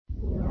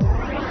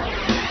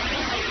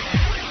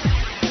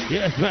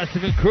Yes,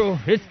 Massive and Crew.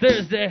 It's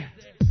Thursday.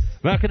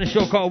 Back in the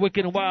show called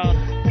Wicked and Wild.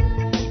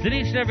 It's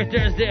each and every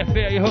Thursday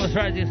affair. Your host,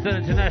 Rising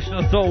Sun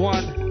International Soul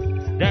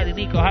One. Daddy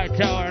Nico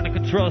Hightower on the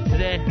controls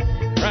today.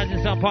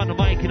 Rising Sun upon the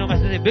mic. You know,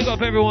 message. Big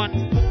up everyone.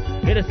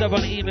 Hit us up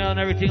on the email and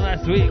everything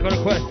last week. Got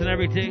a quest and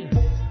everything.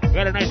 We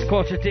got a nice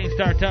culture thing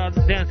start out.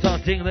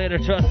 Dancehall thing later,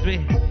 trust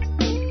me.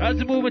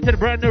 As we move into the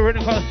brand new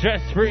rhythm called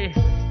Stress Free.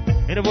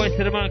 In the voice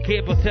of the man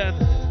Capleton.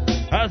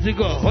 How's it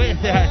go? What you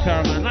say,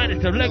 Hightower, man? Line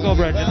it up. Let go,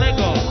 brother. Let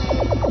go.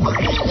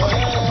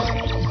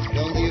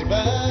 Don't give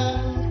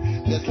up.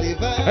 Just leave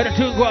up. And the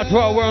tune go out to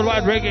our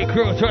worldwide reggae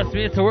crew. Trust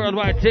me, it's a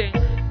worldwide thing.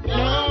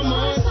 No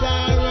more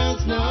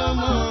sorrows, no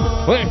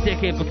more. What you say,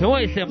 Capleton?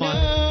 What you say,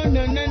 man?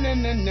 No.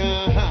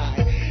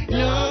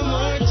 No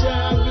more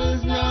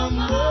troubles, no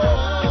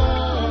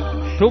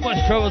more. Too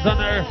much troubles on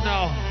the earth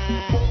now.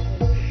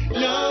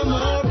 No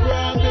more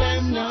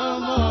problem, no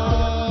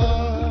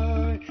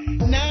more.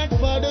 Not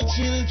for the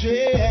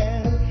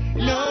children.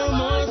 No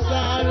more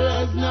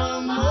sorrows,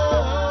 no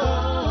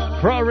more.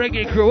 For our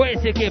reggae crew, what you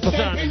say,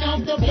 Capleton? Stepping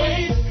off the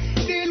place,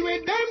 deal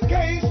with them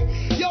case.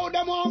 Yo,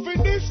 them want to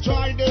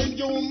destroy the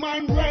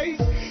human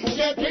race.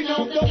 Stepping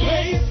off the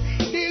place,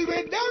 deal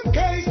with them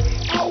case.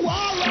 A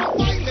war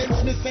of violence,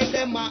 me say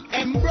them a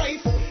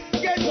embrace.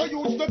 Get so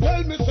used to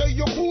tell me, say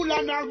you cool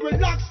and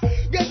relax.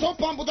 Get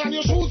up and put on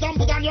your shoes and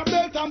put on your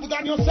belt and put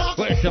on your socks.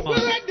 We're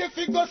ready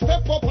to go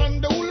step up on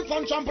the wolf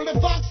and trample the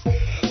fox.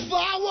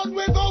 Forward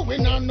we're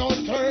going and no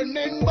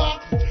turning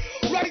back.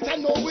 Right,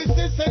 I know we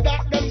say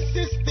that them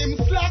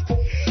system slack.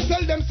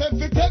 Tell them say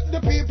we take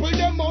the people,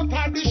 them out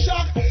of the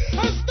shock.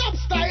 And stop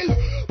style,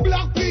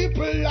 black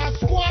people are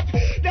squat.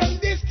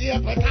 Them this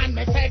table and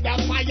me say the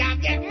fire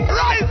get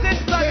Rising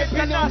Sun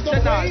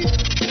Int'l.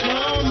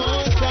 No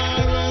more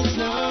sorrows,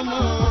 no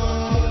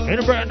more. In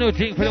a brand new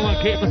thing for the one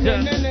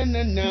Capleton.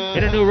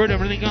 In a new rhythm,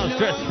 everything else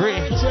stress free.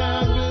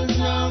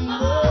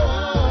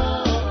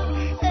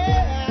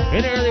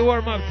 In the early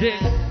warm up thing.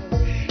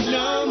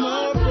 No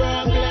more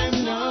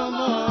problem, no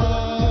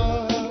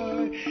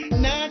more.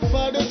 Not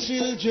for the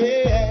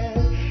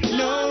children.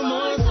 No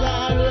more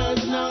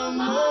sorrows, no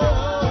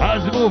more.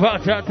 How's the move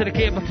out to the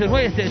Capleton?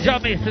 What you say,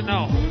 John Mason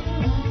now?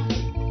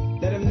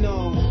 Let them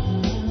know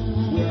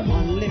we're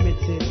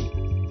unlimited.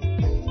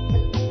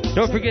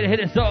 Don't forget to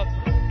hit us up.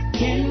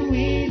 Can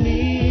we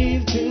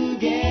live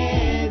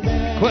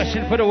together?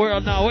 Question for the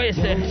world now. What you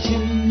say? Don't you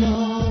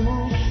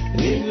know,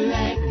 live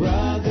like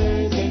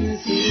brothers and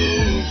sisters.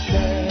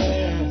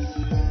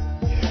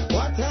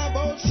 What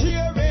about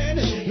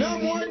sharing? No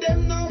more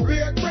them, no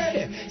break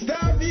bread.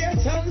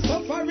 Starvation,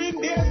 suffering,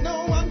 there's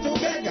no one to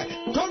beg.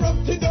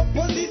 Corrupted the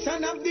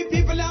position of the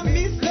people are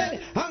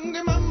misled.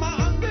 Hungry mama,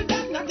 hungry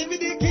dad, not even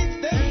the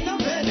kids, them no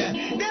bed.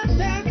 Them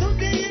turn to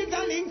the hills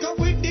and link up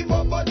with the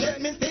bubble. Tell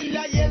me still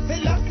a yes,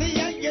 still a see,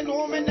 and you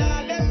know me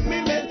now left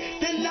me bed.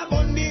 Still a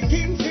bun the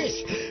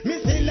kingfish, me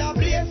still a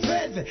blaze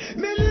feds.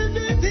 Me live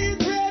it is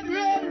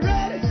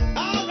red.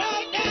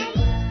 Alright then.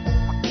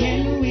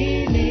 Can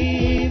we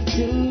live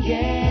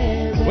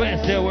together? What you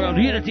say, world?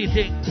 Unity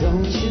thing.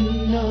 Don't you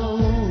know,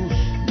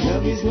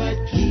 love is what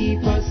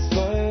keeps us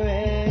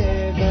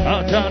forever.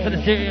 Out to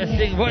the serious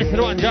thing. Voice of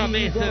the one, John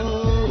Mason.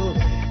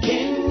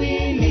 Can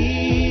we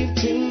live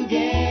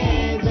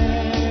together?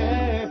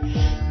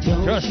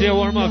 Trust me, a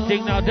warm up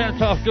thing now.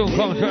 Dance off, don't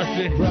come, trust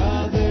me.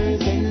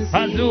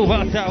 Hazoo,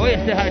 Vata, what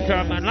you say,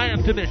 Hightower, man? Line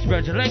up to Mitch,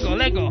 brother. Let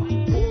go.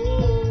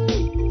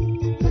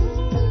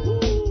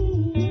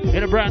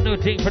 In a brand new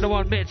thing for the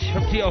one, Mitch,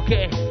 from TOK.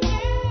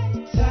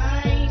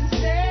 Time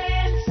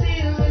stands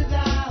still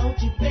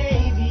without you,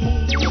 baby.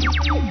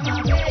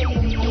 My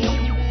baby,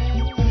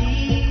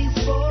 please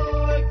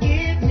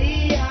forgive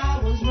me, I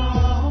was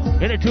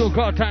wrong. In a tune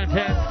called Time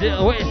Stand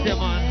Still. What you say,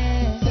 man?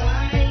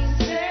 Time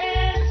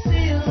stands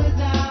still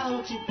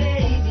without you,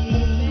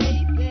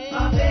 baby.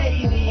 My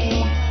baby,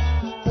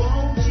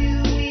 won't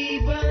you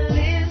even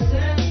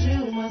listen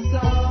to my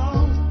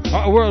song?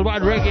 Our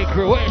worldwide reggae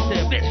crew. What you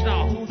say, Mitch,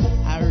 now?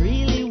 I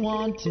really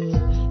want to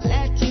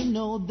let you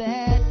know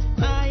that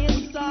I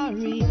am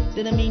sorry.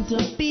 Didn't mean to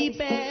be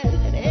bad.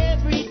 And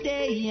every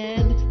day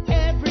and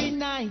every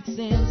night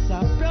since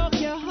I broke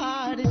your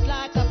heart, it's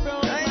like I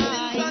broke mine.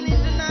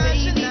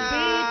 Baby,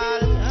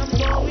 I'm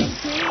going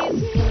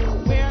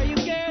crazy. Where are you,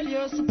 girl?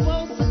 You're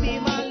supposed to be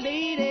my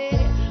lady.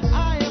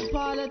 I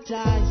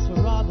apologize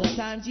for all the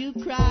times you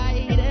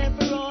cried and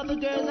for all the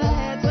girls I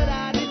had, but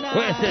I denied.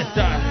 Where's this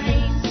time?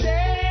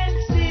 Stand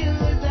still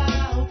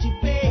without you,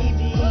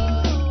 baby.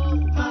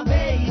 My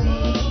baby,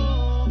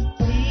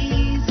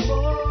 please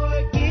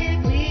forgive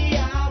me, I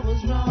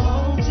was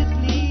wrong. Won't you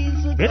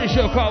please In a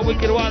show called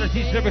Wicked and Wild,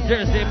 each and every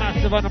Thursday,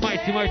 massive on the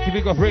mighty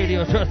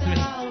Bigupradio. Trust me.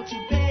 without you,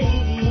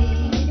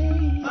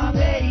 baby. My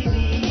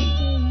baby,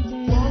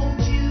 won't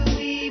you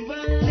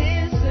even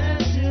listen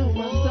to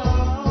my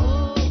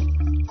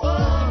song?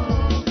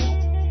 Oh.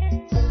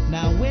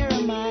 Now where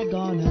am I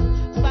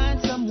gonna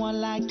find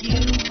someone like you?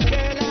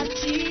 Girl, I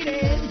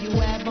cheated. You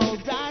have no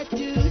right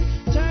to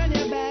turn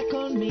your back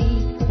on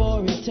me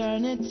for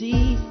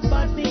eternity.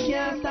 But me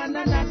can't stand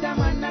another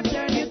man not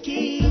turn your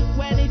key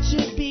when it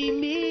should be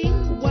me.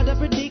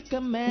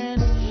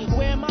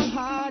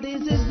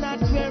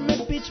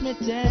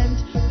 penitent.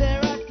 There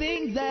are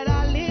things that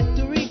I live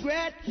to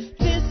regret.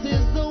 This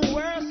is the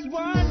worst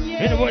one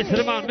yet. In the voice of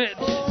the man, Mitch.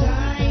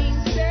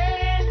 Time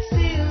stands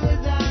still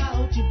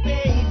without you,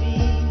 baby.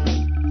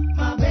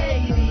 My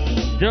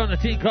baby. They're on the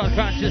team called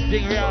Conscious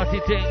Thing, Reality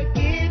Thing.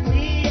 Forgive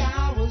me,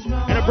 I was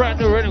wrong. And a brand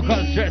new rhythm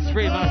called Stress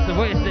Free, Master.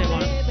 What you say,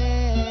 man?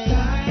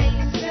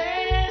 Time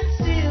stands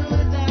still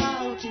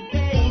without you,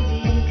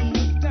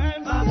 baby.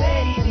 My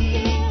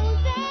baby.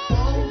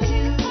 Won't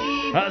you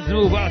leave? Let's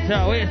move out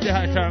there. What you say,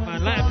 hi, Tara,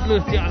 man? Live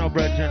Luciano,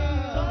 brethren.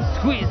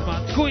 Squeeze,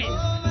 man, squeeze.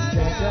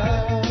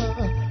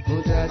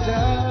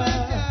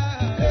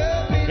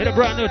 Get a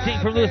brand new thing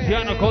from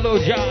Luciano called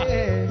Oja.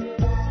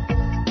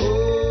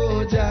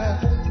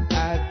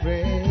 I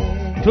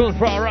pray. Tune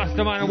for our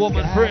Rasta man and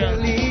woman, for real.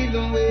 Lead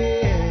the way.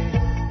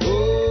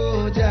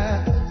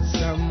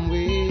 Some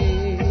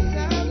way.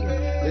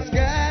 There's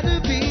gotta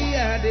be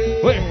a day.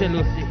 Where's the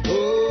Lucy?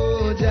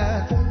 Oh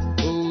yeah.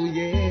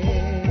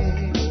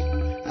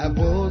 I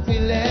won't be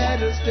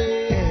led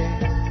astray.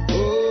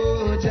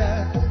 Oh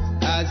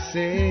I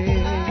say.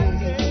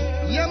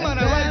 Yeah, man,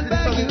 I Rising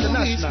Sun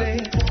International.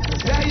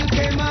 Now you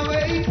came my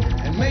way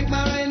and make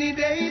my rainy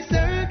days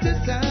turn to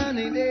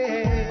sunny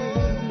days.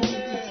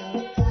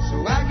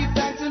 So I give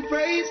thanks and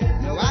praise.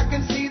 Now I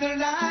can see the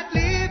light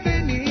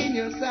living in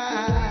your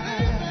side.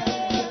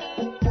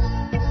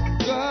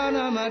 Gone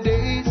are my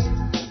days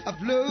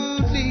of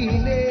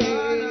loneliness.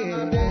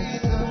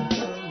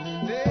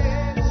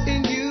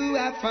 In you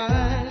I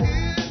find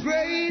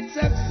great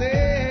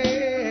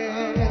success.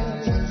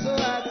 So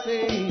I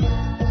say,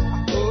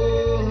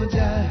 oh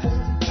Jah,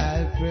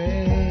 I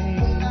pray.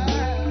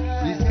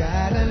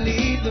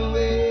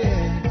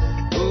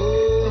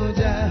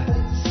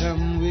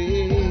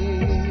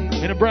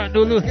 Brand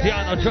new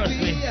Luciano, trust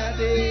me.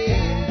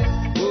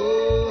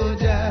 Oh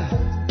yeah,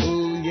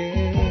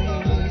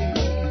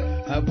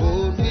 I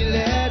won't be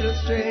led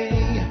astray.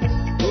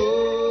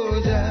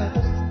 Oh yeah,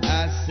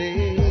 I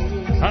say.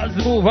 Let's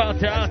move out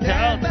there.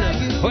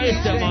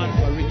 Wait a man.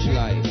 Rich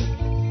life.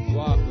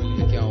 Walk when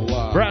you can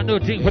walk. Brand new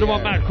thing for the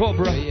one Mad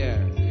Cobra. Yeah.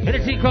 And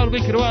a thing called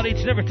Wicked Wild each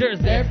and every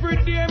Thursday. Every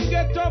day him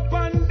get up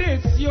and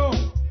this, yo.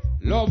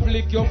 Love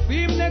lick your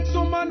fame next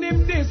to man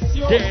him this,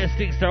 yo. Serious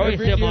things, sir. Wait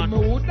Every day a man. me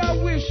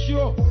woulda wish you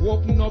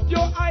open up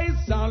your eyes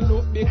and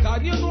look,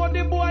 because you know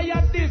the boy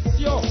at this,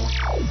 yo.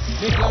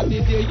 Because the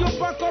day you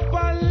pack up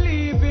and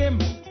leave him,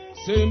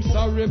 say him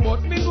sorry,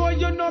 but me know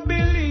you no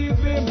believe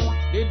him.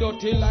 The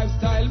dirty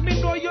lifestyle,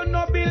 me know you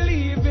no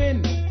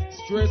believing.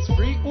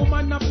 Stress-free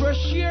woman,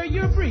 appreciate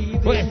you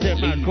breathing. Wait a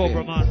man,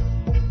 Cobra man.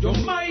 You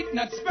might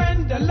not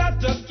spend a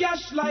lot of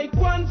cash like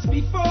once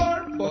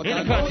before, but In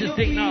I the know conscious you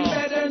thing feel now.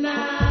 better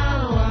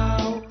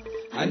now.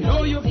 I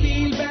know you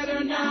feel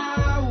better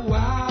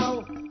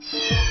now.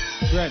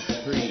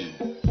 Stress-free.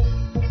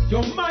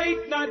 You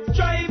might not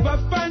drive a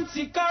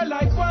fancy car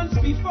like once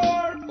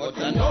before, but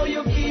I know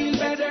you feel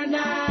better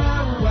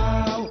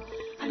now.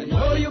 I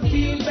know you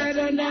feel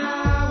better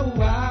now.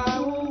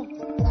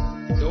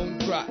 Don't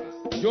cry.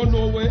 You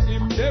know where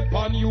him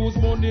depend, use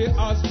money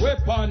as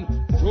weapon.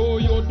 Show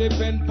you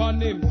depend on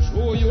him,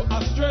 show you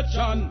a stretch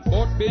on.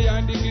 But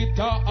behind the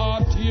guitar,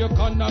 heart take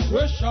an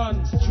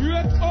aggression.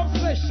 Straight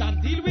obsession,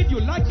 deal with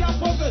you like your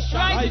possession.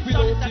 Life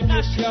without him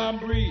you can't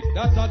breathe,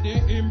 that's a the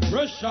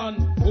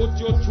impression. Put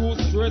you through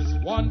stress,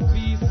 one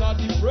piece of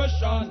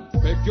depression.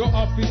 Make your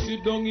happy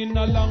sit down in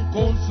a long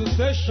council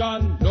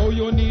session. Now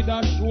you need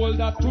a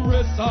shoulder to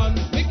rest on.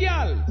 Big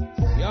girl,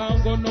 can't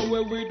go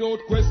nowhere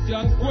without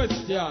question.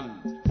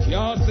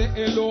 Can't say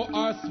hello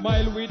or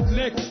smile with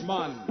next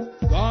man.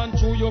 Gone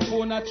through your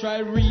phone, I try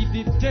read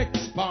the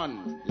text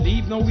pan.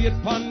 Leave no wait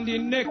pan the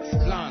next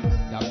plan.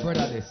 That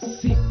brother is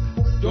sick.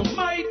 You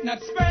might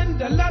not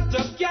spend a lot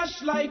of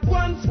cash like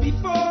once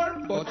before,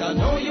 but I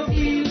know you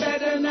feel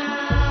better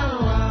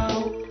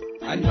now.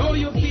 I know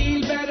you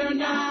feel better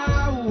now.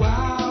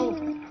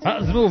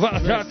 Let's move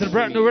out there to the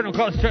brand new rhythm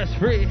called Stress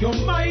Free. You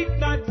might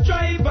not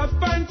drive a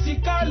fancy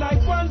car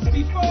like once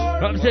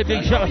before. I'm saying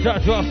big shout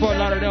out to our Fort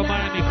Lauderdale,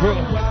 Miami crew.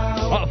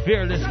 Our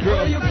fearless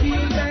crew.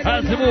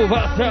 Let's move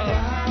out there.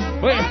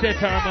 Wait a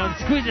second, man.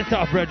 Squeeze it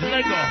off, Reggie.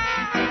 Let go.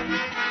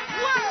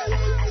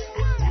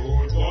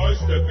 Rude boy,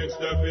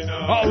 stepping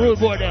out. Oh, rude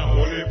boy down.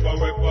 Only for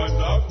weapons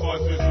of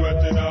force is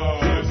sweating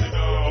out.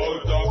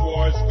 Out of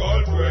boys,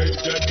 skull break,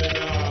 jetting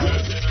out.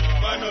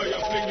 I know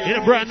you're flinging. In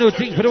a brand new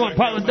thing for the one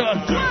pound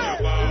dust.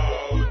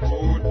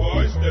 Rude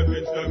boy,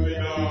 stepping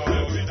out.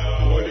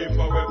 Only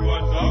for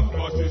weapons of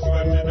force is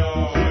sweating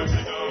out.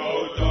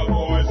 Out of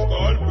boys,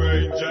 skull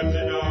break,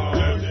 jetting out.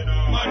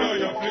 I know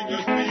you're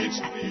flinging speech.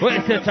 Wait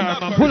a second,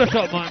 man. Pull us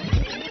up, man.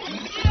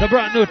 The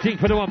brand new thing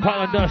for the one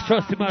pound dust.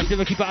 Trust him, man. Keep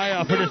an eye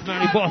out for this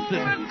man in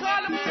Boston.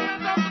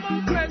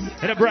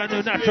 In a brand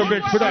new Natural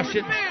Bridge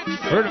production.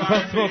 Rhythm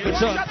called Smoke and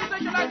Sun.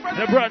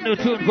 In a brand new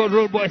tune called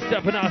Rude Boy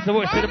Stepping Out. So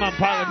wait to the man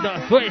pound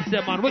dust. Wait a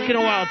second, man. Wicked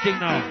and wild thing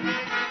now.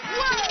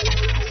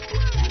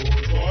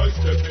 Rude boy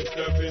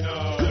stepping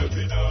out.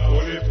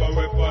 Only for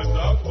weapons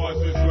of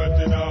force is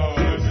sweating out.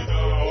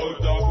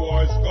 Out of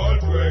boys, skull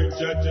break,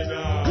 jetting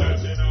out.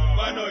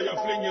 I know you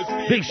fling your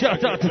speed. Big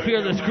shout out to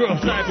Fearless Crew,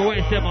 Cyber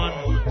Waste them on.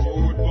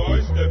 Good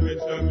boys, step in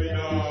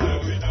now.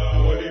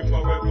 Only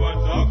for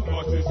weapons of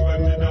forces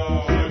sweating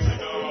now.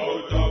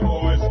 Out of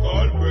boys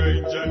called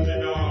brain jetting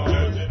now.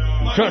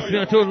 Trust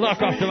me, to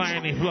lock off to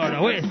Miami,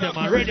 Florida. Waste them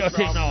on radio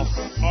thing now.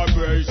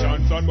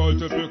 Aberrations and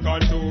multiple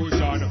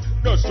contusion,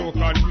 just to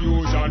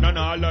confusion and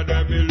all of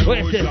them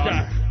illusion.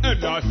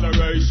 And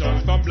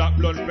lacerations from black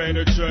blood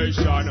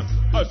penetration.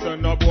 I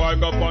send a boy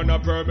up on a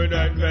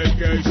permanent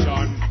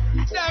vacation.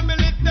 Them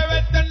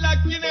illiterate and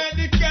lacking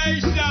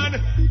education.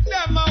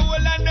 Them a whole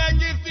a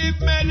negative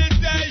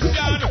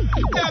meditation.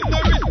 Them no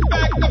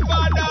respect the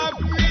father of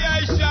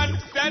creation.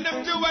 Send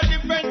them to a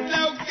different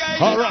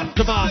location. All right,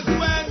 come on.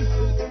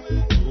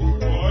 Good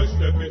boys,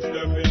 step in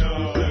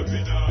now.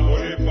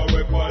 Only for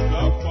weapons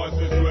of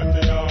forces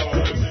sweating out.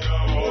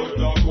 Out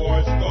of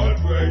boys called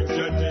brain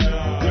jetting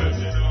out.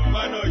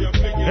 Man, know you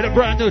fling it. And a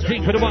brand new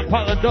thing for the one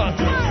Paul and Dust.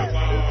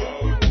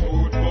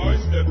 Good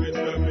boys, step in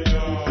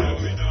now.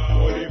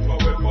 Only for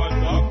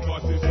weapons of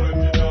forces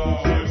sweating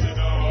out.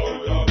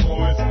 Out of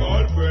boys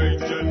called brain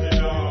jetting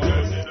out.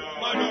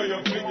 Man, know you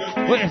fling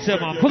it. Wait a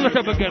man, pull it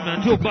up again,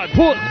 man. Too bad.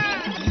 Pull.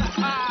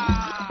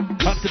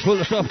 Have to pull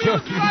it up,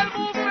 trust me.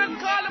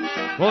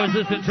 Always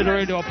listen to the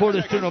radio. I pull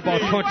this tune about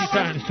 20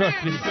 times,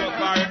 trust me.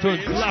 To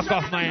lock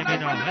off Miami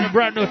now. And a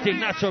brand new thing,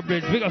 Natural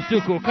Bridge. Big up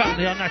Stuku,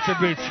 Conley on Natural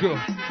Bridge crew.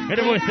 And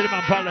the voice of the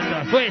man,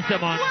 Palandas. Wait a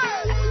man.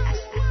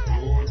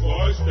 Good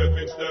boys, step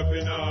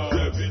in now.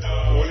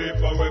 Only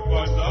for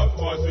weapons of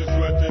forces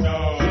sweating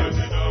out.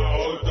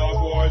 Out of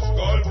boys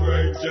called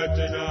brain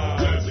jetting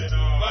out.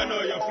 I know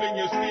you fling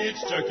your speech,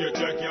 check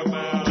your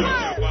mouth.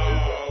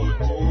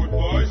 Good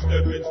boys,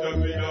 step in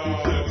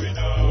now.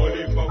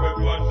 Only for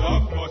weapons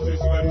of forces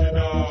sweating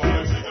out.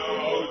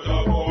 Out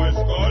of boys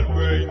called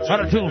brain jetting out. Out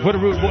of tune for the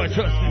rude boy,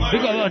 trust me.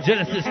 Big up our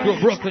Genesis crew,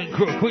 Brooklyn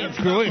crew, Queens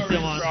crew. Wait a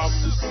man.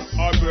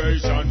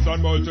 Aberrations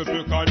and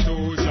multiple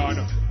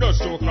contusion, just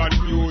to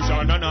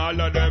confusion and all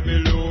of them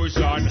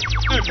illusion.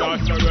 And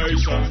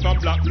lacerations from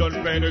black blood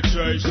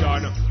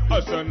penetration. I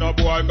send a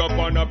boy up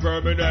on a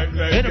permanent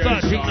vacation. In the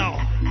bad thing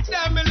now.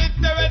 Them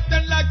illiterate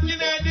and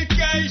lacking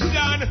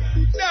education.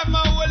 Them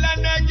a whole a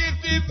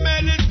negative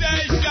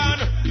meditation.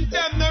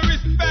 Them no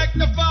respect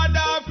the father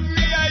of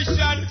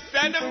creation.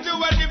 Send them to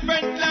a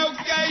different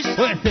location.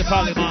 Where's the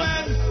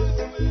Parliament?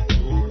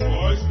 Good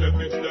boys, step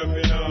in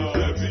now.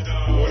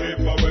 Only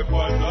for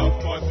weapons of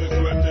forces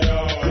sweating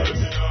out.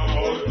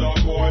 Out of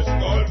boys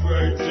called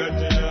brain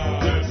jetting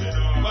out.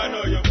 Man,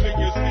 know you fling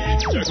your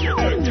speech, check your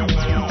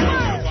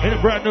mouth. In a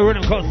brand new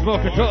rhythm called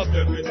Smoke It Up.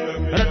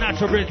 And a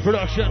Natural Bridge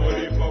production.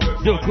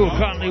 Stuku,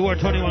 Conley, War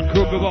 21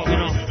 crew, big up, you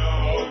know.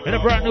 And a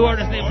brand new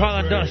artist named Paul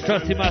and Dust.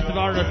 Trusty massive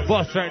artist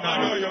boss right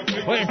now.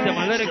 Wait a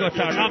man, let it go,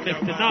 Tar. Not mix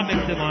it,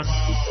 man.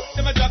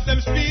 Them a drop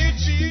them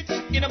speech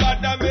in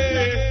about a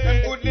way.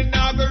 Them couldn't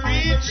never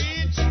reach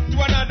to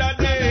another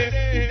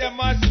day. Them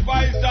a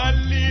spice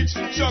and leech,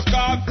 chuck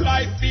off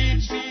like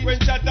beach. When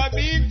chatter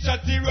big,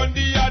 chatty run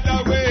the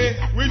other way.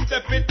 We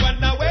step it one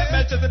away,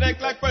 match the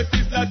neck like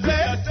Percy's last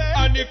say.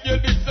 And if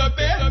you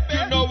disobey,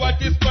 you know what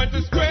is going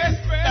to square.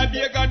 That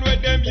be a gun where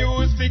them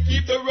use to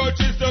keep the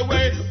roaches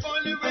away.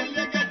 Only when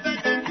you get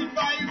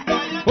identified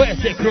by your Where's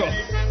the crew?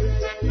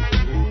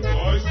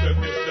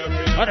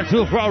 Out of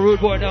two for our rude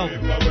boy now.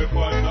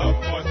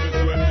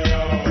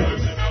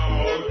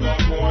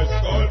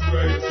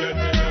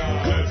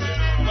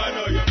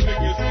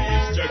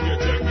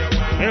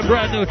 And a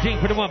brand new thing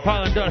for the one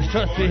Paul and Dust.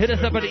 Trust me, hit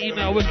us up at the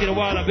email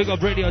wickedwild at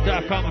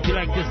bigupradio.com if you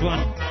like this one.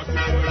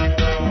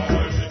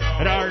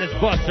 And our artist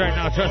boss right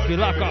now, trust me,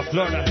 lock off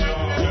Florida.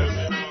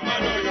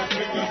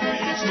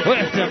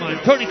 Where's that man?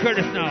 Tony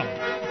Curtis now.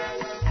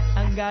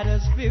 I got a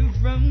spill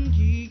from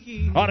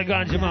Kiki. On the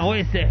ganja man,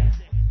 where's that?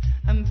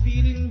 I'm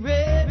feeling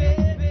red.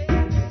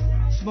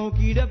 Smoke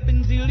it up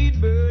until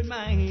it burn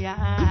my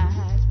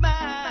eyes. My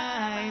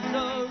eyes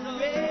are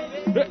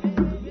red.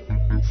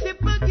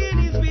 Sip a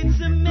Guinness with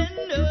some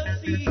Mendoza.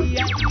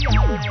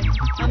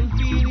 I'm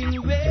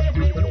feeling red.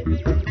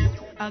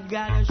 I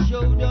got a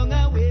show down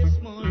a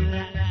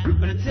Westmoreland.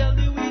 But I tell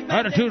you with my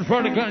attitude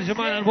for the ganja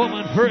man and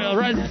woman for real.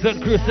 Rising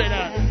Sun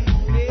Crusader.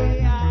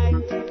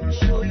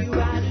 Show you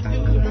how to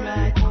do it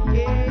right.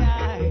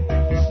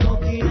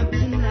 Smoking up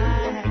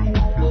tonight.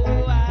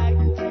 Oh, I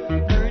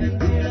burning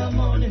till the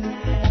morning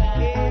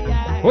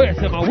light. Where's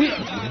my wheel?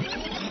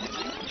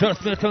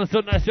 Trust me, it sounds so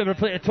nice to ever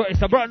play it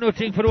twice. I brought no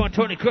thing for the one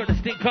Tony Curtis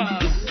thing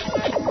called.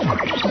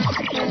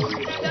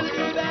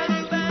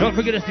 Don't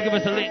forget us to give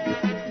us a link.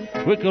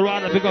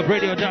 Wickedwild at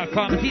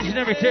bigupradio.com. It's each and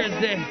every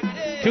Thursday,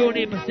 2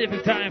 in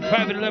Pacific time,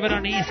 5 and 11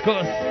 on the East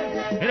Coast.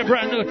 And a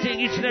brand new thing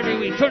each and every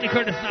week. Tony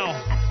Curtis now.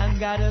 I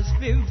got a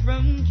spill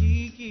from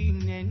Kiki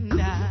and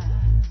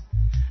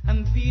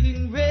I'm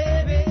feeling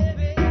red.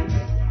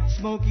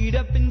 Smoke it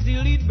up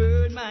until it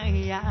burn my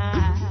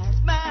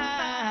eyes. My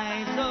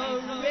eyes are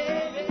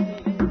red.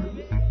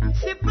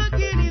 Sip a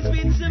Guinness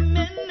with some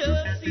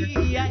Mendoza.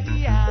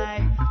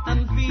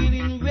 I'm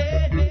feeling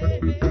red.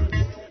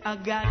 I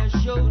got a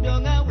show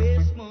down a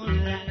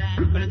Westmoreland.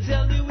 But I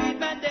tell you with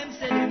my them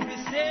said if we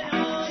say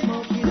no,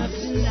 smoking up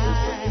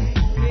tonight.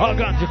 All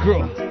ganja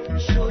crew.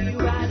 Show you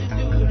how to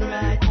do it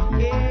right.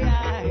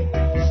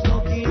 Yeah,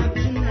 smoking up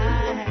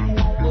tonight.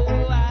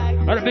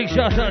 Oh, And a big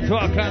shout out to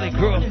our Cali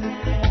crew.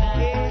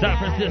 San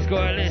Francisco,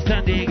 LA,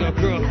 San Diego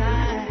crew.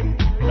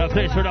 That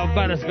place where the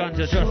baddest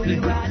ganja, trust me.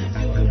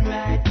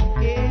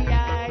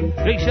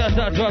 Big shout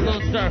out to our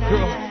Lone Star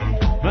crew.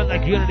 Man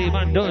like Unity,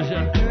 man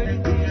Doja.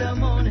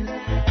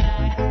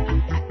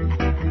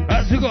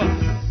 As we go.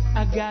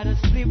 I gotta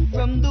slip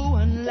from the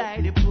one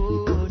light they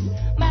put.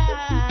 My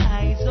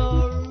eyes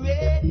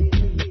already.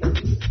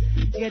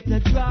 Get a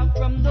drop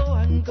from the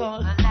one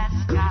called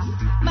Alaska.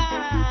 My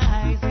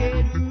eyes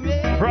get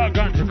ready. For our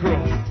ganja crew.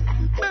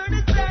 Burn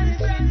it down and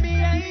send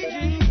me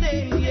agents.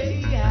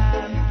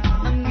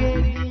 Yeah, I'm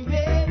getting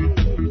ready.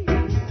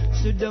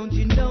 So don't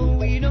you know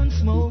we don't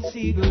smoke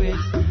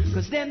cigarettes?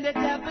 Cause them that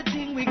type of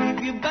thing we give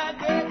you bad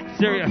breath.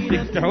 Serious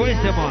 6-star,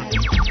 where's them on?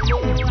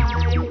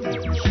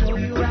 Show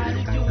you how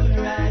to do it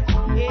right.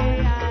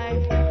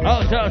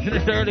 Oh, tell us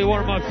this early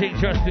warm-up thing,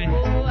 trust me.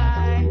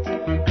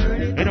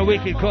 In a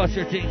wicked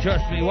culture thing,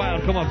 trust me.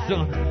 Wild come up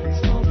soon.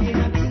 Smoking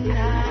up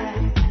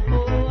tonight.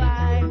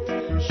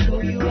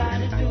 Show you how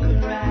to do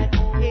it right.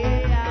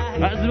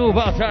 As we move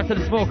out to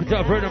the smoke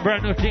top, bring a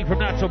brand new thing from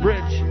Natural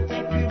Bridge.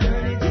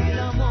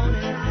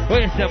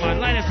 Where's them on?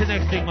 Line up the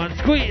next thing, man.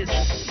 Squeeze.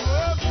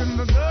 Open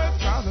the doors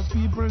for the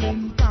people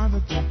in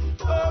poverty.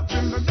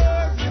 Open the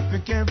doors if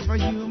you care for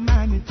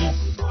humanity.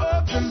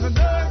 Open the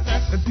doors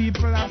that the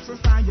people of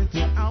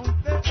society out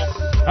there.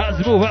 As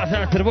we move out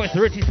to the voice of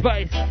Richie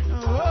Spice.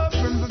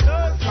 Open the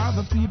doors for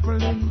the people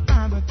in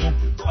poverty.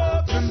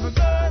 Open the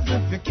doors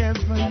if you care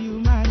for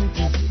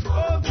humanity.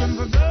 Open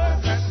the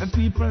doors that the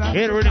people of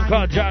Here a rhythm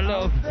called John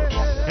Love.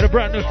 And a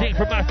brand new thing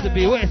from Master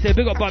B. Where say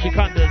big up Bobby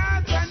Condon.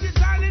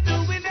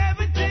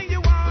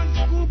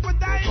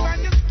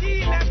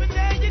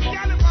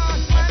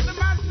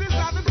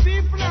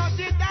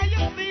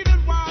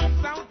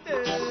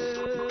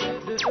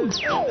 You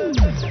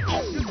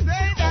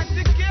say that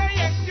you care,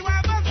 yet you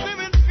have a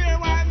living fear.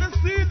 While the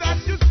seed that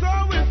you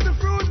sow is the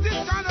fruit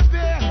it's gonna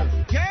bear.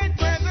 Gate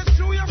where the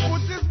shoe you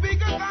put is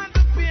bigger than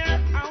the pear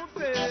out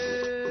there.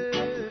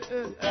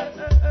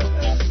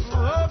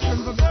 Open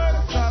the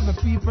doors for the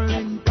people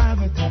in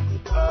poverty.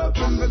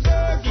 Open the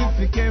doors if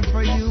you care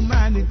for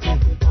humanity.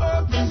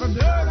 Open the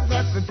doors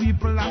that the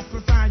people of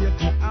society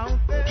out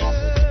there.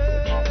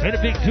 And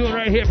a big tune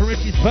right here from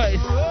Richie Spice.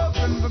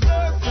 Open the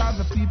doors for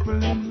the people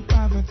in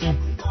poverty.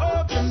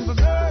 Open the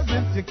doors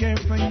if you care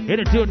for you. In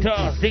a tune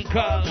tall, think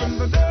called. Open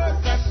the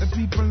doors that the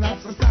people of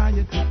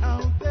society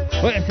out there.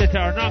 Where's it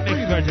our not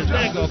mixed version?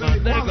 Let it go,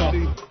 man. Let it go.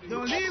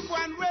 Don't leave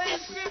one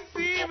race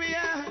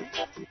inferior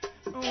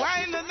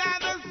while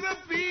another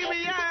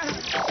superior.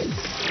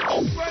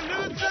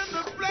 Pollution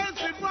the place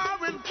with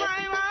war and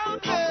crime out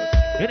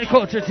there. In a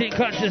culture thing,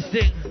 conscious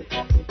thing.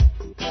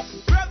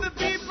 Brother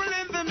people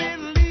in the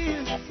Middle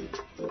East.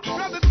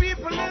 Brother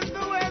people in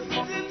the West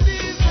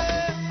Indies.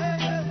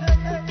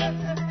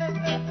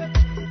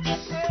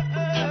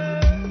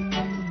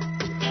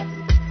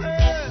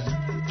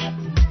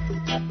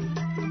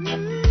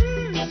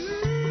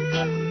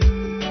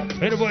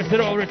 In the voice of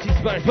the old Richie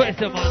Spice. Where's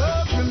them on?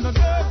 Open the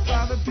doors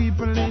for the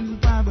people in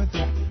poverty.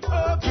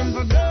 Open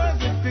the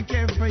doors if you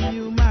care for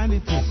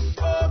humanity.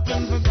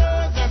 Open the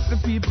doors that the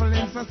people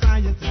in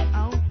society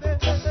out there.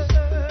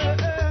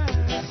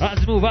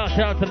 Let's move out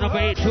to number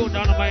 8 tune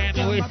down in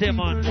Miami. Where's them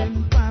on?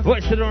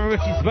 Voice of the old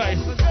Richie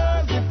Spice.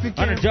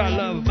 Under John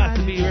Love,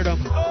 Master B Rhythm.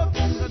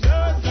 Open the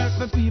doors that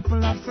the people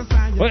of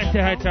society. Where's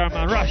the high time,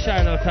 man? Rush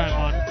Shiloh time,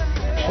 man.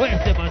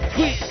 Where's them on?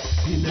 Squeeze.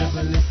 You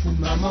never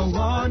listen, mama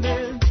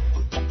warning.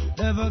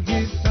 Never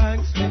give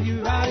thanks when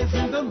you rise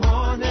in the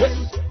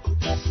morning.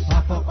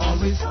 Papa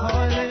always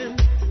calling.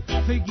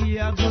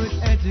 Figure a good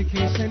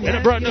education. In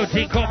a brand new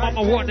thing called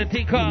Mama Warning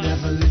thing called.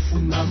 Never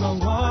listen, mama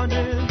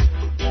warning.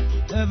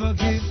 Never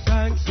give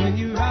thanks when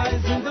you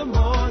rise in the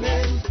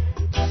morning.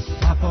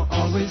 Papa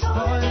always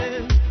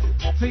calling.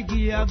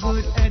 Figure a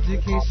good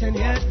education,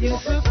 yet you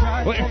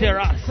surprise. Where's the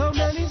Ross? So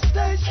many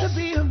states to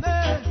be a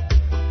man.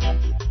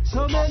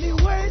 So many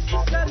ways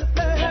to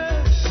celebrate.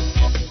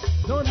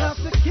 Don't have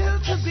to kill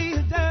to be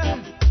a dad.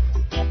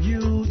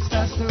 Youth,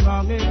 that's the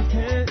wrong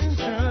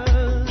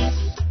intention.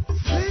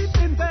 Sleep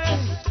in bed,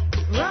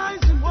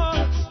 rise and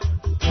watch.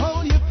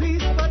 Hold your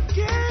peace, but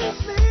give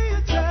me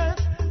a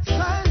chance.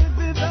 Silent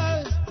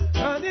rivers,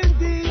 running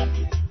deep.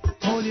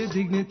 Hold your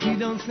dignity,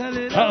 don't sell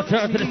it. I'll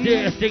turn to the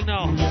serious thing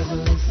now. Never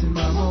listen,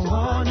 mama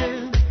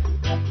warning.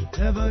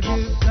 Never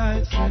give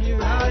thanks when you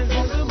rise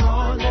in the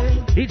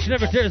morning. Each and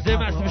every Thursday,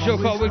 massive show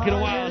called Wicked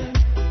and Wild.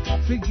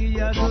 Figure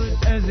your good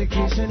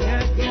education,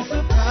 yet you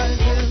surprise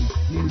them.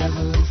 You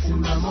never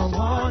listen, mama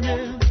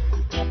warning.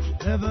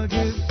 Never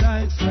give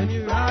thanks when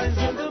you rise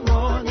in the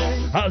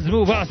morning. How's the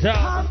move out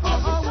top?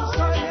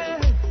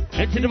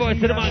 Into the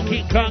voice of the man,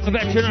 King Kong, a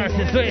veteran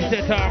artist. Where's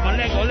the tar,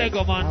 man?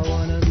 Lego, man. I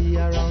wanna be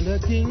around the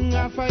king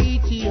of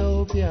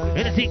Ethiopia.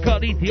 In a thing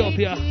called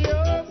Ethiopia.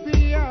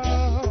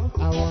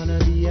 I wanna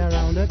be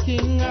around the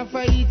king of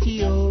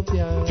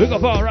Ethiopia. Big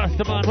up all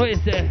Rastaman, what is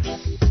it?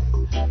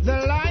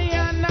 The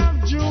Lion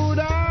of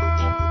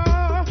Judah.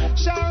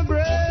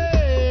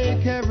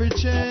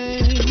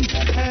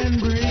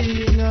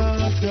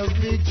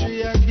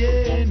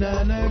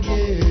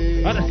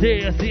 I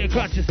see a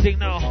conscious thing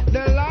now.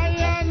 The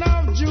Lion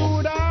of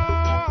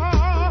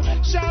Judah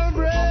shall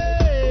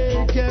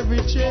break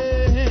every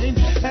chain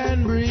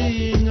and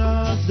bring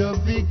us the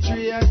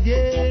victory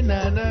again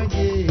and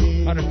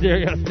again. On a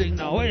serious thing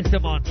now. Where's the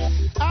man?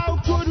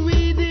 How could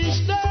we dish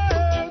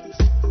dirt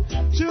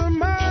to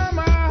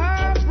Mama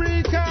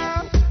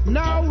Africa?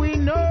 Now we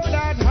know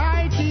that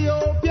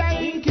Ethiopia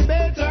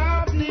incubator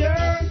of the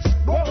earth.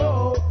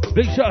 Whoa.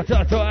 Big shout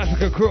out to our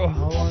Africa crew.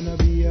 I wanna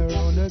be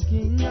around the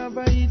king of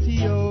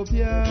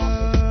Ethiopia.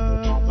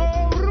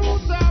 Oh,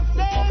 roots of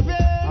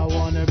David. I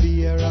wanna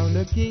be around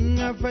the king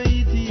of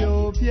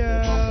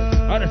Ethiopia.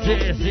 On a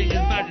serious thing, His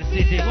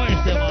Majesty thing.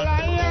 Where's the The man?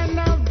 Lion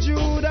of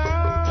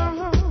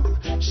Judah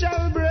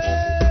shall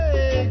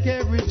break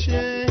every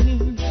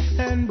chain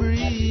and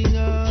bring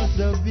us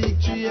the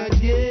victory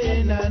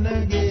again and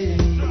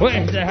again.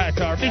 Where's the hat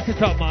or mix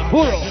it up, man?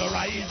 Hurrah! You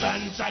rise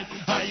and shine,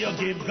 and you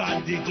give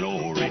God the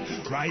glory.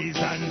 Rise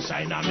and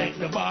shine and make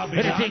the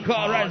Babylon. Anything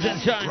called Rise and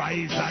Shine.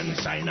 Rise and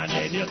shine and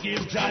then you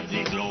give God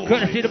the glory.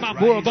 Courtesy the man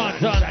Buro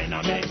Banton.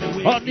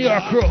 On New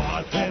York crew.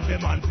 Every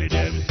man for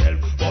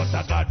themselves, but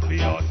a God for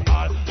us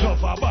all. No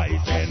for by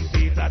St.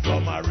 Peter,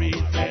 from a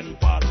St.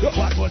 Paul.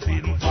 What was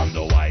hidden from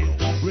the wise,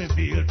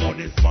 revealed to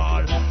the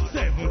small.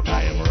 7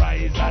 time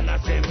rise and a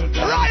 7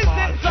 time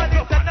Rising Sun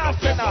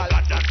International.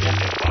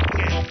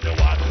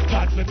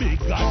 God for big,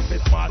 God for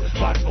small,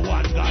 God for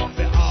one, God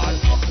for all.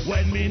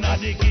 When me not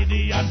the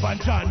Gideon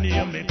and John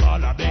name me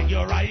call, I beg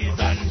you rise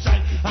and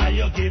shine, and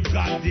you give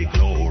God the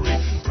glory.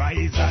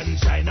 Rise and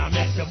shine and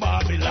make the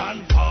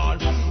Babylon fall.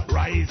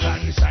 Rise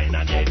and shine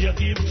and then you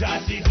give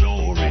God the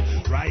glory.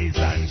 Rise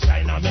and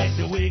shine and make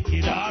the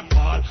wicked all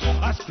fall.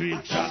 A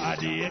scripture a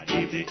day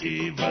keep the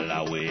evil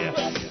away.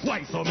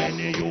 Why so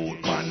many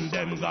youth man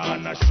them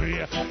gone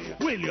astray?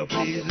 Will you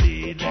please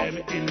lead them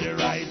in the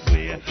right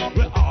way?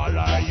 We all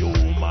are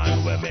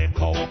human, we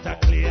make out a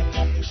clear.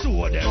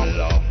 Show them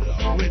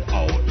love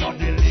without no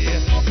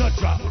delay. No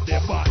drop the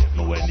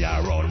button when you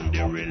run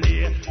the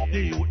relay. The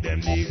youth them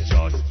need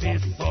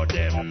justice so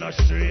them no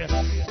stray.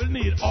 We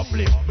need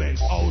upliftment,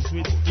 house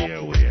with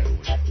stairway.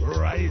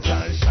 Rise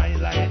and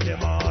shine like the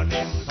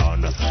morning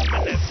sun.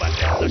 And never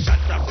tell the shot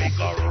a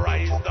figure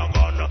rise the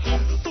gun.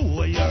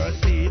 Sow your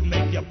seed,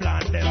 make your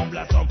plant them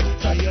blossom.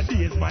 So your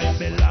days might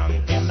belong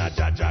in a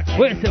Jaja kingdom.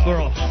 Where's the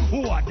bro?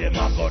 What them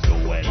a go do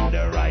when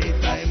the right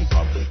time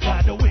come?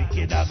 God the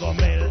wicked a go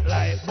melt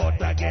like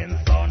butter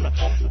against sun.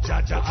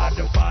 Jaja are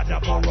the father,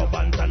 Buro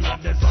Banton are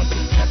the son.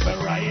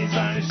 Never rise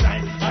and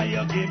shine, and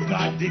you give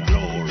God the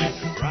glory.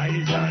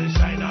 Rise and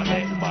shine and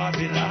make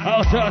Babylon.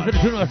 Outside to the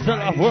tune of Sun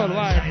Off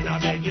Worldwide. Shine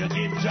and make you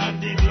give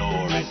God the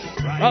glory.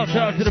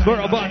 Outside to the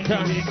Buro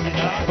Banton.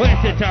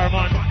 Where's the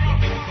Tarman?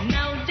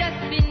 Now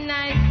just be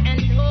nice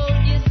and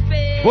hold your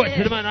space.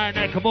 Where's the man I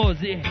like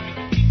Mozi?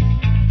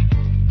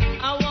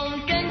 I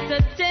won't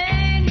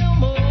entertain no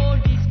more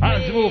disgrace.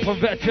 As we move from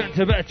veteran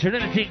to veteran,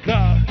 anything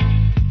called.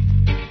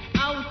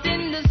 Out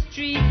in the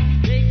street,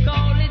 they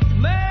call it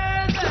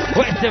murder.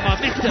 Where's the man?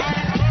 Mix it.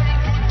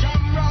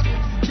 Jam rock,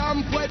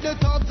 camp where the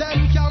top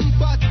them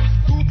camp at.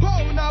 2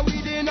 pound a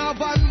weed in a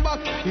van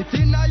back. It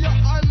in a your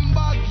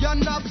handbag, your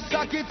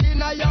knapsack, it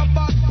in a your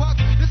backpack.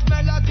 This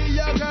melody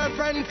your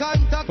girlfriend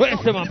contact.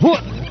 Where's the man?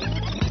 Put.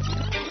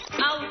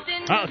 Out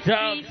in the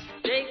Outside.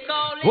 street, they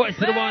call it Where's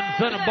the one? murder.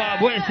 Son of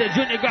Bob. Where's the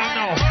Junior Gang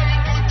now?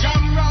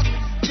 Jam rock,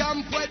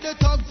 camp where the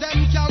top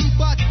them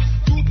camp at.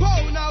 2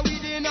 pound a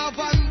weed in a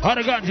van back. How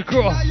the Ganja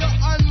crew? In a your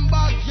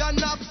handbag, your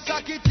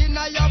knapsack, it in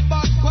a your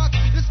backpack.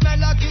 This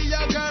melody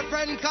your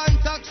girlfriend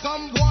contact.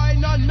 Some boy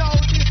not know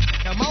this.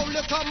 Them only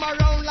come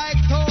around like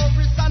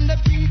tourists on the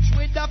beach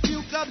with a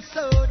few club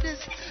sodas,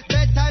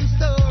 bedtime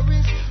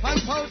stories, and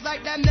pose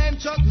like them name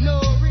Chuck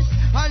Norris.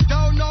 And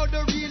don't know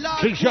the real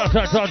life. Big shout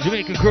out to our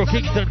Jamaican crew,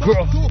 Kingston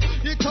crew.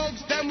 The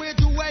thugs them we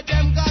do where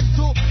them got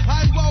to,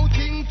 and won't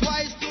think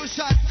twice to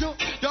shot to.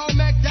 Don't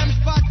make them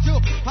spot you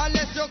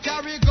unless you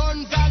carry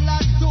guns a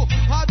lot too.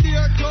 A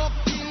beer tough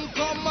thing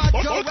come at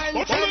you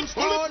when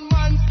Gemstone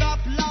man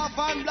stop laugh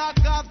and block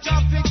off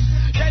traffic.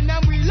 Then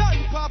them we learn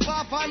pop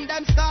off and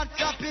them start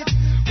chop it.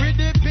 With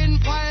the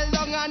pin file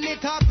long and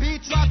it happy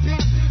trap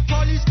it.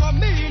 Police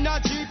come in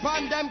a jeep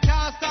and them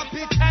can't stop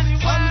it.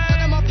 Some say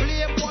them a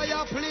playboy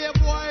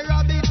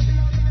rabbit.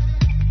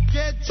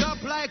 Get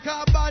chopped like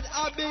a bad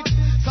habit.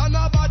 Son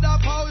of a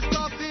post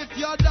off if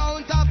you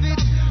don't have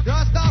it.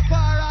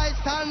 Rastafari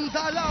stands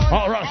alone.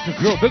 All Rasta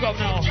crew, big up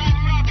now.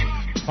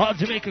 All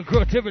Jamaican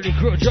crew, Tivoli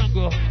crew,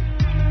 Jungle,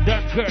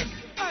 Dunkirk.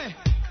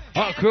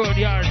 All crew in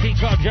the RT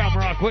called Jam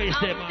Rock. Where you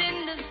stay, Out man?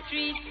 in the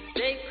street,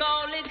 they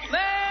call it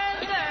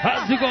murder.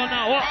 How's it going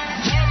now? What?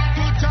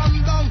 To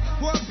jam down,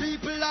 where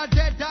people are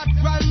dead at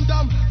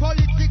random.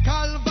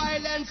 Political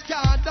violence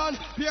can't done.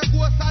 Pure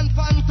ghosts and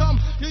phantom.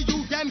 The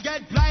youth them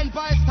get blind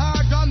by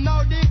stardom.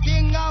 Now the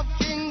king of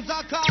kings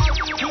are called.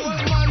 Whole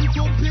man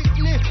to pick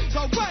me.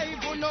 So why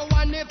you no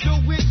one if you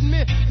with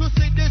me? To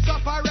see this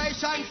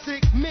operation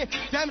sick me.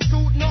 Them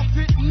suit no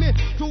fit me.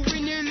 To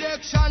win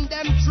election,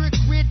 them trick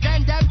with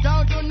them. Them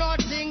down to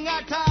nothing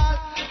at all.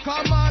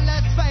 Come on,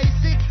 let's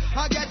face it.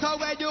 I get our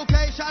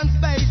education's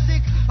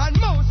basic.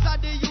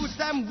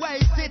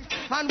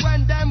 And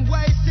when them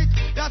waste it,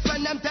 that's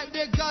when them take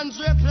the guns,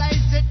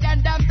 replace it.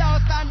 Then them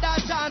don't stand a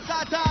chance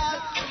at all.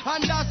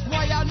 And that's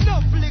why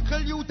enough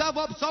little youth have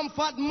up some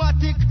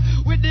fatmatic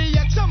with the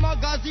extra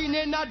magazine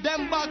in a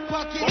them back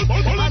pocket.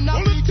 And a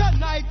beat at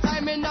night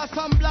time in a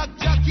some black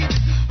jacket.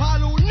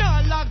 All who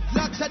not lock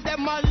blocks at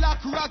them a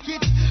lock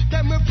rocket.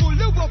 Them we pull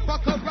you up a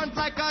current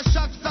like a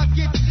shock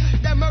socket.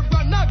 Them we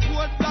run a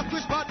road block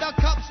which but the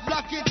cops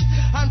block it.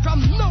 And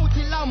from now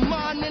till a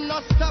morning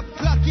no stop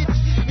clock it.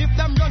 If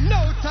them run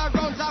out of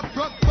rounds a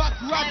broke back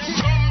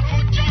rocket.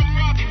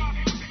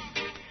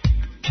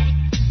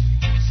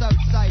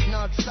 South side,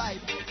 north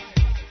side.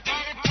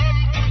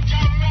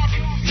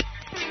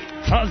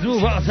 Let's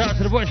move outside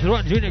to the voice of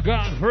Run Junior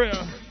Gone for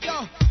real.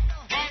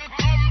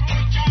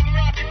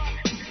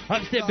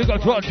 I'm still big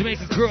up to all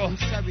Jamaican crew.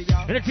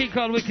 And a team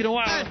called Wicked and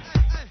Wild.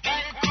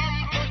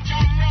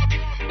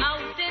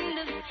 Out in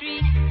the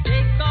street,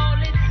 they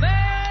call it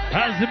murder.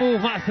 How's the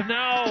move, massive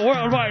now?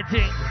 Worldwide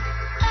thing.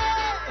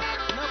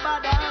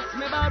 Nobody ask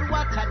me about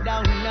what I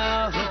don't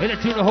know. And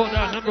a tune to hold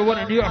down number 1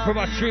 in New York for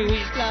about 3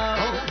 weeks.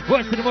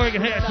 Voice of the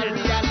Morgan Heritage.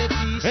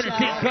 And a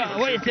team called,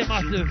 what you say,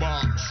 massive?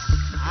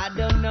 I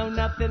don't know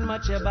nothing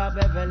much about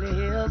Beverly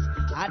Hills.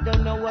 I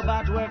don't know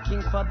about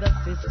working for the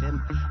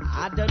system.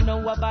 I don't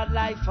know about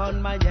life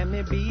on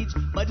Miami Beach,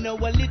 but know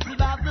a little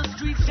about the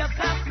streets. Just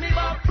ask me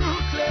about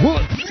Brooklyn.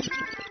 What?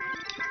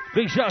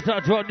 Big shout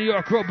out to our New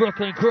York crew,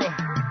 Brooklyn crew,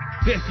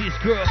 50s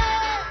crew,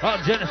 all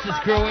Genesis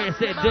crew, where you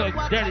say Doug,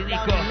 Daddy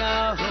Nico,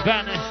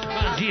 Vanish,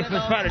 Man G for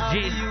Spider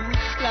G,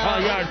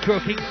 all Yard crew,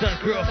 Kingston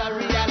crew.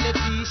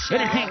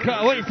 Anything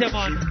called, what you say,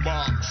 man?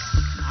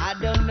 I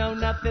don't know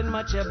nothing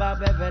much about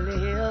Beverly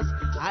Hills.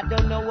 I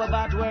don't know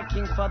about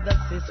working for the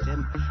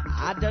system.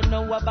 I don't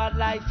know about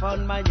life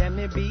on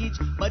Miami Beach,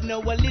 but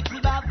know a little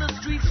about the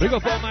streets. We go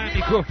for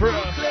Miami crew for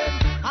us.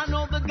 I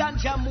know the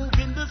ganja move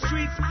in the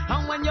streets,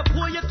 and when you're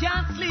poor you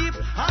can't sleep.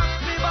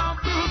 Ask me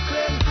about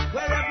Brooklyn,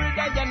 where every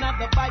day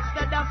another bikes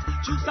the dust.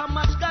 Choose so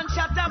much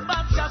gunshot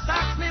about. Just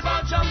ask me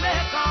about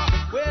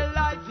Jamaica, where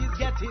life is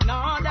getting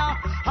harder.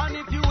 And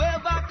if you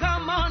ever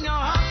come on, you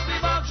ask me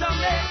about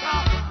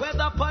Jamaica, where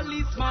the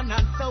policeman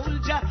and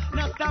soldier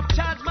no stop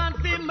charge man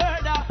for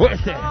murder.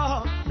 What's that?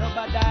 Oh,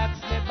 nobody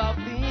asks me about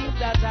things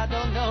that I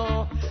don't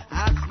know.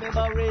 Ask me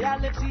about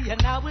reality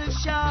and I will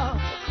show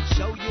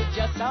you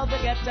just how the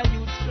ghetto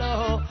youth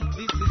flow.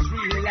 This is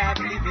real life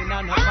living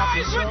on a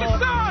coffee show. We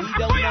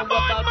don't know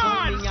about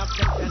owning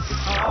after 20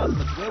 cars,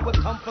 but where we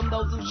come from,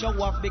 those who show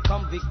off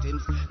become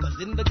victims. Cause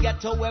in the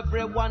ghetto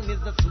everyone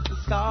is a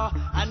superstar,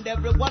 and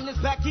everyone is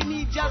back in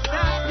need. Just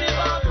ask me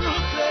about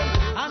Brooklyn.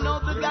 I know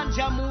the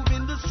ganja move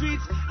in the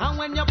streets, and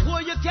when you're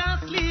poor you can't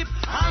sleep.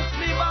 Ask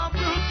me about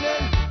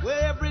Brooklyn,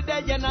 where every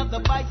day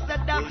another bike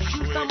that down.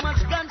 Shoot so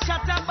much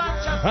gunshot about.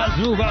 Let's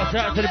move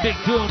outside to the big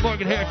two and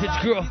Morgan Heritage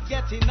crew.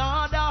 Getting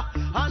harder,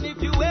 and if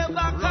you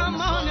ever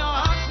come on, you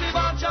ask me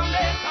about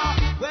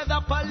Jamaica, where the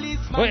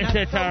policeman. What you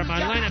say, Tara,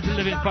 man? Line up the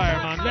living fire,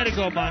 man. Let it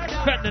go, man.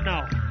 Spend it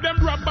now. Them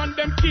rob and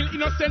them kill,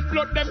 innocent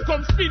blood, them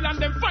come spill, and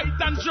them fight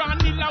and draw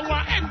nil,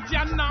 our empty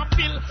and not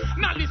fill.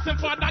 Now listen,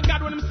 Father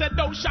God, when him said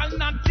thou shalt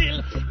not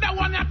kill. That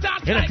one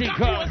attack like a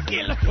close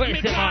skill.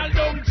 Me call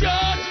down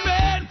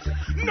judgment.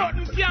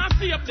 Nothing can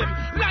save them.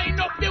 Line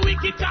up the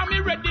wicked, and me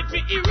ready to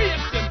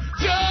erase them.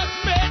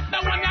 Judgment, the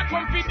one that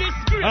come for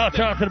disgrace. I'll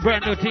talk to the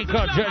brand new team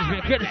called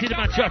Judgment. Good to see the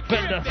man Chuck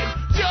Fender.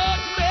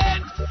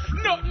 Judgment,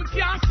 nothing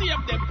can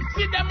save them.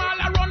 See them all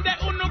around there,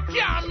 who no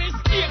can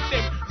mistake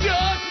them.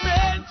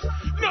 Judgment,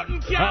 nothing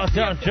can I'll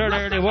talk to the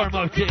early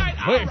warm-up team.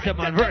 Wait a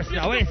man, verse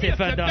now. Wait a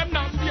Fender. Them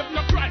not save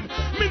no crime.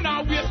 Me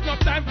now waste no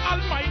time.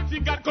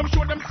 Almighty God come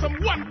show them some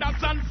wonders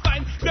and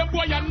signs. Them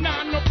boy and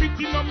nah no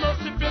pity, no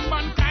mercy for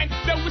mankind.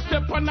 They will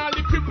step on all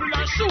the people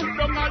and shoot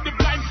down all the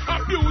blind.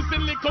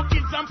 Abusing little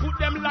kids and put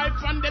them life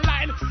on the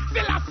line.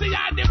 Still I see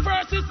all the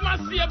verses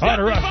must save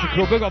them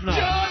divine. Big up now.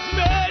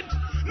 Judgment,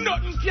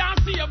 nothing can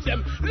save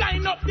them.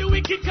 Line up the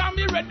wicked, can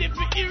be ready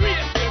to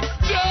erase them.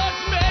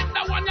 Judgment,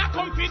 the one that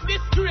come to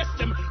disgrace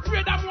them.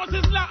 Pray that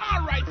Moses law,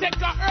 alright, take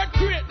a earth,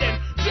 create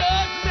them.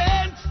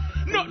 Judgment,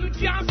 nothing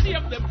can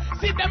save them.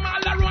 See them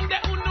all around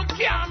there who no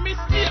can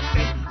mistake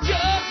them.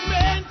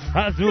 Judgment.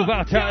 Let's move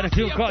out to the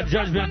tune called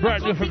Judgment,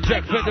 brand new from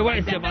Chuck Fender.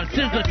 Wait a man,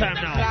 sizzle time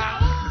now.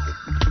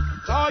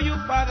 Saw you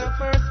for the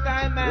first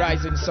time, man.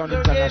 Rising Sun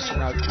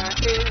International.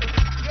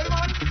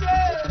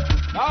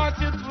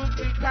 Thought it would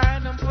be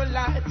kind of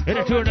polite. In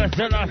the tune, that's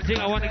the last thing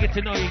I want to get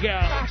to know you,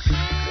 girl.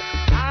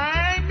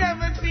 I ain't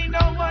never seen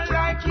no one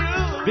like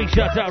you. Big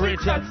shout out,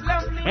 Richard,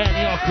 and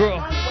your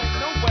crew.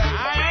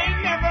 I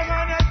ain't never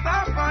gonna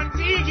stop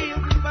until you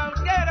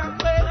get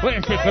away.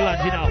 Where's the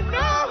Kalanji now?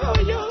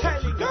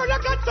 Girl, I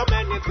got so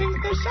many things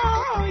to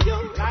show you.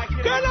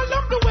 Girl, I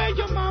love the way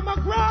your mama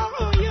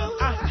grow you.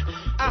 Girl,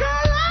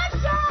 I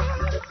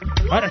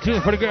just Out of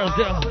tune for the girls,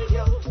 though.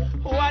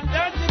 what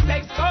does it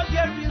take? Cause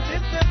you're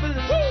irresistible.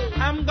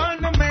 I'm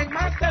gonna make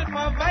myself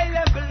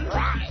available.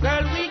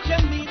 Girl, we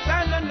can meet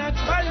on a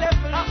natural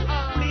level.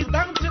 Please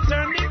don't you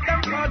turn it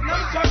down, cause no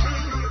trouble.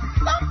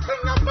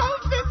 Something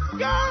about this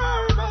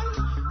girl,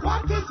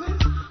 what is it?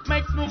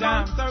 Makes me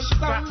romance or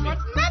song, but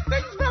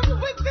nothing's wrong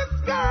with this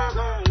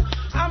girl.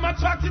 I'm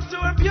attracted to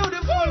her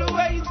beautiful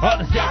ways. Hold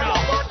the Girl, I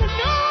want to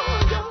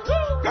know you.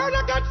 Girl,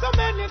 I got so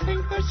many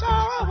things to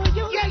show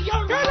you.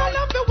 Girl, I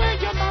love the way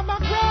your mama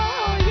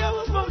grow you.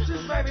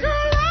 Emotions, baby. Girl,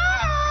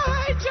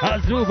 I just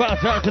Let's move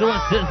outside to the one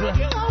sizzler.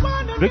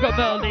 Big up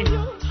Melody.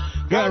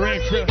 Girl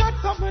Rachel.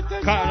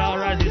 Carl,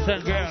 Rising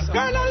Sun girl.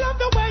 Girl, I love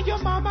the way your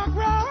mama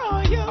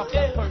grow you.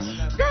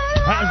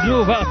 Let's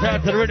move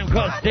outside to the rhythm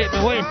called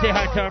Statement. Where you say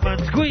hi to our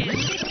man? Squeeze.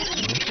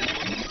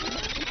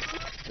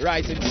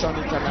 Rising Sun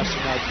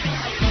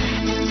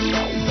International.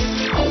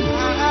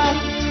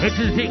 This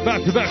is the thing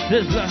back-to-back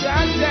sizzler.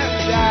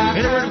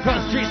 In a rhythm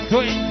called Street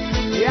Swing.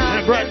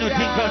 And a brand new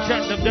thing called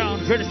Shut Them Down.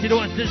 Courtesy the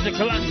one sizzler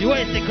Kalanji.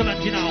 Where you say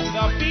Kalanji now?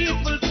 The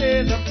people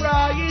pay the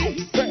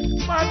price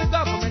for the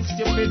government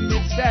stupid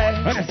mistake.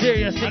 And a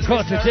serious thing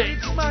called today.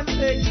 The rich man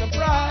takes the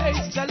price.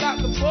 They lock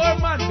the poor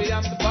man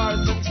behind the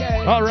bars of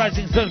cage. All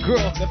Rising Sun crew.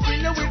 The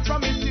freedom with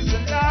promises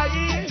and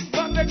lies,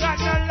 but they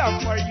got no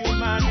love for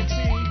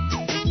humanity.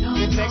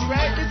 They take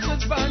great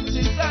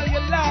disadvantage of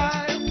your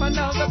life, and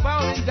now they're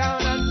bowing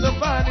down and so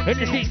funny.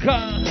 Anything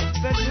called.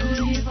 They're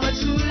doing it for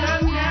too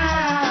long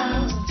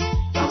now,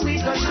 but we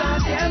gon'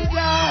 shut them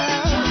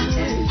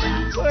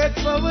down. Word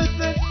for us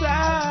and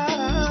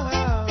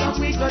sound, but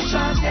we gon'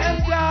 shut them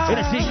down.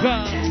 Anything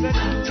called. They're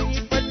doing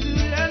it for too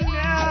long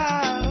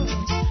now,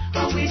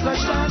 but we gon'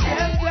 shut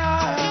them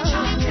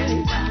down.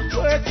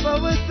 Word for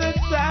us and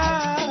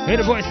sound. Hey,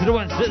 the boys to the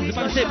one sizzler.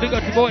 Man, say big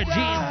up to boy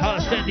Gene. All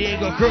San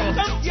Diego crew.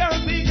 Come here,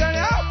 big and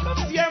out.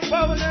 Come here,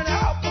 bowling and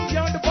out. Come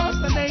here, the boss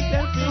and they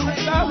tell me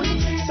about it.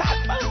 Chat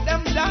about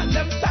them down,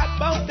 them chat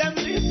about them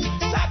this.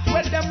 Chat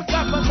with them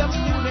top and them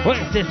new. What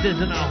is this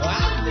sizzler now?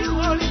 Nothing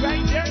only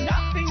right there,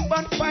 nothing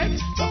but fight.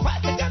 So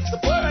fight against the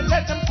poor and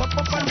let them pop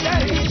up and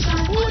die.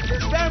 Put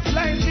them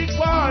blinding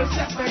walls,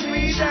 just like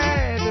we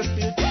dead. They're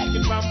still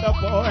taking from the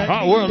poor.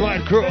 Our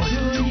worldwide crew.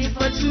 They're doing it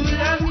for too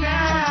long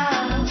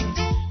now,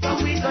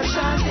 but we gon'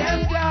 shut them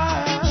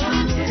down.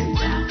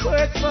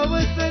 Word for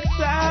us and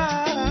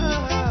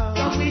sound,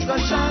 but we gon'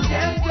 shut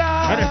them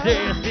down. And a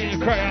serious thing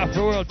to cry out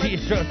for world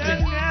peace, trust me.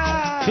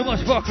 Too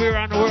much fuckery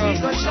around the world. We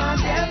gon' shut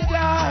them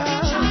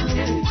down.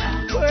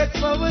 Word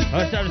for us and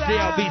Let's have to stay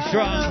out, be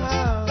strong.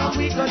 but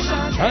we gon'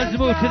 shut them Let's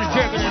move to the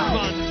German this down.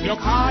 month. You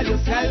call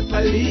yourself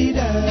a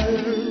leader,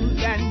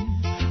 then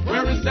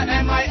where is the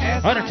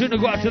MIS? On a tune to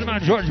go out to the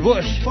man George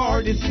Bush.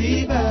 For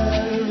deceiver.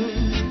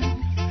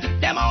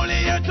 Them only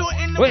here to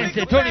in the Wait a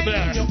second, Tony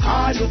Blair. You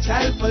call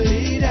yourself a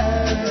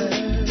leader.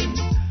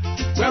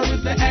 Where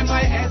is the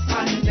MIS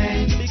and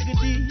then Big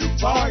D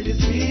for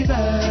deceiver?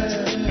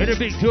 In a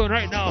big tune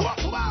right now.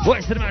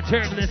 Voice to the man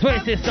Turbulence.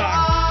 Where's this song?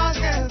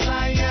 As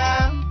I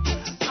am,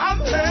 I'm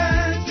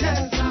hurt,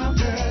 yes I'm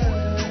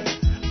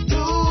hurt.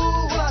 Do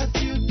what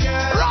you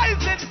can.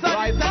 Rising Sun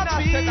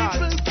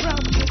International. From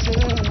the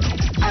dirt.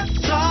 As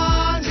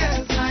strong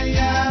as I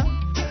am,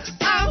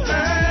 I'm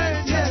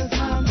hurt, yes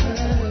I'm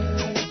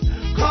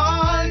hurt.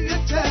 Call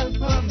yourself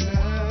a man.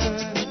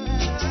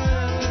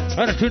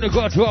 On a tune to go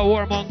out to our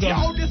warmonger.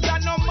 Yo, this are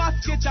no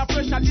musket, a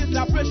pressure, this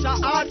a pressure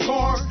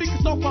hardcore. Big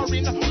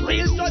suffering,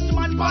 real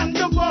judgment on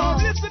the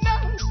board. Listen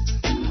now.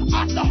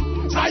 After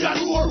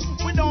Ryan Roar,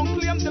 we don't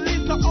claim the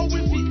list of how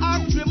we see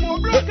actually more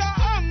broke and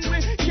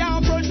hungry.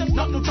 Can't purchase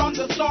nothing from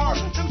the store.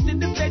 Them see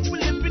the stage we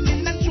living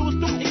in and choose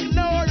to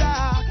ignore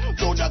her.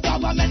 Do the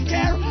government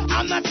care?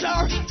 I'm not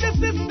sure. The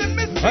system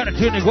is On a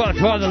tune to go out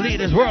to all the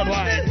leaders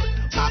worldwide.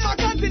 Mama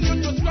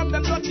continue to scrub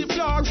them dirty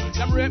floor.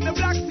 Them rape the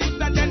black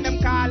sister, then them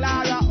call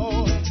her a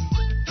hoe.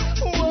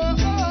 Whoa,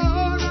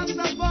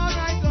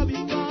 Rastafari go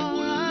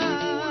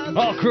before.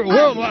 All crew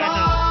worldwide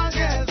now.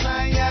 Yes,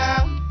 I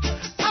am.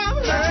 I'm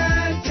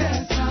hurt,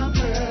 yes, I'm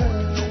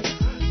hurt.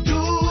 Do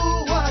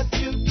what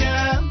you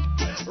can.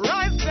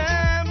 Rise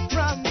them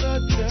from the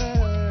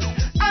dirt.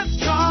 As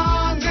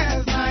strong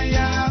as I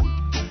am.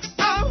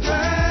 I'm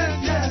hurt,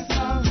 yes,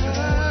 I'm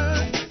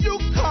hurt. You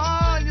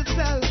call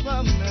yourself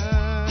a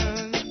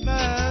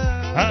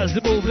man. How's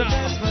the move now?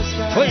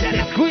 Wait a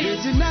second, squeeze.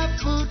 There's enough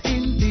food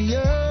in the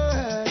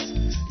earth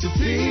to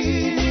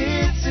feed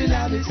its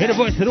inhabitants. Hey, the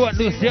voice to the one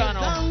Luciano.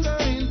 Hunger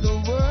in the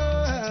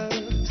world,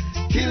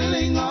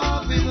 killing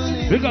off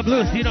even Big up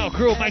Luciano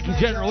crew. Mikey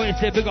General. Where you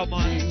say big up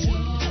man?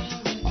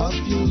 of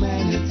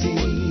humanity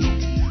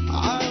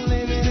are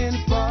living in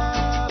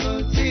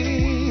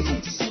poverty.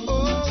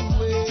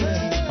 Oh,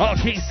 yeah. All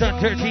Kingston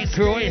 13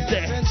 crew. Where you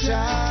say?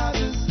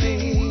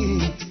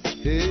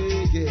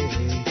 Hey,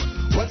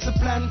 yeah. What's the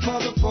plan for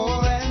the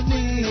poor and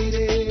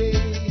needy?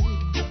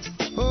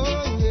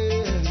 Oh,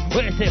 yeah.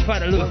 Where you say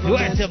Father Lucy?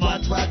 Where you say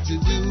man? What to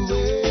do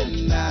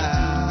it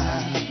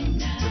now?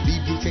 The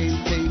people can't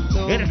take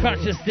no. Get a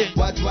conscious thing.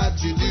 What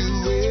you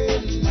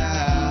doing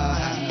now?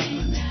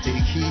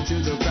 Take heed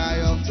to the cry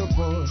of the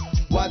poor.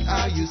 What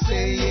are you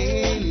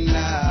saying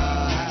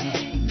now?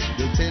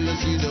 They tell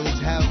us you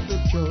don't have the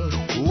cure.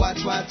 What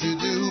you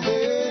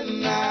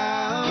doing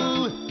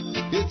now?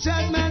 Your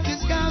judgment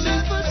is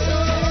coming for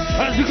sure.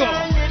 How's it go?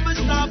 Never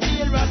stop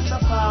being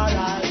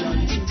Rastafari.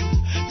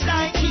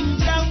 Thy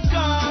kingdom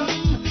come.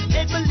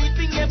 Never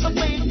living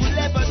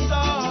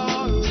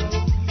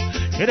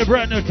In a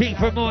brand new team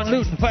for Mo and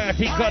Luton Fire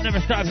team called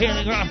Never Stop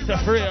Healing Rasta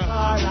for real.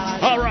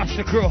 All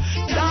Rasta crew.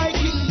 Thy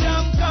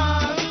kingdom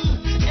come,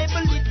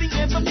 ever living,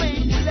 ever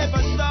faithful,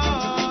 ever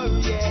star,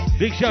 yeah.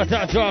 Big shout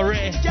out to all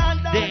Ray,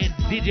 Dane,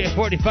 DJ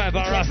 45,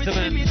 all Rasta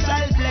man.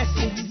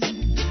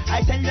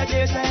 I tell you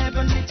there's a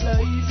heavenly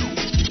place.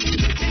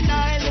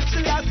 Denial of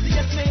Selassie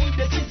has made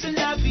the sister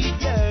love it,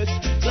 yes.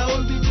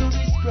 Glory to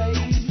his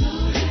grace.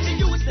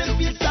 The youth them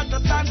feel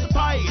sacrifice to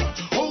fight.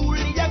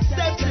 Holy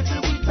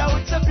acceptable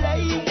without a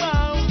blame.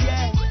 Wow,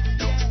 yeah.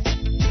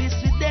 This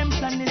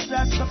redemption is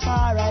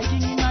Rastafari,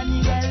 King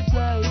Emmanuel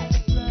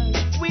Christ.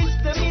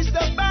 Wisdom is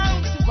the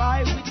bound to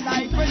survive with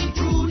life and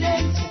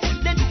prudence.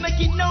 Let's make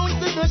it known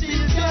to the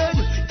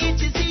children. It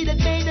is he that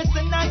made us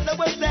and not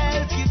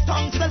ourselves. Give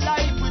tongues to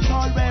life with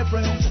all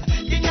reverence.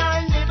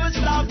 Denial never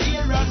stop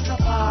here,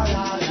 Rastafari.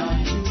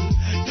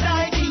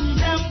 Thy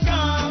kingdom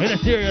come. In a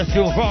serious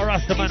tune for all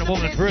Rasta man and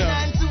woman for real.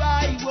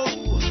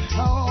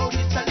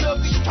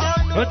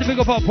 I want to pick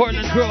up our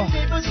Portland crew.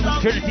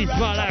 Trinity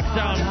Small Axe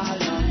Sound.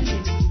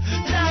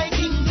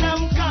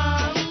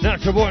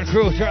 Natural Born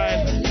Crew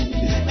Tribe.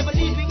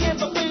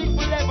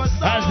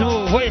 As the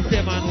move, Waste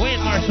them on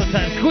Wayne Marshall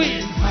time.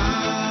 Queen.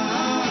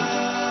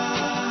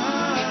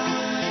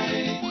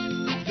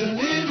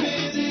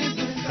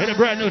 In a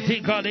brand new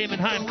team called Eamon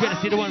Heim,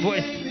 courtesy the one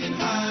voice.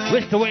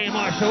 Mr. Wayne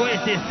Marshall,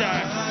 Waste this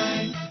star.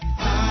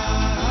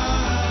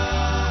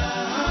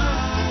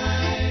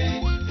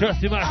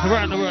 Trust me, master,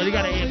 around the world, you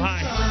gotta aim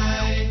high.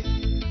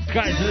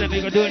 Sky's the limit,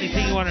 you can do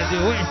anything you wanna do.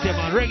 Waste them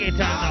on reggae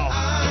time now.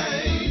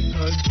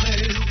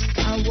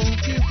 I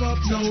won't give up,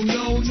 no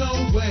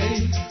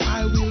way.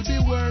 I will be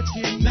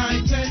working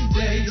night and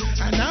day,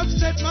 and I've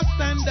set my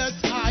standards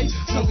high.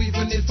 So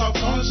even if I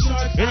fall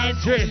short, it ain't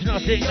traditional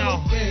thing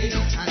now. Okay.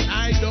 And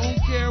I don't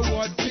care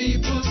what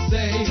people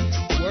say.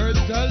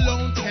 Words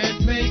alone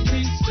can't make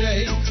me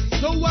stray.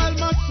 So while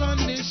my sun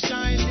is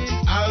shining,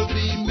 I'll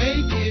be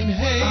making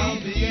hay. I'll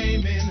be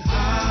aiming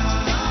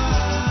high.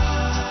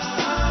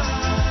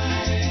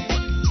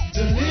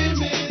 The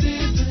limit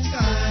is the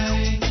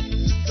sky.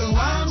 So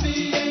I'll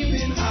be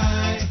aiming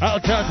high.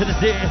 Out to the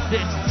serious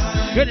thing.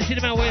 Good to see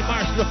the man Wayne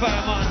Marshall, the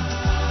fireman.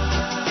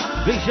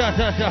 Big shout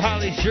out to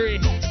Holly Shree.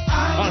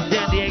 All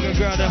San Diego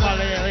girl, them all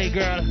LA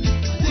girl.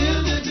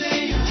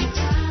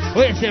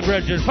 Wait a second,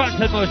 brethren.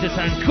 Fountain Moja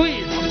time.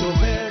 Squeeze. The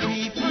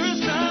very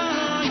first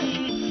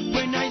time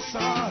when I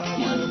saw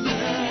you,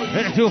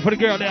 and a tune for the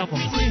girl down.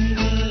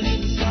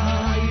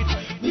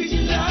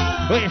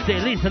 Wait a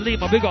second, Lisa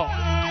Lima, big up.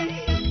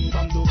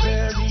 From the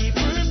very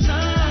first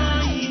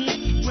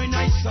time when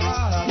I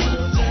saw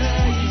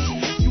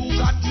you, you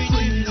got me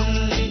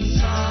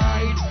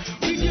inside.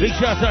 Big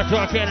shout out to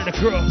our Canada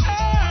crew.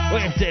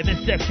 Wait a second,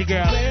 Miss Sexy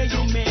Girl. Where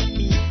you make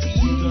me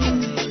feel,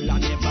 girl, I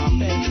never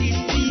felt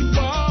it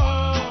before.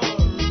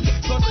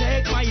 So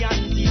take my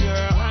hand in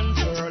your hand,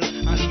 girl,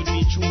 and lead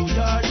me through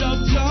your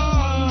love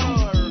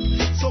door.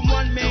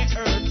 Someone may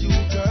hurt you,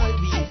 girl,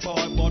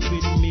 before, but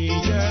with me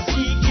you're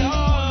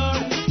secure.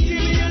 Give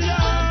me your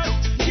love,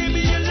 give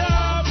me your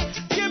love,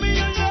 give me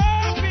your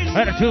love.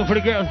 And a tune for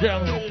the girls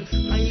down.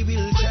 I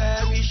will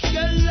cherish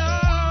your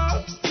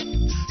love,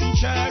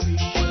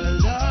 cherish your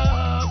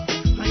love.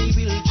 I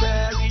will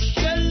cherish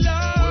your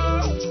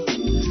love.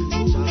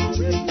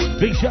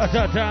 Big shout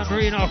out to our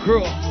Marino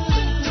crew.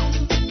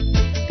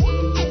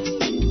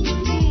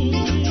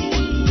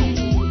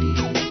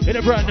 In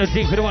a brand new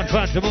team for the one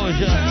Phantom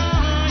Moja.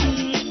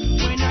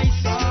 When I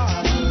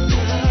saw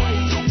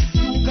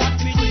you got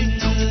me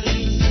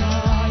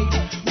inside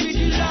with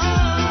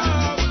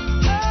love.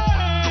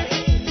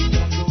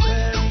 The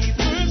very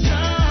first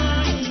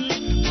time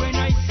when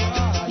I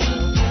saw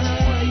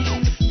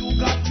you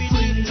got me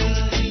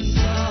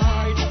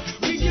inside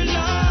with your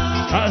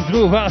love. Let's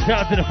move out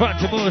to the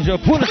Phantom Moja.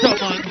 Pull us up,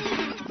 man.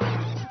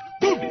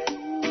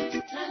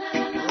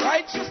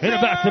 In a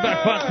back-to-back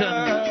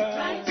Phantom.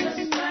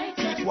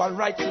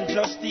 Rights and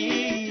justice.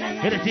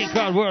 In a team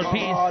called World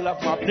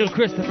Peace. New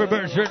Christopher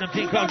Burns shirt, a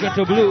team called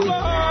Ghetto Blues.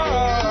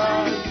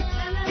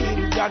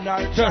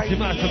 Trust me,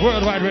 master,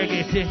 worldwide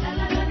reggae team.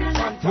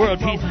 World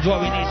Peace is what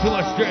we need, too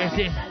much strength.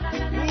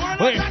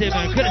 Wait a second,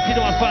 man. Couldn't see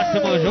the one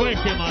Phantom Moja. Wait a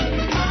second, man.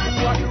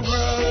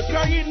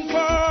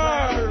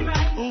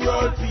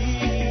 World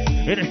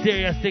peace. In a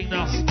serious thing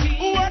now.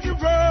 What the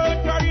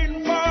world crying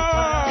for?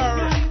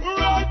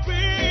 World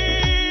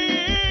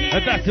peace.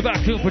 A back-to-back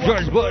tune for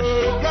George Bush.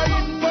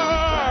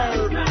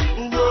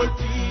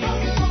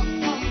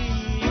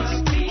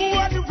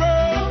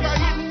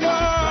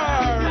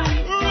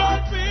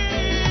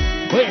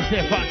 Wait a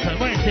second,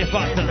 wait a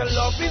second.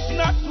 Love is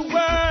not the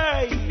way.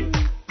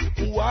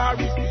 War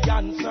is the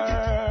answer.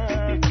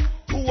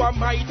 Who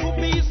am I to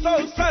be so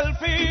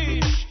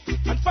selfish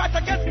and fight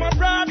against my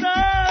brother?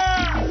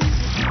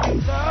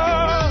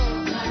 Love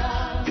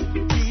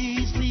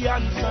is the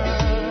answer.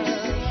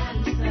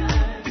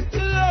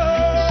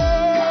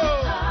 Love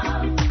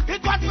is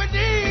what we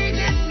need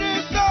in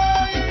this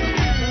time.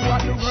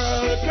 What the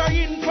world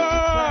crying for?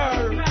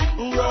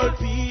 World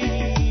peace.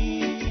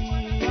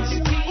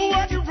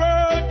 What the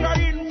world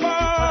crying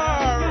for?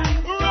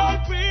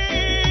 World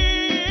peace.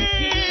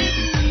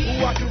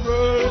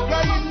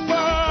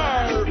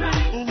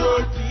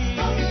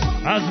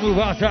 move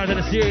outside to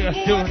the serious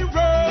tune.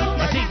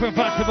 I think from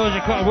Pasta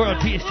Moja called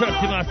World Peace.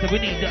 Trust me, master, we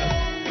need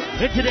that.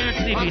 Into the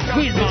Anthony B.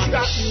 Squeeze on.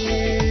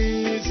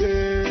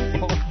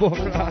 Oh, boy.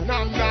 I'm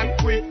not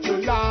quick to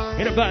lie.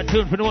 In a bad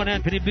tune for the one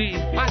Anthony B.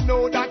 I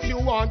know that you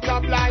want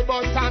to fly,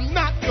 but I'm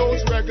not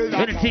those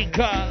regular. In a team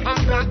call.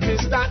 I'm not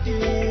Mr.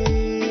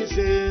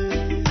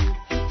 Easy.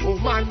 Oh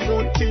man,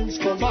 good things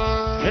come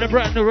on. In a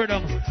brand new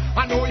rhythm.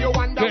 I know you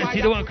wonder why.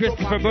 See the one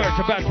Christopher Birch,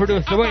 a bad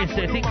producer. What is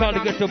it? Think called the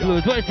Ghetto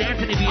Blues. What is it?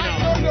 Anthony B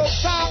now. I know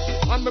stop.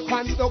 And the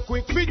pants so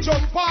quick, we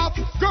jump off.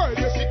 Girl,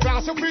 you see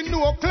class up in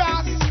no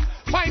class.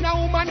 Find a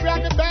woman we are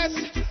the best.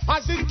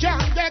 As it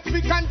can get, we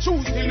can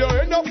choose till you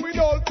end up with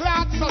old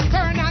clocks. So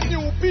turn a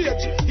new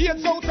page.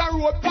 Heads out a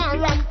road,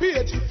 pan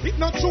rampage. It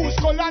no choose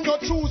color, no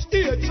choose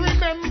age.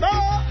 Remember,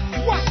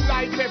 one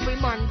life every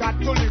man got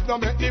to live. No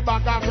make the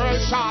bag of girl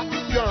shot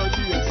your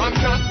days. I'm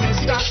not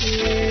Mr.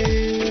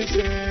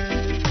 Easy.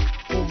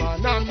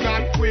 Woman, I'm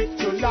not quick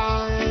to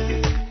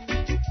lie.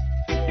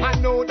 I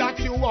know that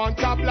you want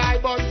to fly,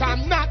 but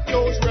I'm not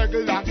those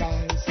regular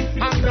guys.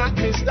 I'm not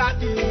Mr.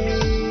 Easy.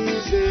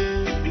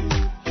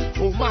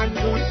 Oh man,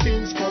 good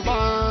things come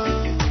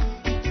on.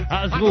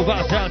 Let's move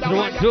outside to the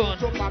one tune.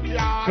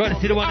 Go to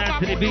see the one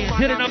Anthony B.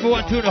 See the number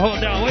one tune to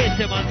hold down. Wait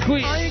a man,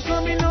 squeeze. Are you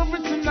coming over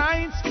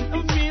tonight?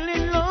 I'm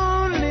feeling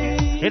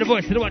lonely. Hey, the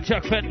voice to the one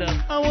Chuck Fender.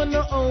 I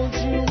wanna hold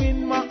you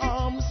in my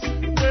arms,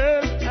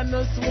 girl. I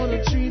just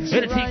wanna treat you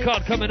Hey, the team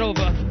called coming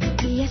over.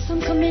 Yes,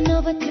 I'm coming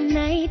over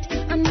tonight.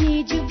 I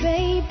need you,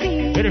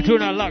 baby. Hey, the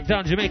tune on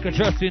lockdown Jamaica.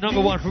 Trust me,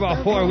 number one for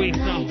about 4 weeks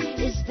now.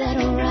 Is that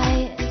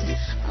alright?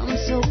 I'm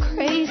so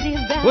crazy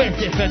about Where's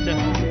the Fender?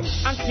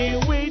 I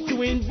can't wait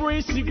to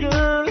embrace you,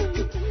 girl.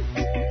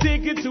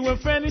 Take it to a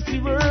fantasy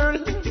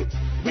world.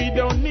 We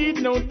don't need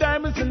no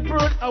diamonds and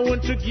pearl. I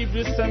want to give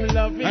you some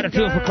loving. Had a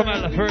tune for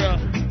Kamala for real.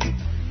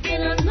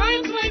 In a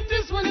night like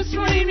this when it's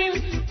raining,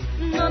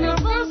 none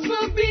of us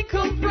will be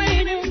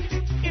complaining.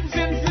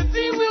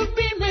 Intensity will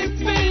be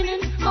maintaining.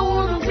 I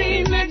wanna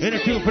be next. In a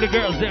tune for the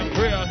girls, them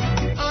for real.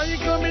 Are you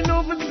coming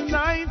over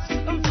tonight?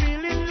 I'm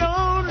feeling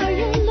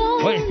lonely.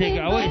 Wait a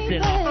second, wait a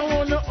second. I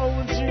wanna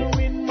hold you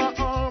in my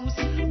arms,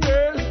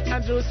 girl. I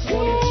just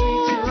wanna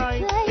treat you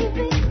right.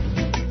 Baby.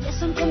 Yes,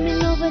 I'm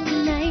coming over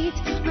tonight.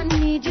 I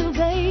need you,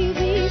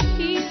 baby.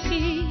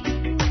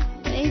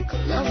 Make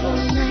love all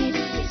night.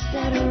 Is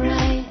that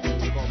alright?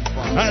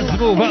 Let's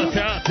move out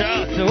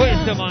to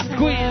where's the man?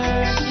 Squeeze.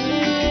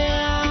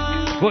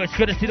 Boy, it's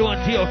gonna see the one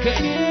T.O.K.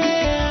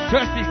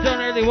 Trust me,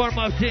 son, early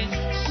warm-up thing.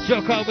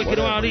 Show called Wicked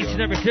Wild each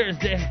and every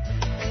Thursday.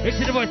 It's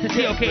the voice of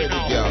T.O.K.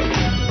 now.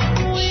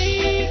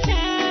 We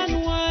can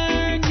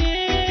work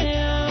it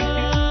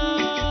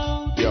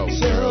out. Yo.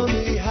 Tell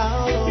me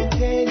how long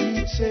can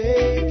you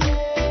take it?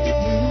 You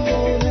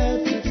won't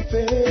have to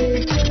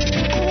fake it.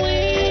 We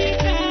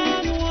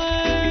can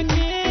work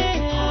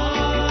it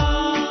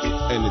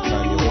out.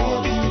 Anytime you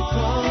want. You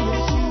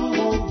promise you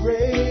won't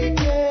break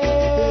it.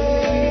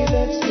 Baby,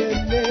 that's the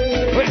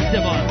name. Where's the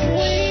man?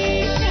 We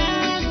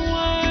can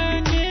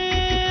work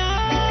it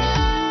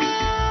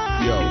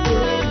out. Yo,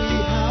 tell me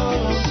how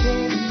long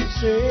can you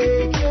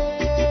take it?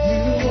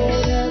 You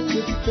won't have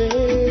to fake it.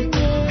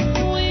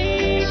 We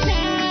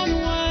can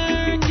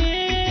work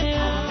it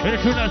out. In a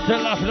tune that's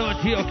still laughing on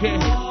T.O.K.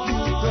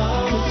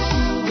 Promise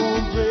you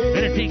won't break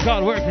In a team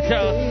called Work It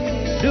Out.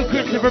 New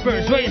Christopher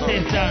Birch, what you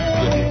say, star?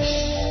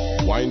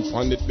 Wine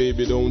on it,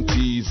 baby, don't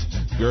tease.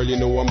 Girl, you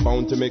know I'm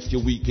bound to make you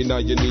weak in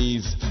your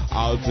knees.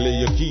 I'll play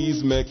your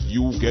keys, make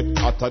you get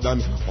hotter than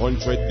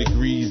 100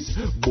 degrees.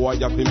 Boy,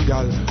 I've been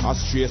gal, I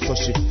straight so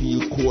she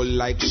feel cold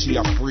like she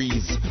a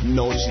freeze.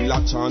 Now she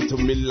latch on to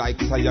me like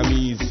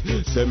Siamese.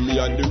 Send me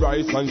on the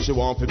rice and she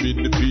want to beat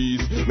the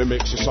peas. Me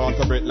make she short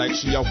her breath like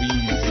she a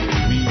wheeze.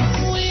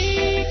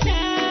 We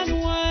can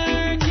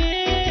work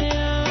it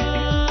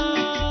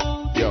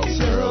out. Yo.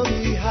 Tell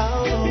me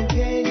how long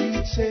can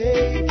you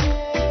take it?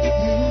 You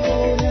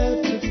won't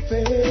have to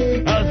fake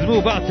it. Let's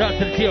move outside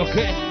to the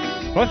T.O.K.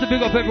 Wants to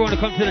big up everyone who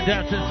comes to the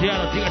dance in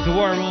Seattle. You got the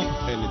War Room.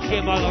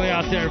 Came all the way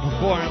out there to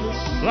perform.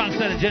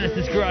 Alongside the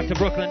Genesis crew out to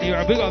Brooklyn, New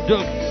York. Big up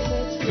Doug.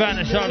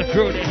 Savannah, Charlotte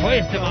crew. They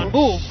waste them on.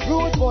 Move.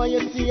 Rude boy,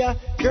 you see ya.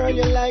 Girl,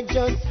 you like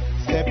just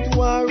step to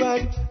her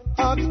right.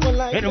 Ask for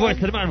like Hit the voice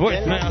to the man,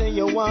 voice Tell her say man.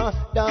 you want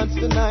dance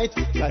tonight.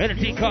 Hit a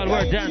team called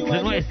Word Dance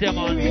and waste them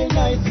on. Real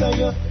nice, so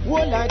you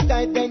hold her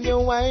tight and you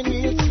whine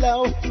real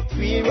slow.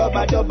 We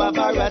rubber dub of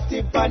her a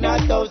tip and a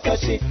toe, so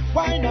she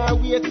whine her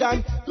waist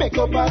and make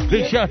up her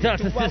Big face. shout out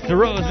to Sister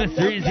Rose,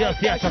 Mr. Easy, El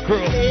Theatre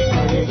crew.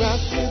 Rock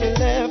to the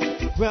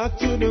left, rock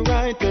to the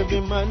right.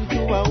 Every man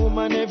to a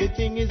woman,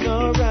 everything is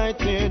alright.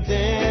 We're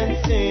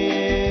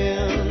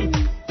dancing.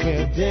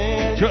 We're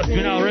dancing. Trust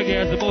me now, reggae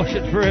has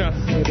emotion for real.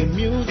 The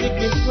music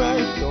is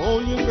right, so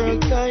hold your girl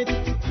tight.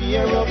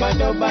 Hear rubber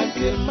dub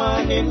until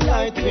morning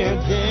light. We're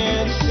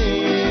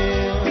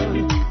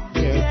dancing.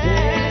 We're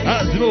dancing.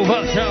 Let's move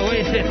up to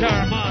waste it,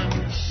 our man.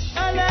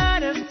 A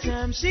lot of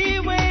time she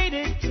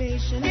waited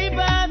patiently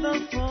by the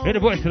phone. Hit the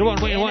voice to the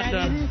one way you want And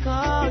I that. didn't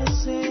call to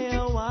say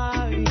how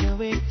are you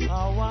doing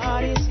or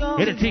what is going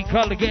Hit a team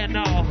called again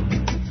now.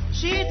 on.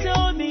 She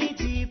told me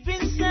deep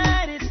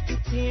inside it's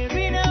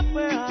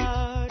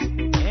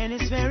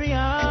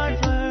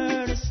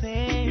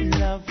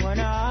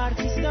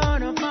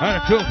Out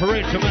of tune for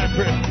Rachel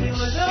Manfred.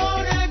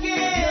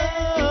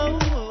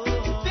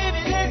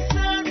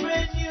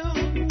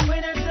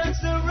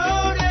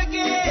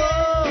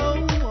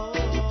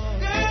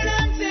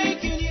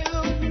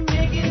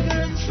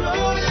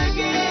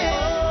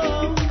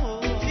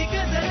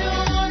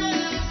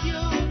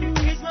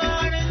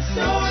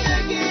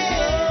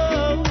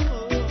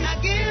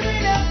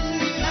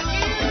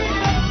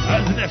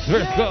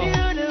 Let's go.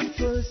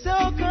 Beautiful, so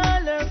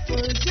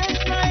colorful,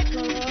 just like a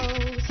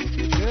rose.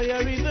 Girl,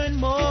 you're even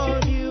more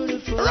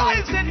beautiful.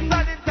 Rising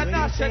Sun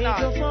Int'l. Take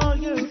off all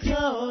your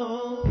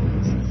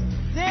clothes.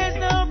 There's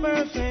no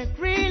perfect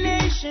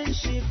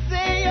relationship.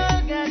 They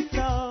all got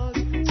flaws.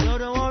 So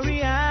don't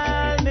worry,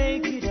 I'll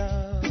make it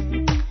up.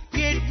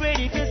 Get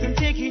ready, cause I'm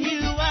taking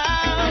you out.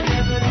 I'll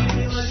never leave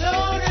you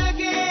alone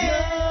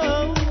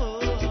again.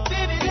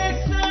 Baby,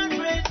 let's start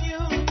brand new.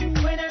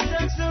 When I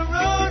touch the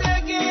road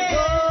again.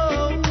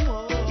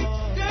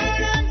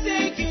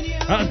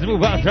 Let's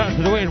move out down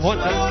to the way in one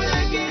time.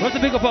 Want to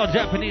pick up our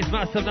Japanese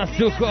master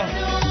Natsuko,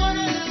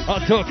 our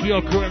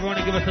Tokyo crew. Everyone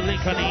give us a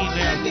link on the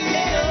email.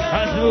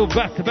 Let's move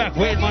back to back.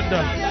 Wayne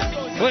Wonder.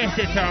 Wait a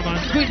second, man.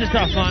 Squeeze this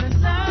off, man.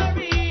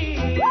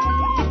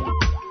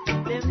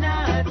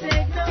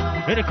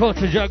 In the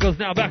culture juggles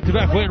now. Back to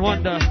back. Wayne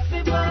Wonder.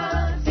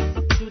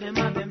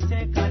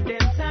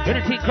 In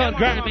a team called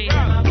Grammy.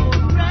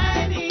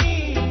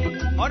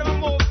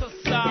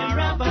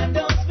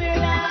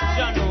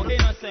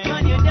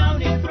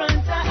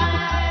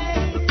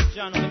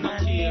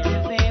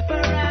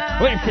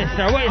 Wait,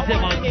 sister, wait,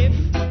 man.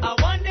 I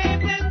wonder if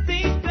them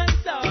things can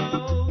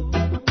solve.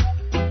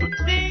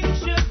 Things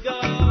should go.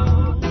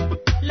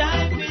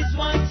 Life is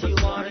what you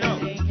want to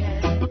take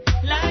it.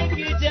 Life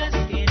you just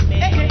can't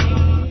make.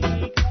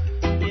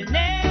 You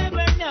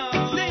never know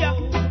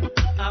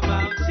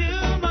about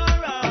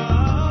tomorrow.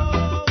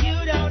 You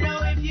don't know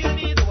if you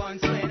need the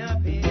ones when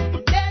up in.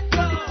 Let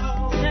go.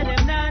 Let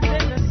them not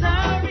take no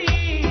sorry.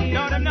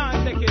 No, them not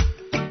take it.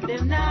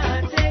 Them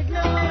not take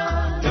no.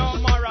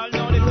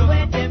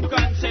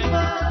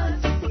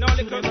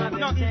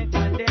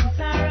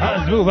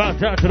 Let's move out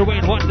to the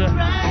Wayne Wonder.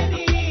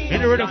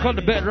 In the rhythm called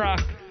the Bedrock.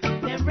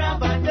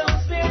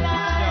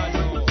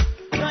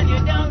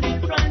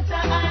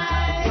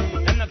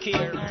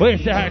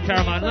 Where's the high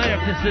time, man? Light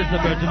up this system,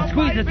 Virgin.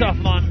 Squeeze it off,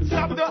 man.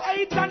 Stop the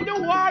hate and the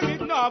war,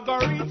 it never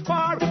reach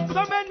far.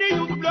 So many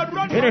youth blood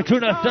run. In a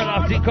tune of style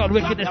off thing called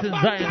Wickedness in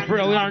Zion. For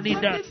real, we all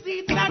need that.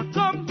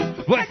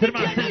 Western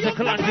man says the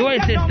Kalani.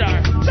 Where's this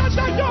star?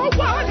 Jaja don't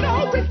want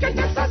no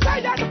wickedness of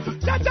Zion.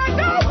 Jaja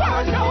don't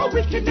want no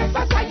wickedness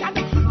of Zion.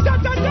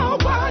 Jaja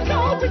don't want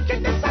no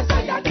wickedness of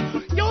Zion.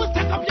 You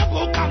take up your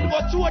book and go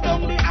throw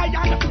down the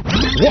iron.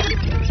 What?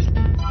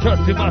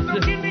 Trust me,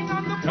 master.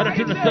 Out of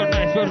tune of so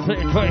nice. We'll play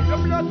it twice.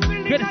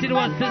 Good to see the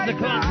one since the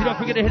Kalani. Don't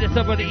forget to hit us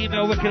up on the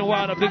email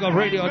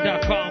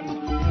wickedandwild@bigupradio.com.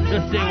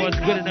 Just say what's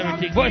good and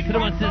everything. Voice to the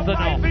one since the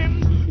now.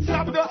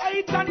 Stop the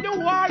hate and the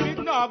war, it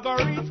never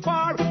reach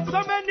far.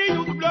 So many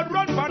youth blood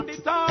run from the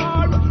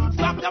tar.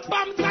 Stop the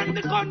bombs and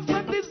the guns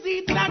and the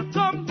disease that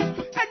come.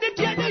 And the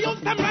day they use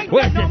them right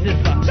where's this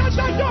sister?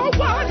 Jaja don't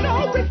want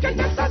no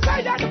wickedness of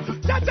Zion.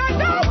 Jaja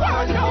don't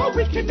want no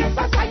wickedness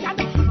of Zion.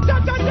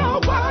 Jaja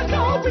don't want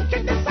no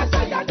wickedness of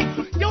Zion.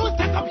 You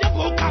take up your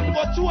book and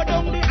go throw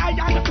down the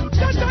iron.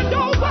 Jaja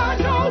don't want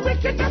no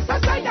wickedness of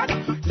Zion.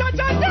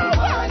 Jaja don't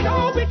want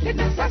no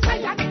wickedness of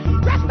Zion.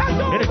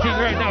 In the team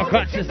right now,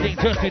 conscious thing.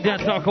 Trust me,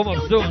 dancehall come up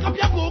soon.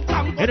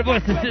 In the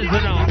voice of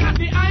Sizzler now. I got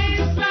the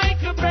eyes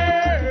like a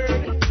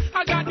bird.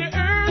 I got the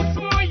earth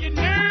for your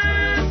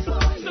nerves.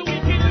 So we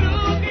can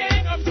look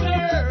and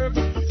observe.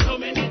 So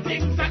many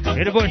things I come.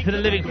 In the voice of the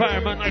living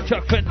fireman like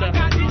Chuck Fender. I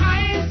got the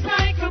eyes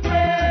like a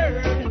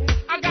bird.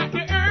 I got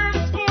the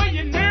earth for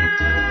your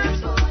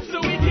nerves. So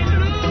we can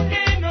look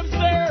and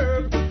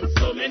observe.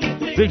 So many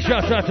things. Big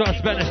shout out to our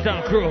Spanish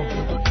Town crew.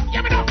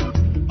 Give it up.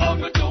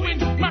 Overdoing.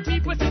 My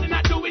people say they're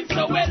not doing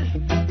so well.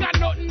 Got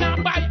nothing I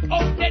buy,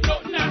 out there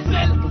nothing I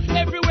sell.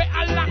 Everywhere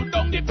I lock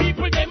down the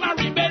people, them a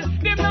rebel.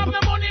 Them have no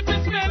money to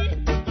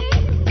spend.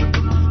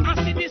 I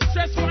see the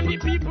stress from the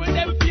people,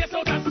 them face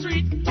out the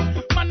street.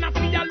 Man, I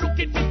feel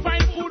looking to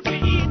find food to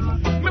eat.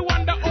 Me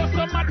wonder how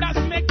some others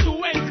make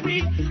 2 ends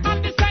meet.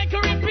 And the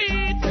cycle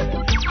repeats.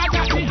 I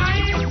got the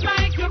eyes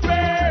like a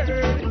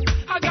bird.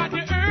 I got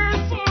the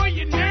earth for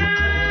your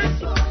nerves.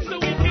 So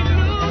we can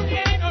look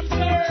and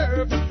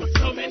observe.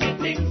 So many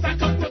things I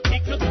come to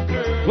kick to the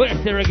curb.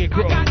 Where's the reggae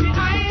crew? I got the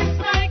eyes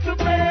like a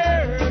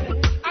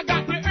bird. I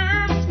got the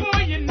herbs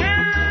for your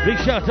nerves. Big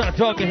shout out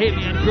to our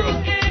Bahamian crew.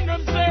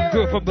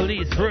 Crew from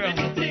Belize, for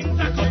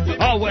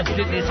real. All West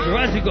Indies crew.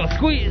 As you go,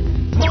 squeeze.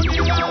 Money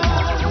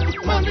love,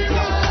 money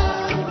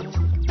love.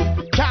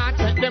 Can't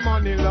take the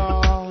money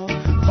love.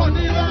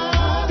 Funny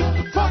love,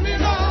 funny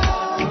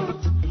love.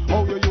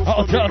 Oh, you used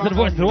All shout out to the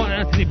voice of the one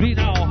Anthony B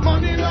now.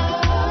 money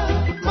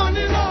love,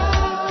 money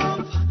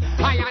love.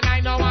 I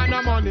know want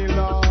no money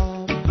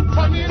love.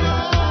 Funny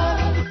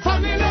love,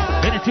 funny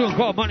love. In the tune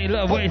called Money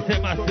Love. What you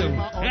say, massive?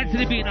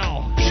 Anthony B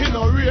now. She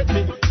no rate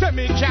me, say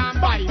me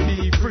can't buy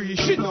me free.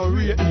 She no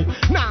rate me,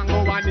 now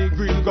go on the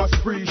grill go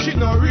spree. She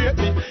no rate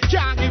me,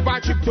 can't give a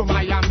trip to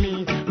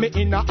Miami. Me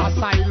in a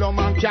asylum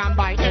and can't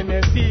buy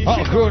NSC. Oh,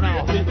 she cool no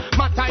now. rate me,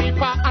 matter if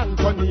a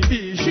Anthony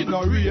B. She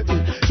no rate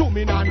me, to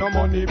me nah no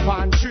money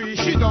pan tree.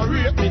 She no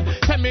rate me,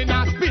 say me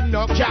nah spin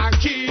no car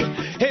key.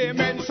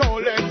 Amen, so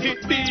let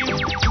it be.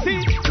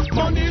 See,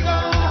 money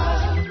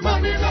love,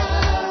 money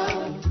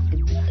love.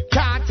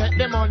 Can't take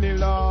the money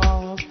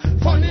love.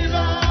 Funny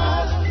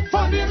love,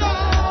 funny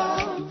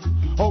love.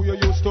 Oh, you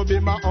used to be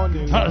my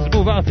honey love. Let's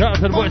move out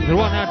to the voice of the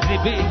one Anthony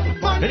B.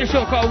 In a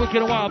show called Wicked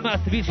and Wild,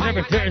 massive each and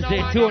every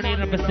Thursday, 2 and 8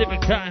 on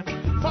Pacific time,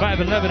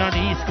 5-11 on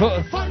the East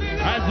Coast.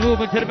 As we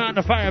move into the Mountain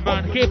of Fire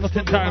Band,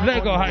 Capleton time,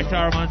 Lego High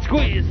Tower man,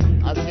 squeeze.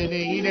 I see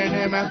the heathen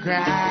them a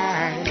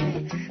cry,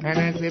 and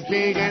I see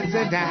pagans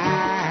a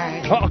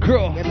die. Oh,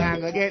 crew. They not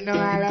gonna get no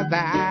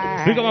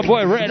alibi. We got my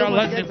boy Red, our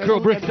London crew,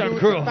 Brixton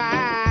crew.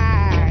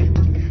 I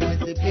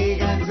see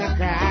pagans a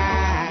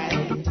cry,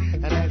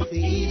 and I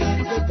see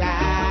heathens a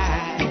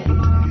die,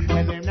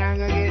 and them not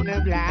gonna get no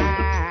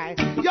blind.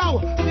 Yo,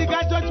 we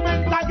got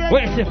judgment again.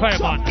 Where's the Fire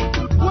Band?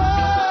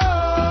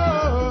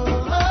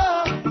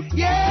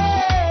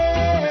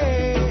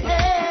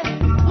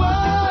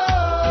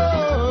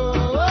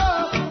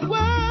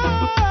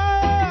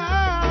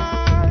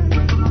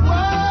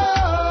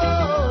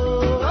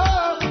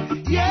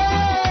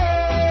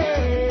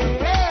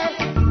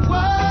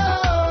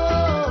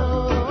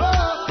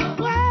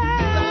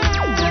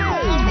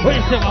 What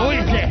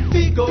is it?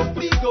 Big up,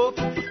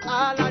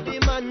 all of the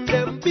man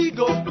them big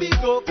up,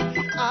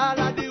 all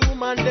of the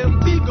woman them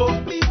big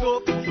up,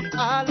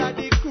 all of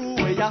the crew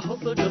where you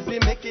hustle just to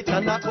make it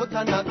and a cut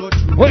and a go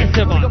through. What is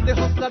it, man? Big up the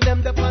hustler them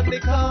on the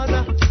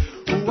corner,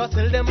 who a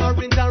sell them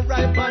orange and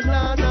ripe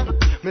banana.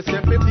 Me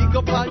say me big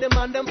up all the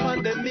man them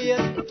on the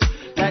main,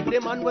 like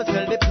the man will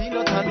sell the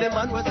peanut and the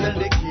man will sell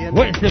the cane.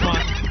 What is it,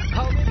 man?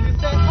 How me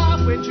say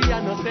halfway tree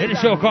and no say In a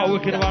show called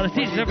Wicked and Wild, it's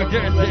each and every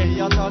Thursday.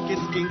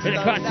 In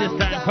the conscious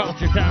time,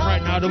 culture time,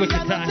 right now, the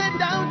wicked time.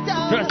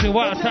 Trust me,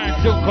 wild time,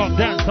 tune called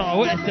dancehall.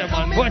 What is it,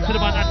 man? Voice of the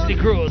man, Anthony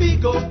Cruz.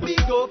 Big up,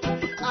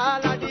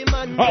 all of the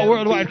man. Oh,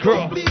 worldwide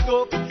crew. Big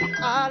up,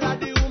 all of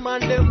the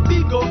woman them.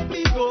 Big up,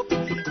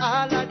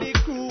 all of the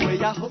crew where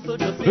you hustle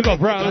just. We got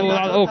Broward,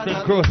 all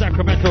Oakland crew,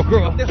 Sacramento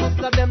crew. The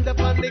hustler them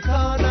on the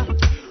corner,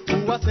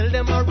 who a sell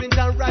them orange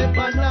and ripe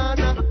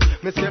banana.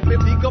 Me say me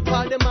big up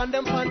all the man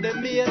them on the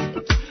main,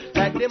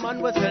 like the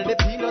man will sell the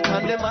peanut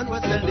and the man will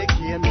sell the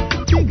cane.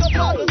 Big up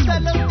all the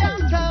sellers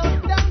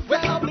downtown, we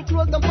have the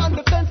clothes them on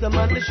the fence, them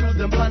and the shoes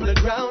them on the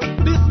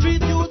ground. The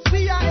street youths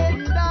we are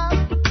heading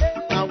down,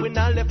 and we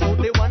not left out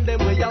the one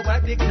them where you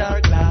wipe the car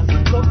glass.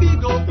 So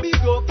big up,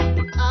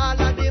 all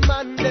of the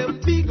man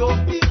them. Big up,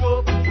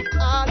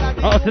 all of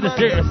the Out to the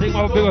serious, sing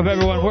more big up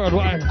everyone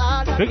worldwide.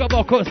 Big up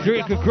all Costa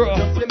Rica crew.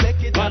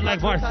 Man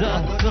like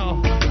Marcel,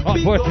 Snow. On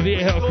Puerto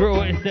Viejo crew,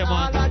 what is it,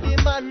 man? All of the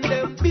man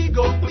them big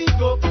up,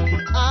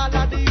 all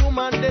of the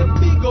human them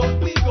big up,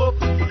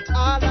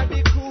 all of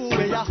the crew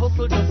where you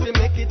hustle just to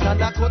make it and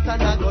a cut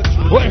and a go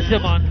through. What is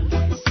it, man?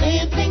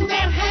 Same thing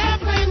that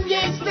happened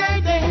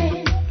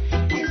yesterday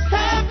is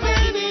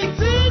happening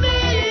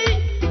today.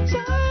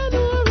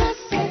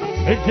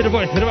 Into the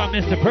voice of the man,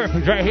 Mr.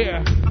 Perfect, right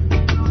here.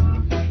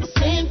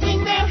 Same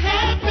thing that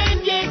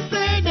happened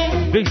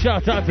yesterday. Big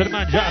shout out to the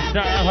man, Josh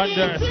Star,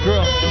 Honduras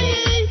crew.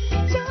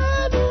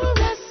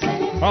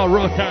 All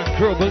Rotan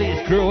crew,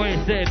 Belize crew, what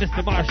you say,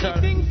 Mr. Marshall?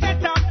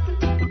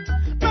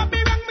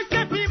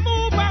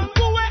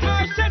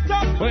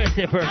 What you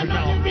say, Perfect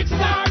now?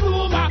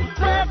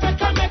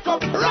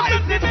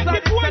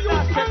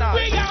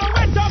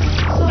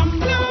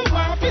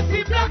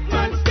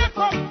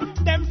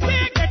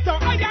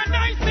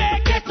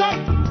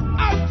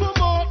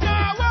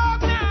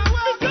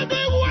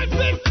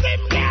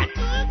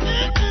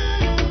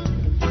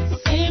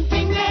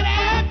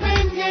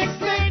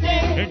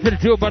 To the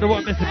two by the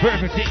one, Mr.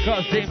 Perfect, he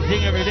calls same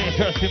thing every day,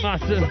 trust me,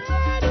 master.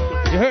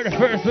 You heard the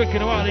first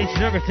Wicked and Wild each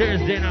and every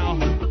Thursday now.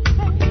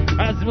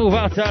 As we move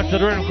out to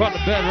the rhythm called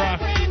the Bedrock,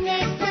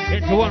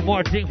 into one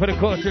more thing for the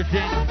culture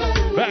thing.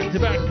 Back to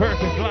back,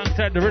 Perfect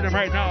alongside the rhythm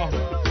right now.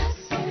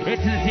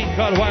 Into the thing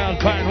called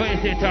Wild Pine, what you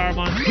say,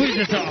 Tarman?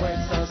 Squeeze it up.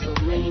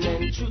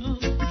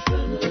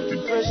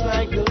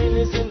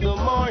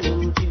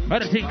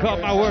 And a thing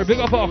called My Word. Big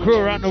up all crew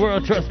around the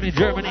world, trust me,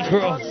 Germany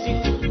crew.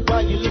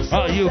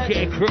 All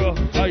UK crew,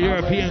 all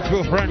European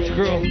crew, French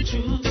crew.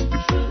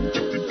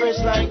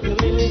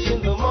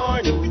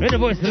 In the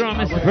voice of the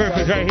Mr.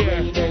 Perfect right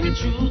here.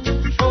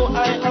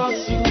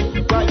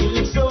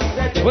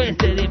 What is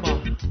it, Lima?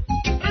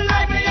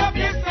 Lively up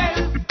yourself.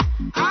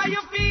 Are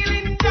you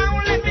feeling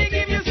down? Let me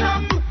give you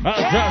some.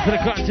 I'll talk to the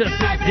contest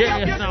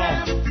serious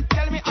now.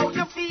 Tell me how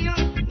you feel.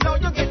 Now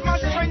you get my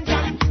strength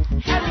and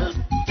health.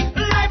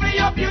 Lively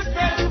up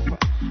yourself.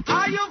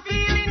 Are you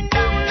feeling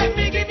down? Let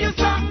me give you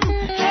some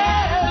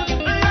help.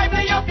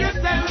 Lively up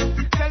yourself.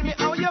 Tell me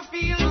how you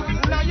feel.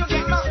 Now you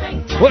get my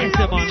strength. What is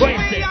it, man? What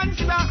is it?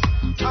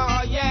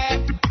 Oh yeah.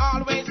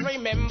 Always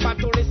remember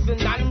to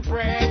listen and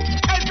pray.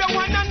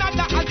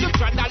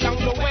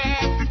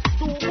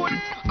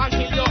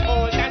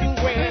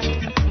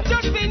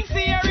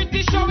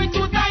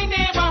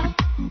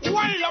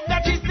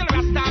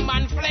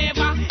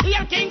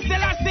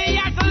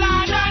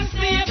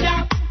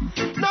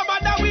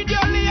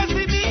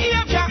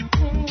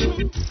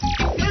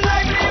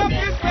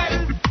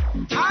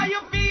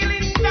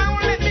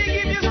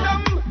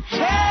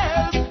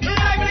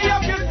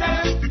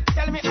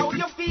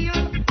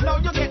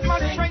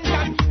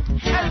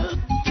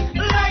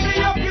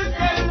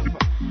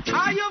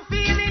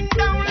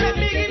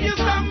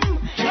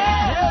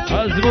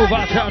 move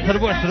out town to the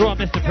west of the world,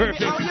 Mr.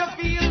 Perfect.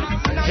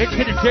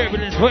 Infinite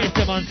turbulence, waste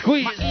them on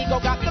squeeze. My ego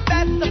got the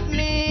best of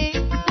me,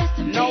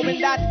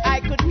 knowing that I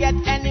could get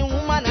any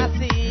woman I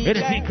see. It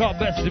is he called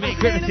Best of Me,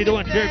 courtesy the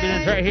one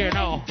turbulence right here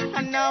now.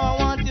 And now I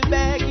want to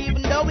beg,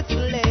 even though it's too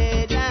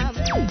late now.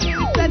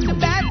 Such a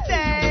bad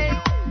day,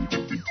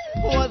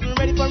 wasn't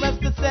ready for us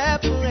to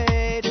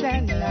separate,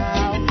 and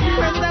now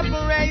we're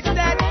separated.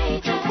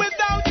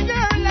 Without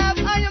your love,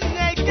 I am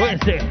naked. What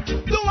is it?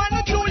 The one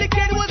who truly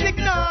cared was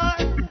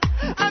ignored,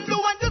 and the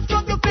one just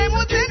got the fame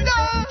was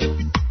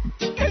indoors.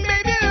 And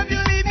maybe love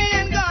you leave me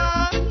and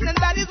gone, and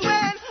that is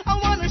when I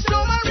want to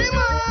show my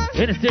remorse.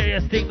 It's a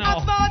serious thing now.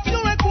 I thought you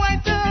were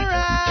quite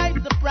alright,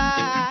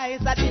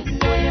 surprised I didn't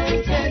know your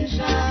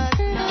intention.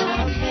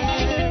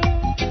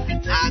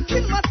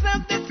 Asking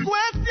myself this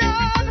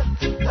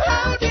question,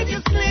 how did you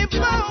slip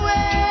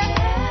away?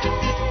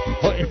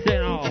 What is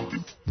it now?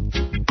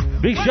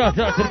 Big shout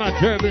out to my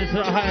turbulence, to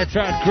the higher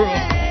charge crew.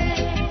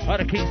 All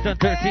the Kingston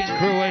 13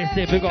 crew, what you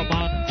say, big up,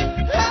 man.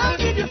 How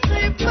did you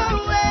slip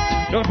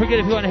away? Don't forget,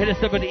 if you want to hit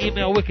us up at the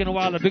email,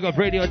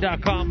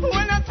 wickedandwild@bigupradio.com.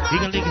 You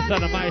can link us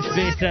on the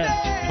MySpace at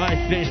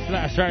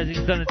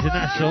MySpace/Rising Sun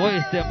International. What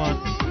you say, man?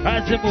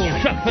 As the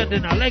move, Chuck Fender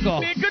now, Lego.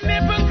 They could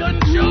never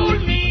control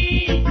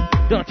me.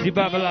 Dirty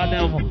Babylon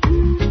now.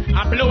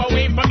 I blow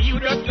away from you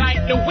just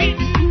like the wind.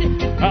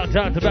 Out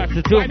to back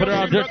to two for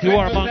our dirty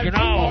warmonger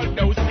now. All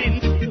those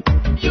sins.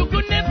 You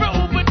could never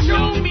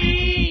overthrow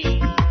me.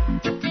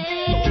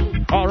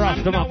 All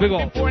Rasta, man, big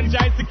up.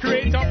 Apologize to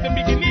create of the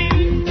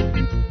beginning.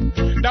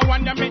 The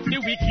one that make the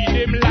wicked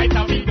them light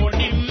a big on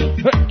him.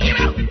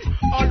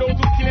 All those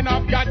who killing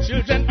off God's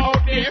children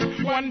out there,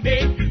 one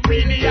day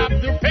really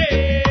have to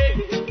pay.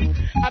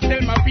 I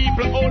tell my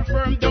people, hold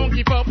firm, don't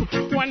give up.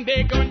 One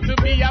day going to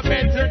be a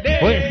better day.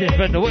 Wait a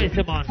second, wait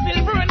a man.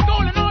 Silver and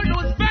gold and all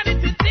those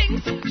vanity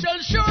things shall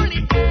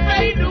surely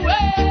fade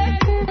away.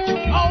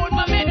 All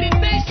my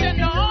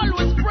meditation, I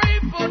always pray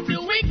for the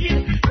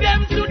wicked,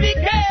 them to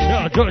decay.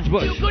 No, George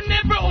Bush. You could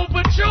never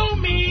overthrow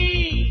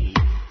me.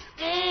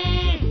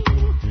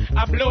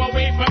 I blow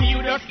away from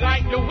you just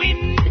like the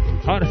wind.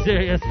 On a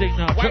serious thing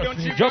now. Trust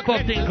me, jump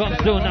up thing comes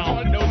soon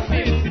now.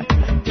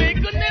 They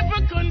could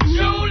never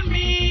control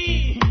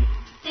me.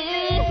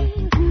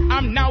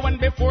 I'm now and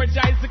before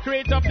Jah is the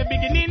creator of the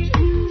beginning.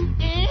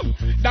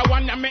 The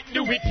one that make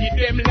the wicked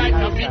them like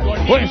a big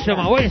one. Wait a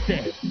minute, wait a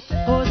second.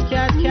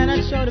 Postcards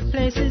cannot show the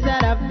places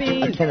that I've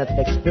been. I cannot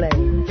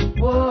explain.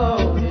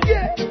 Whoa.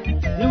 Yeah.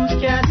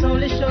 Newscasts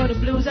only show the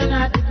blues and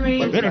not the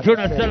green. We're gonna turn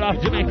that cell off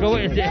Jamaica.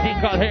 Wait a second, thing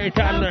called Harry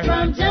Tyler. I'm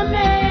from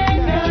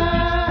Jamaica.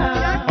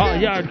 All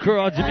yard crew,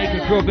 all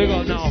Jamaica crew, big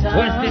up now.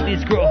 West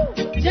Indies crew.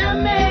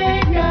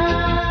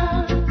 Jamaica.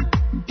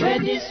 Where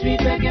this sweet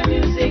reggae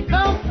music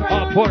come from.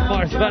 All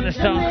Portmore, Spanish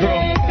Town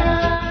crew.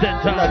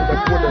 Central.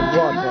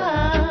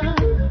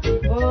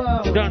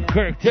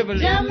 Dunkirk, Tivoli.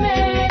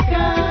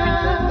 Jamaica.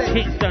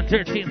 Kingston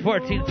 13,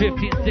 14,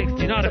 15,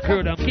 16. Not a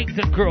crew, them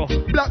Kingston crew.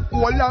 Black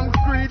wall and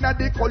green are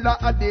the color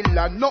of the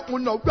land.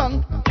 Nothing no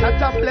wrong.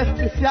 That a bless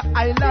this your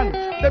island.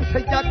 Them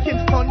say your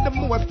Kingston the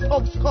most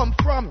thugs come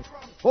from.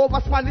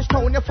 Over Spanish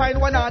Town, you find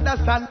one other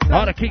sand.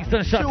 All the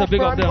Kingston shots are big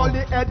up there. From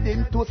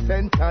heading to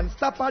St. Anne,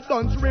 stop at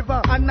Duns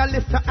River, and a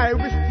list of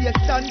Irish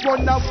station,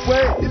 run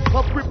away. This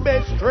country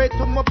base straight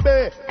to my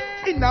bay.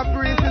 In a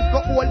breeze, it's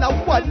got all a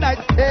one night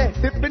stay.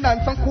 Sipping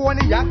on some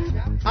cognac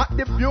at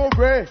the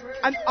bureau,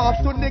 and off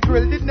to the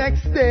grill the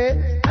next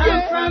day.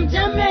 I'm from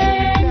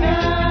Jamaica.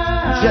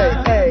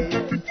 J.A.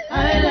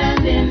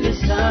 Island in the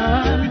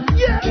sun.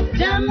 Yeah.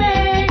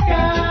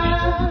 Jamaica.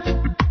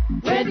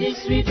 Where this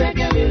sweet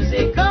reggae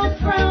music come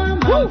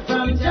from. I'm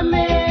from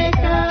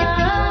Jamaica.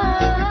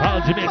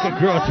 All Jamaica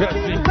crew, trust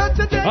me.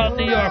 All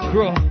New York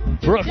crew.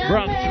 Brooke,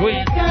 Bronx,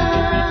 Queens.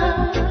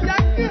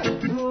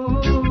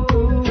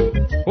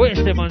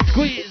 Where's them on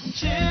squeeze?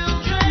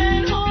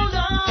 Children, hold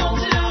on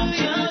to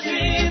your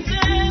dreams,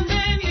 and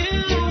then you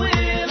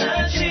will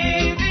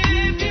achieve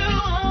if you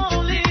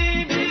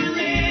only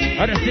believe.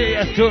 I'm gonna say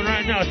yes to it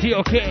right now,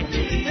 T.O.K.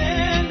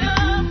 Stand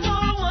up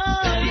for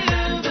what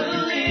you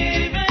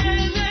believe,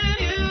 and then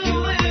you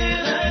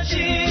will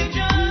achieve.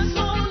 Just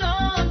hold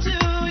on to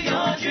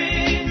your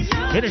dreams.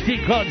 In a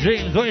team called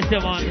Dreams, where's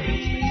them on?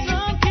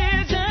 Some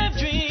kids have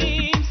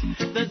dreams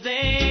that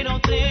they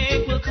don't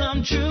think will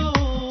come true.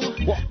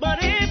 But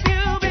if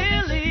you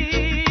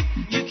believe,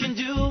 you can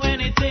do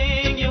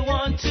anything you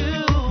want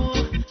to.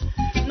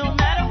 No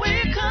matter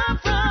where you come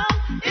from,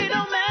 it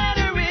don't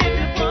matter if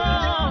you're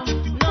wrong.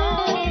 No,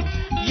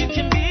 you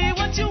can be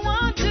what you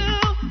want to.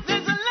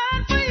 There's a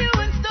lot for you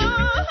in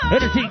store.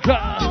 In a team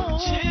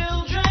called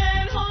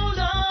Children, hold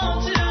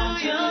on to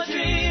your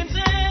dreams,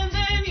 and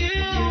then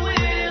you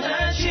will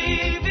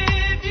achieve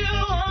if you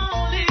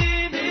only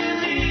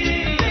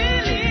believe.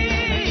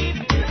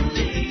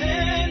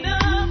 Stand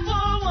up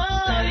for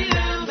what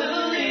you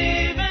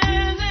believe,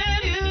 and then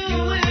you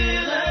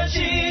will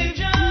achieve.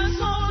 Just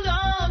hold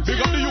on to Big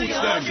up the youths,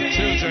 your them, dreams.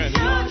 children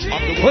of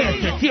the where's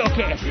world. the T.O.K.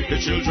 The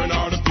children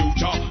are the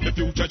future. The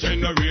the future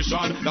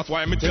generation. That's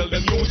why me tell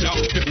them use ya.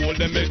 Me hold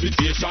them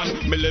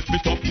meditation. Me lift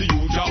it up to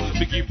use ya.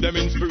 Me give them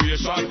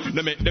inspiration.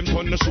 Me make them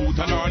turn the shoot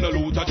and earn the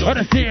loot. I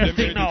just give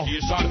them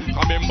education.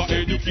 Remember,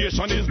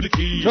 education is the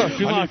key. And if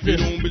you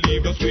don't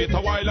believe, just wait a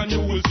while and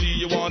you will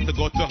see. You want to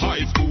go to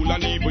high school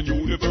and even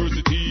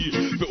university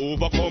to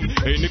overcome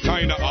any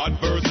kind of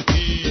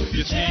adversity.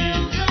 You see.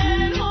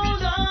 Children,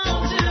 hold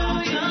on to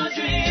your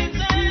dreams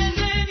and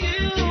then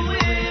you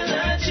will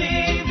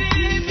achieve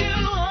if you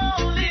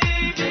only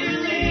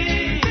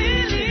believe.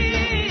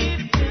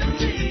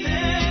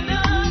 Stand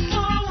up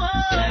for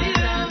what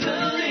you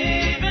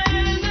believe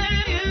and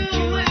then you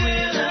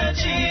will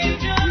achieve.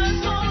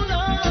 Just hold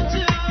on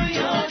to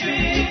your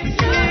dreams.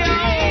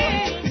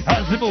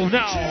 How's the move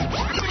now?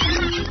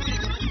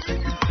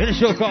 In a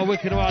show called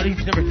Wicked Wild, each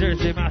and every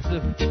Thursday,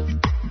 massive.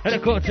 And a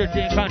culture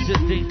thing, conscious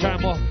thing,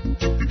 time off.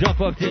 Jump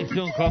up thing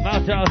soon called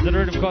Mount House and a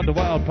rhythm called the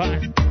Wild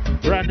Pine.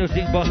 Brand new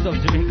thing, bust up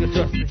Jamaica,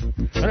 trust me.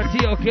 And a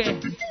TOK.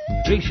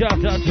 Big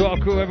shout out to our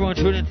crew, everyone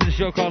tuning into the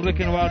show called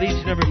Wicked Wild each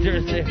and every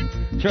Thursday.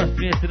 Trust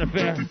me, it's an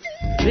affair.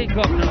 Link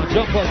up now,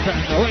 jump up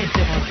time now. Wait a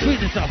second,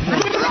 squeeze this off now.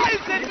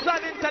 Rising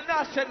Sun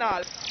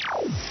International.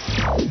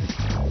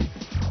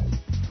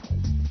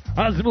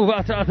 How's the move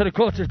out to the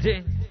culture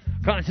thing?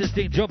 Conscious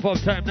thing, jump up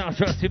time now,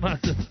 trust me,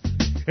 massive.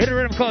 Hit a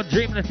rhythm called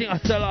Dream, and the thing I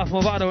sell off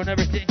Movado and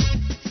everything.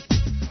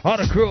 All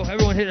the crew,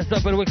 everyone hit us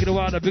up at Wicked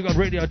Wild at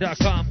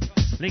Bigupradio.com.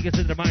 Link is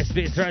in the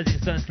MySpace, Rising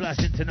Sun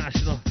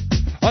 /International.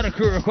 All the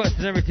crew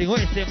requesting everything. What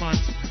you say, man?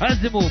 How's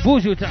the move?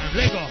 Boujou time,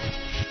 let go.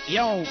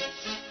 Yo,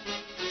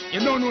 you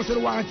don't know so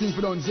the one thing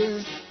for done,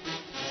 see?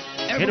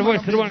 Hit the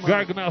voice to the one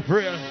Gargamel for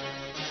real.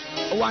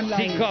 One line.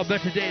 Thing called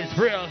Better Days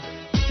for real.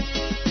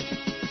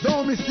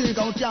 Don't mistake,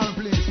 I can't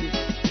play it.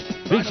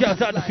 Big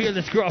shout out to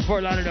Fearless Crew,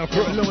 Fort Lauderdale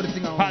crew.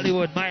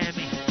 Hollywood,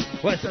 Miami,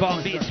 West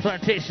Palm Beach,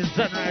 Plantation,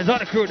 Sunrise, all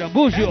the crew down.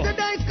 Boujou. The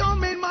day's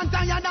coming, man,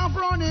 tired of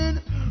running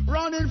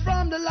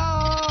from the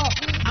law.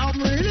 I'm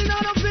really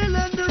not a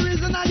villain. The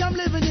reason I am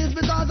living is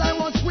because I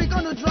was quick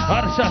on the draw.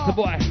 All the shots, the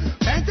boy.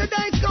 Better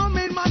days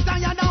coming, man,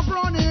 tired of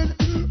running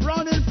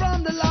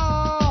from the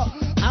law.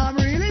 I'm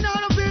really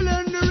not a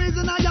villain. The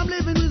reason I am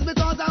living is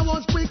because I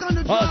was quick on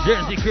the draw. All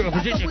Jersey crew,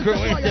 Virginia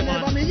crew, where's them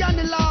on?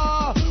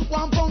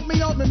 One punk me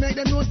out, me make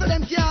them know so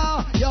them care.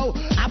 Yo,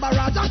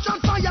 Abaraj and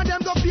shot fire, them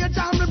go pay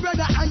time, my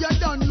brother, and you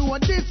don't know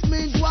this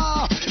means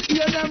war.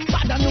 Hear them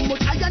bad and how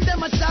much higher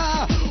them a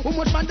star. How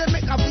much man they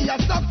make a be a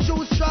stop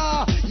too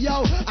straw.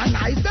 Yo, and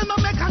I them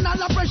a make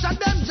another pressure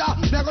them jaw.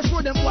 They go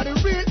show them what the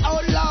real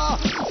outlaw.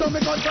 So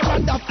me go to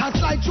run up and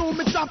slide through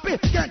me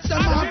choppy. Get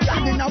them off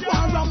down in a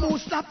war and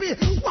move snappy.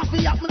 What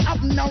fi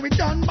happen now we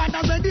done bad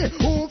already.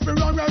 Who fi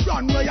run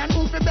way and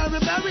who fi bury.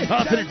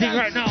 Off to the thing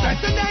right now.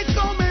 Better days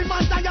coming,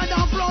 man, tired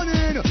of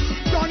running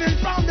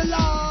from the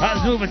law. I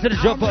was moving to the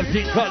jump up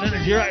team called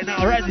Energy right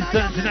now. Rising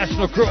Sun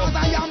International crew.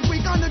 I am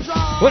quick on the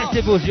draw. What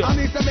is it, Boujou? And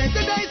it's a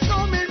better days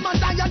coming, man,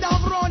 tired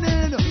of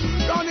running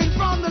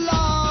from the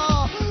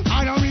law.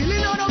 I don't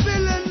really know the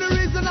villain. The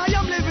reason I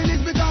am living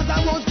is because I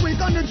was quick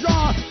on the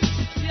draw.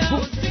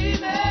 Yo,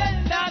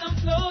 dreaming that I'm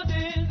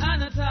floating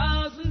on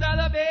 $1,000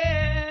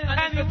 bill.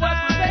 And you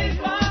touch my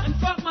paper and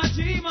fuck my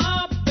dream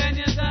up, then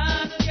you're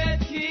done to get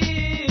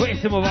killed.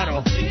 Wait, some Movado.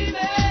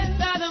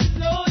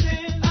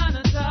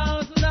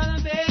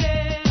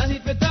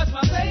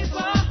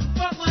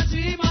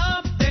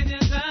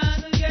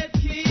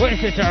 Wait,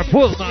 it's our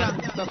pull, man.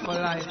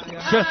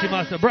 Trust you,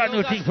 master. Brand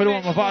new thing for the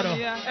one, Movado.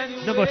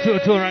 Number 2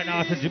 right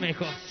now to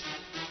Jamaica.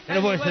 And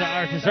the voice of the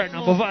artist right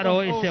now, Movado.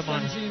 What you say,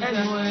 man?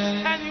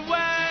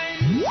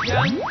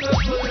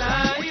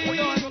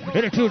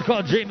 Hit a tune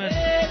called Dreamin'.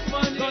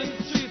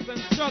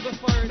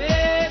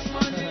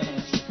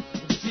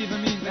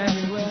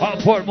 All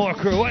Portmore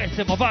crew. What you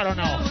say, Movado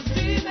now?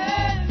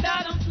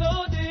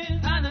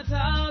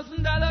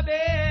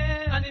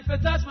 And if you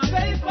touch my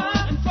paper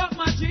and fuck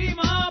my dream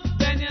up,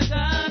 then you're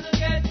done to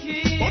get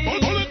killed.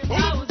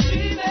 I was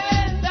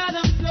dreaming that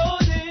I'm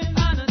floating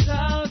on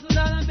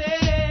 $1,000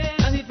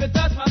 bill. And if you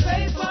touch my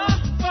paper,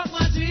 fuck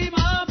my dream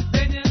up,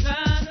 then you're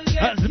done to get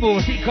killed. That's the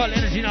move. He called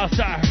Energy now,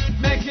 star.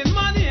 Making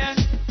money and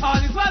all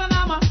is well and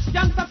I'm a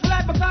youngster for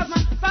life because my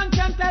son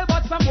can't tell,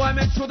 but some boy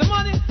make through the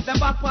money. Them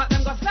back part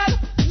them go sell.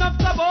 Enough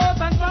to boat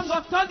and from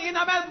go turn in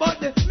a bell, but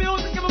the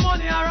music give me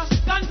money or a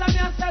guns and me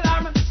sell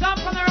arm.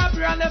 Jump on a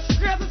robbery and left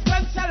crazy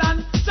special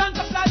and jump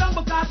to fly down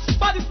because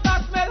body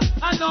start smell.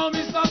 And now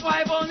me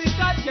survive only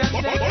God can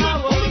tell. I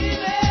was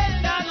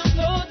feeling that I'm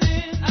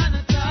floating on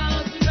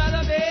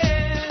 $1,000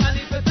 bill. And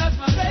if you touch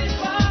my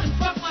paper and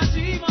fuck my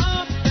dream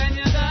up, then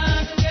you're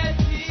done to get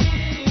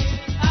killed.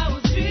 I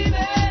was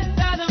feeling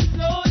that I'm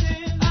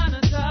floating on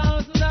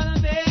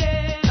 $1,000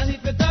 bill. And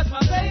if you touch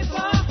my paper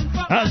and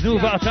fuck my Let's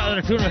move out to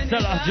the tune of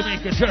sell off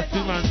Jamaica. Trust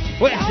me, man.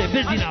 Wait, stay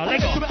busy now. Let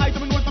go.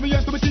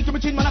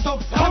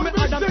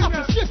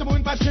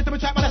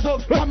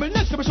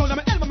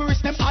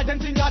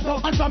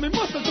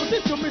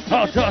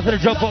 Oh, talk to the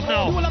jump up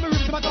now.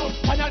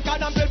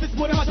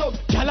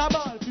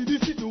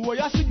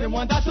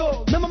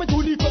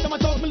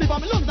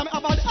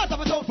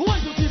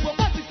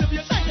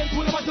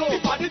 who them a do.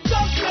 If I the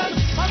judge them,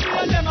 and me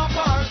and them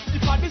apart.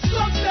 If I the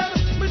slugs them,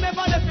 me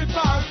never left it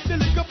far. The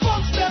little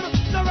punks them,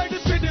 they ready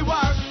for the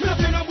war. Me no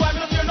fear no boy, me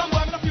no fear no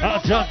boy, me no fear no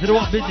boy. I'll jump to the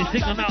one busy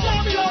signal now.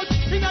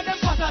 Inna them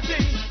pass a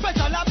thing.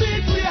 Better la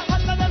beat we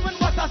handle than when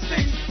what a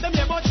sting. Them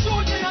never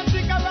shoot me and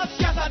think I rat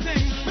scatter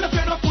thing. Me no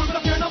fear no fool, me no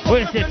fear no fool.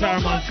 Where's it,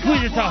 man?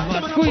 Squeeze it off,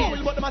 man.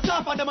 Squeeze. But them a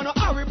tough and them a no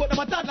hurry, but them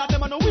a toddler,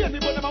 them a no weary,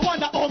 but them a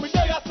wonder how me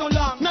there so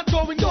long. Not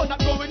going down,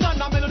 not going on.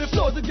 Now melody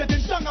flows is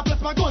getting stronger,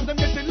 plus my guns them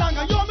getting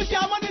longer. Yo, me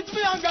can't manage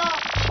me anger.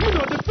 You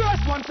know the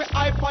first one for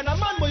hype on a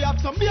man, boy have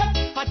some beer.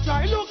 I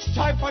try look,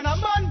 stripe on a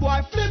man,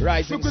 boy flip.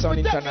 Rising Sun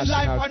International.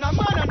 Life on a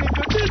man, and if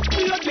you diss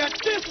me, you get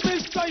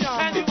dismissed. So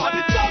yeah, and if I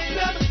the touch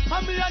them,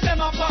 and me and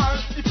them apart.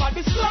 If I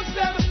the slugs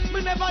them,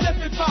 me never left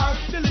it far.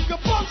 The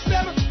little punks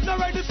them, no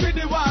ready for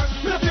the war.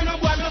 Me no fear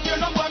no boy, me no fear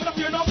no boy, me no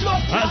fear no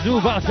blood. I'll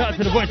move outside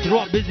to the voice of the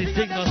one busy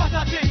signal.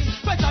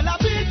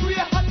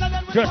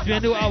 Trust me, a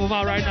new album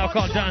out right now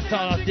called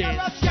Dancehall Update.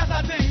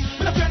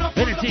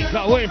 Anything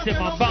got wasted,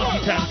 man.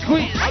 Bounty time,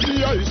 squeeze. And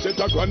the ice set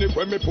a chronic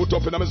when me put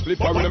up in a me split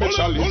or in a me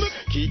chalice.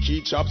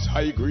 Kiki chops,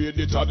 high grade,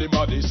 it are the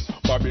baddest.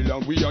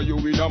 Babylon, we are you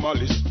in a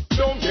malice.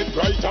 Don't get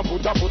right and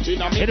put a foot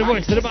in a me. In the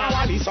voice of the man.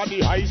 Alice and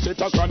the ice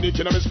set a chronic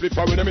in a me split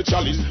or in a me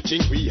chalice.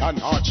 Chinkwe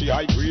and Archie,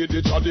 high grade,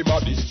 it are the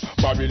baddest.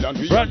 Babylon,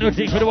 we are brand new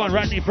thing for the one,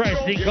 Rodney Price.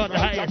 Think on the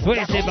highest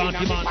wasted,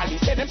 bounty man.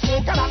 Say them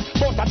smoke a lot,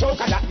 but a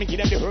choke a lot. Me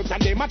give them the herbs and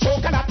them a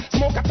choke a lot.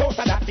 Smoke a toast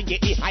a lot to get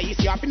the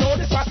highest. You have to know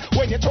the spot.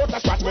 When you throat a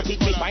spot, but it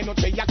me find out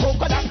say a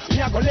coconut. Me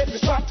a go let the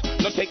spot.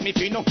 No take me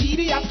for no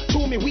idiot.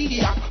 To me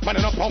weedy up.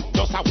 Man no pump,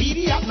 just a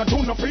weedy up. No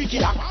do no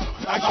freaky up.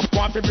 I got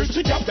one for bridge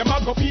up. Them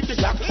a go peep the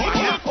clock.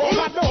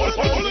 Overdose,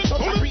 just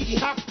a greedy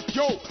up.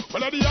 Yo,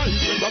 well the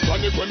ice is a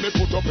tonic when me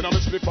put up in a me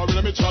split or in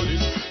a me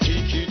chalice.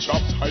 Kiki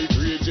chops, high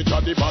grade, it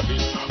are the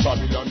baddest.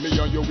 Babylon, me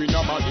and you in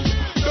a malice.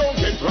 Don't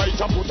get right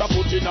and put a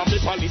foot in a me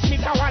palace.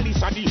 Mr.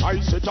 Wallace and the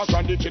ice set a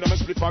chronic in a me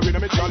split or in a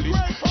me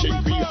chalice.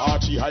 Chinkwe,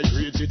 Archie, high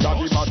grade, it are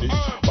the baddest.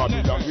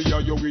 Babylon, we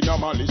are you in a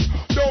malice.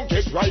 Don't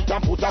get right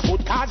and put a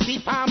foot. Cause the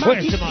farmer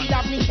did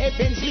have me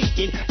heavens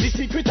lifted. The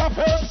secret of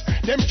herbs,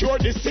 them cure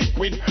the sick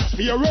with.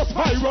 Virus,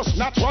 virus,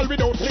 natural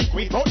without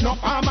liquid. But no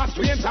farmer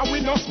strains and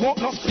we no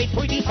smoke, no split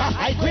with it.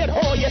 High grade,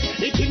 oh yes,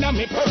 it in a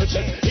me purchase.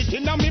 It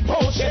in a me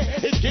potion.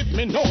 It give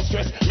me no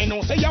stress. Me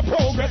no say a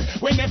progress.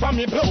 Whenever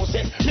me blows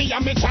it, me and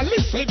me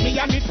chalice with me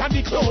and it are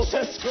the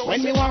closest.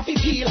 When me want to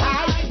feel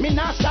high, me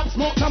not stop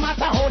smoke no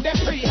matter how them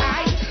free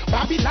high.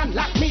 Babylon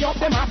lock me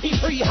up, them have to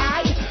free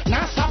high.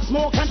 Not stop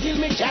smoke until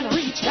me can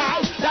reach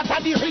high. That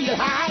are the real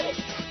high.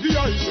 The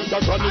ice is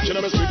a chronic in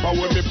a me slipper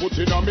when me put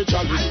in a me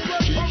chalice.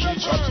 Kiki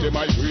chops, them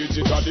high grades,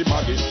 it are the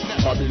baddest.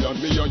 Babylon,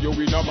 me and you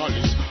in a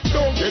malice.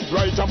 Don't get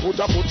right and put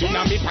a foot in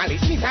a me palace.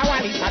 Mr.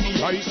 Wallace and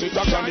the ice is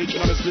a chronic in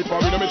a me slipper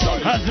in a me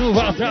chalice. Let's move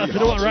outside to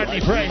the one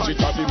Rodney Price.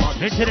 Into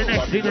the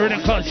next thing, the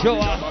rhythm called Show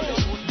Off.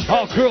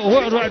 All crew,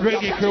 worldwide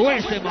reggae crew,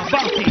 wasted my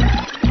bounty.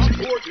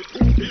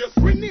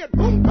 Grenade,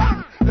 boom,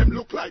 bang. Them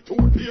look like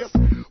toothpaste.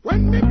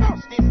 When me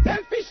bust this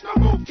selfish no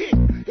move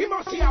king. He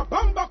must see a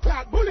bomber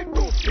clad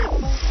bulletproof skin.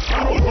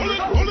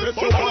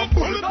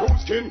 Bulletproof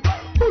skin.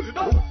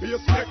 Bulletproof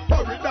face, neck,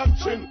 torrid and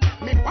chin.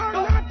 Me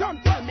partner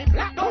don't tell me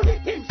black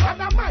bullet things.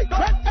 And I might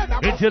dread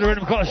head. Into the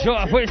rhythm called Show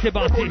Off, wasted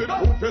bounty.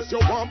 Bulletproof face, you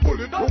want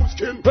bulletproof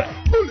skin.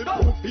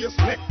 Bulletproof face,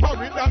 neck,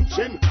 torrid and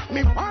chin.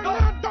 Me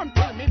partner don't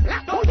tell me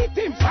black bullet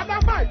things. And I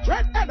might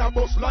dread head.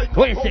 Like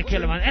wasted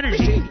killer man,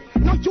 energy.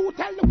 No, you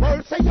tell the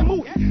world, say you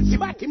moody. See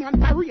bad man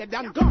parade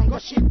and gun go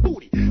shit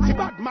booty. See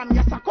bad man,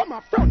 yes, I come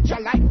up front you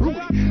like Rudy.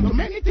 Too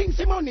many things,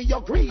 see money,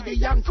 you're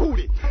greedy and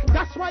crudy.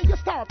 That's why you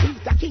star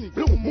Peter King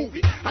Blue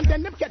movie. And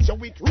then them catch you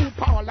with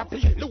RuPaul, I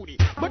play Ludi.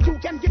 But you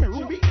can give me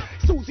Ruby,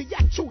 Susie,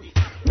 and Chudy.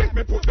 Make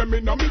me put them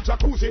in a me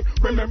jacuzzi.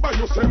 Remember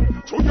you said,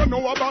 so you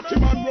know about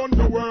him and run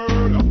the world.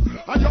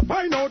 And you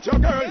find out your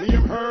girl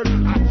name heard.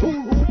 And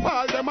two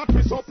RuPaul, them a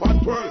twist up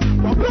and twirl.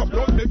 But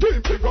love me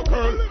game figure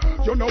curl.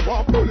 You know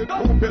what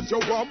bulletproof face, you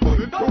want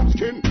bulletproof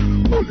skin.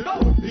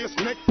 Bulletproof face,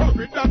 neck,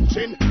 forehead and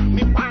chin.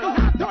 Me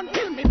partner don't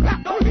kill me,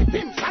 black bullet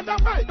him. Shadow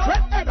my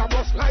dread head, I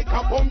bust like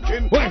a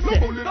pumpkin. No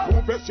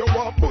bulletproof face, you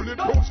want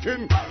bulletproof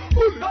skin.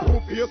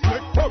 Bulletproof face,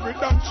 neck, forehead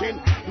and chin.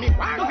 Me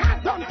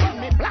partner don't kill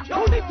me, black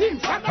bullet him.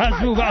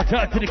 Let's move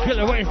outside to the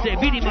killer Wednesday.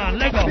 Beanie Man,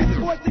 Lego. This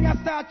whole thing I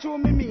start to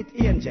me meet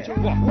Angel.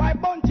 Why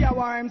Bounty a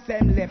war him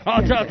send left?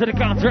 Outside to the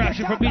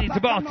counteraction from Beanie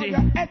to Bounty.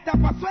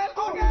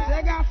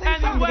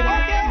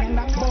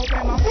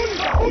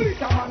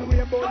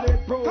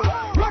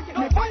 Rocket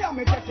me fire,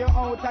 me take you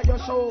out of your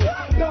show.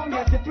 Don't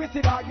get it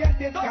twisted or get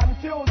it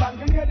confused. And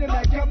grenade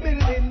make your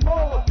building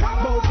bold.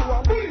 Go to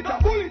a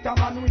bullet, a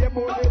man with a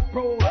bullet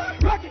pro.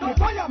 Rocket me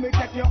fire, me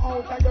take you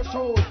out of your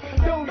show.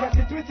 Don't get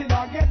it twisted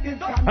or get it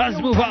confused.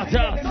 Let's move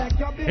outside.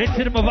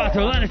 Into the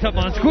Mavato, line it up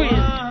on squeeze.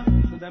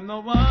 Them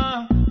no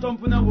one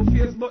thumping our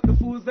face, but the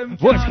fools them.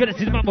 Watch, get it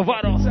to the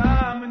Mavato.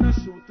 Me no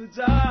shoot to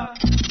jar.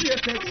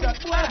 Take shot,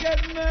 boy get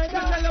murdered.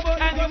 Tell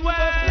about anywhere.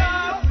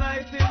 Last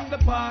night in the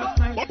past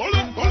night.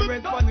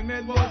 Red funny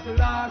made was the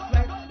last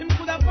night. Him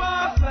could have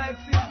passed like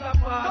since the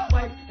past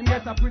night. And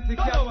get a pretty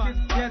cat.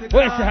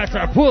 Where's the hat?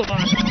 Our pool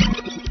man.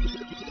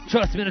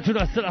 Trust me, the tune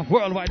that's still off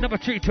worldwide. Number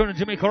 3 tune in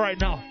Jamaica right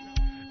now.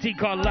 Team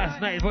called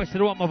Last Night, voice of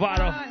the one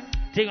Movado.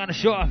 Team on the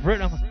show off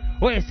rhythm.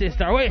 Where's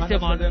sister? Where's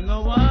them on? Them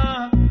no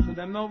one,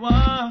 them no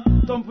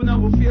one. Thumping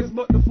our face,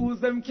 but the fools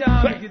them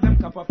can't. Give them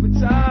cap up a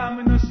charm,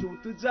 and no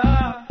shoot to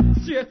jar.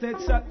 Straight head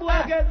shot,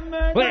 boy get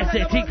murdered. Where's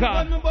the Team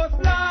called?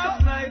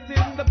 Last night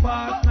in the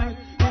past night.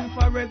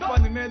 Infrared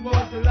funny made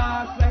was the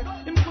last light.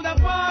 Him could have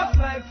passed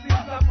like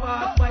since the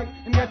past fight.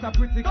 Him get a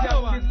pretty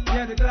cat,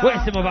 yeah the glass.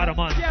 Where's the Movado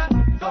man? Yeah,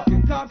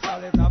 fucking cops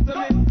always after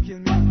me. Kill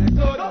me if they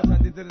could, but I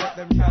didn't let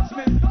them catch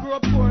me. Grew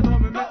up poor, now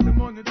me make the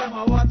money, them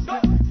a watch me.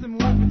 See me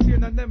with me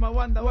chain and them a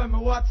wonder why me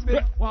watch me.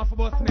 Want for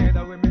bust me,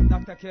 that way me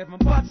Dr. Kevin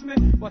patch me.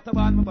 What a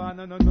band, my band,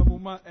 and no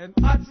woman and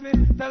hatch me.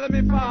 Tell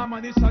me farm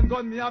and and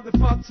gun, me have the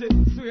factory.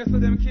 Swear so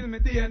them kill me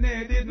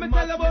DNA, did me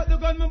tell about the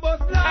gun, me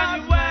bust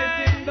last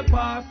night in the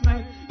past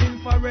night.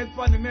 Infrared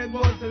funny made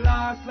was the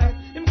last light.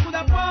 Him could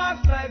have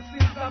passed like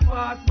since the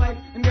past fight.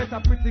 Him get a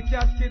pretty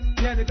casket,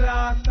 yeah the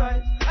glass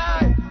tight.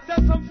 Aye,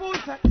 tell some fool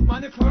say,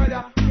 man the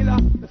corridor, killer,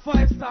 the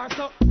 5-star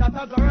so that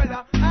a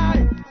gorilla.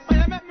 Aye, when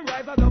you make me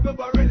rise a double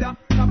barilla.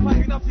 Kappa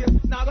in a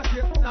face, now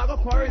go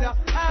corridor.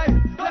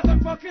 Aye, let them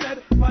fucking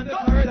head on the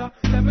corridor.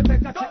 Let me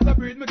take a trip to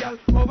breed me girl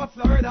over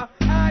Florida.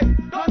 Aye,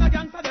 man a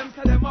gangster them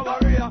say them a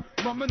warrior.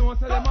 But me know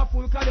say them a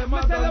fool cause them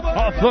a gun.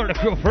 Oh, Florida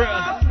crew for real.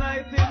 Last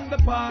night in the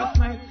past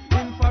night.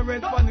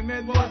 Infrared funny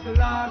made was the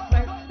last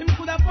light. Him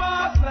could have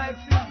passed like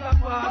since the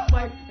past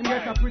fight. Him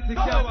get a pretty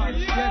cat, yeah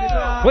the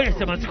glass. Where's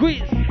the man?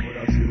 Squeeze.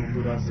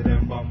 Could have seen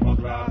them bumper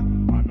class.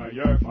 And not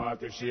your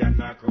fault if she and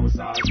not close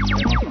out.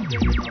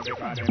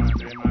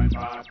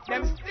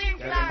 Them stink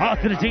like.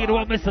 Out to the G, the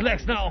one Mr.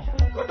 Lex now.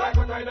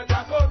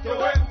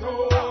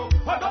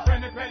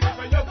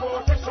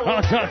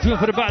 Out to two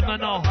for the bad man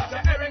now.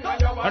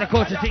 And the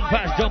culture thing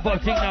pass, jump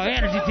up thing now,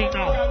 energy thing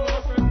now.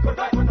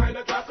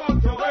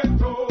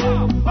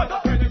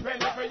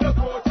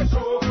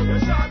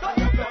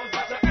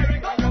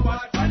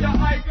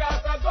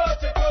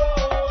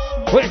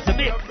 Where's the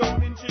mix?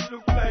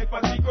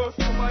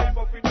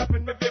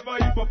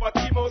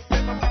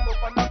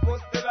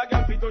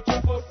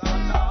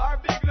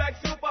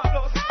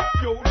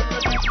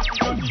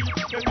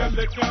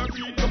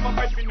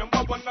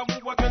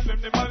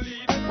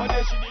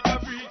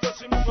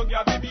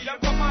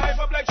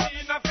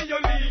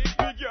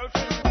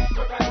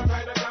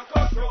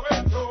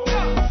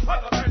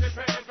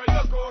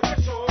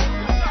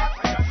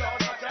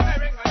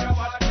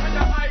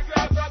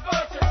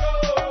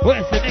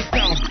 Where's the mix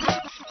now?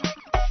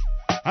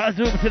 I'll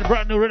zoom to the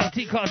brand new rhythm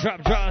T-Call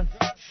Drop Draws.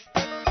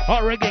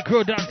 All reggae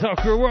crew, dancehall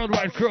crew,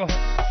 worldwide crew.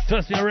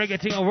 Trust me, a reggae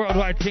thing, a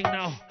worldwide thing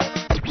now.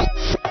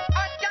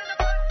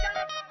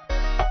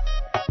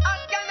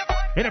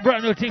 In a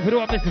brand new thing for the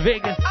one, Mr.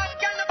 Vegas.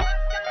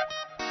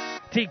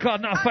 T-Call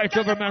now fight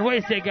over man. Where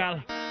you say,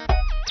 gal?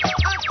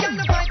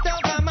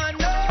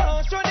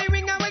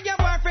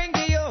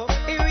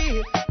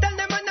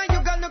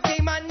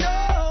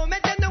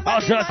 I'll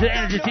shout to the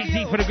energy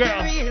thing for the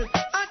girl.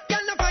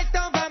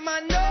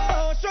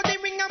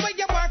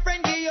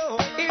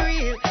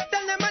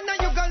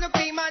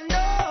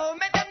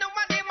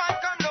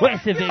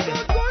 Where's the Vegas?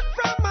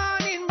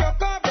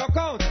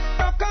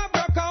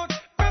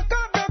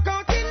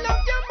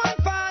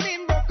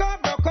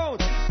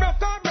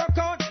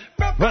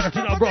 Run it to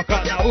now, broke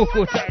out now,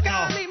 Uku tight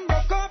now.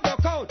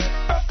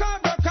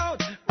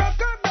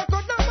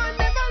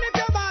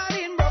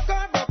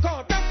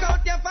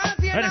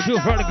 And it's you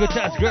for the good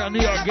times, girl, New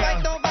York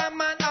girl.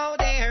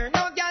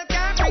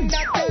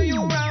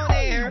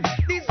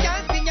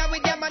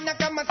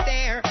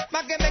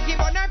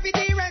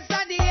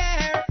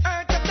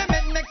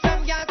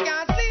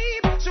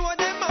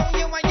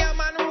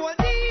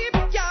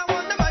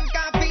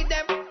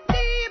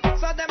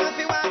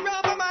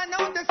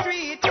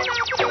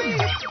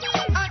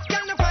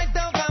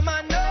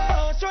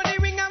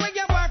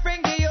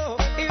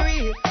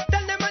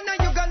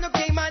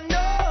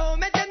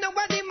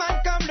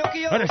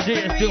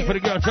 Serious tune for the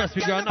girl, trust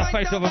me, girl. Enough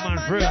fight over man,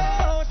 for real.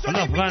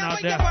 Enough man out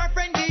there.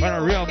 But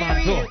a real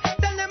man, too.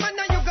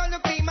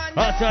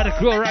 Outside the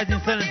crew, Rising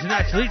Sun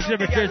Int'l, each and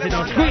every Thursday,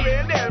 now squeeze.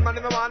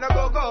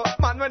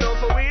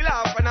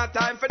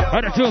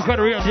 And the tune got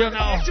a real deal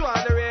now.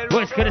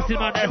 West Coast, see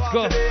man,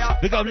 Esco.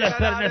 Big up left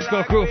side of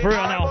Esco crew, for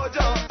real now.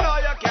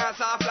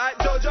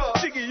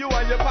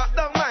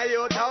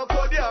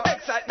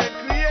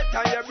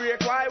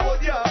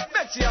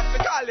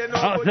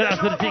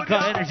 After the thing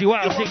called energy,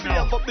 wild thing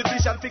now.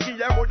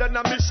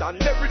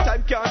 Every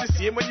time can't the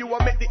same when you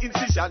want make the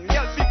incision.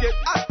 Girl forget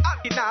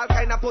in all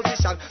kind of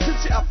position.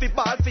 Since she have the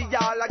ball for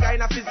y'all a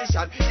kind of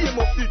physician. Aim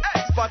up the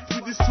spot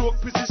with the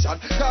stroke precision.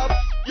 Come,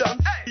 young,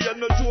 you're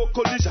no joke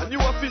collision. You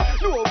have to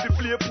know how to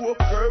play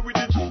poker with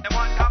the joke. They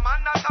want a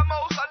man, not a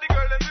mouse, and the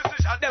girl in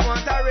decision. They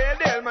want a real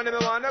deal, man, they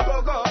wanna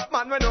go.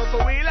 Man, we know for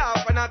wheel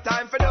off and not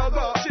time for no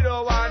go. She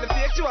don't want the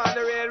fake, she want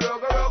the real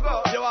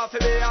rogo. You have to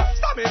be a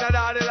stamina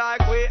daddy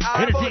like we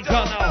are. Anything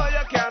call now.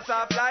 You can't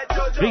stop like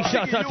Jojo. Big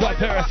shout out to our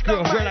Paris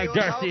crew, girl like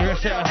Darcy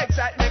herself.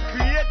 Excitement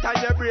create and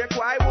you break,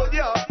 why would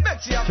you?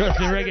 Trust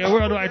me, reggae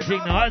worldwide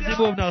thing now. As you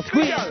move now,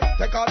 squeeze.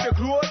 Take off your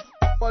clothes,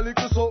 my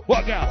little so.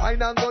 What girl?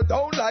 Wine and go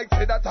down like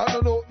say that I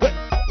don't know.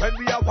 When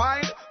we are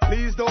wine,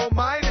 please don't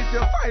mind if you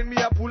find me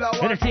a pull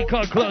out. And a thing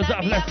called close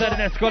up. Let's start the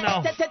next go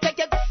now. Take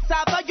your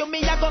sava, you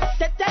me a go.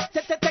 Take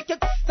your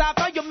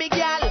sava, you me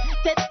girl.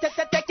 Take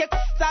your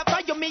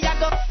sava, you me a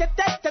go. Take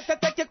your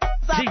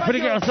sava. Sing for the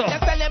girls, so.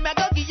 Just tell him I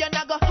go give you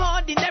a go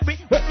ordinary.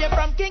 If you're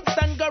from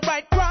Kingston, go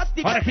right cross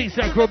the. On the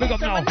Kingston crew, big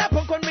up now.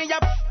 Me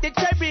up the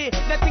cherry.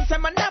 Nothing say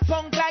man a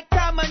punk like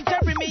Tom and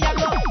Jerry. Me a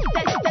go.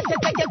 Take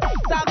your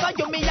sava,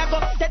 you me a go.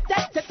 Take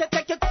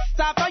your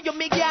sava, you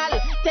me girl.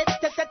 Take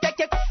your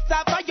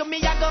sava, you me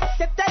a go.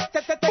 Take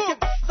your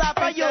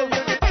sava, you.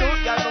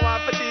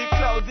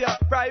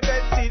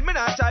 Private scene, me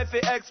not try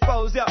to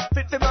expose ya.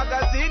 Fit the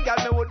magazine, girl,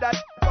 me would that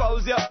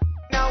expose ya.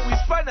 Now we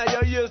spend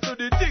your years to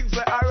the things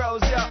that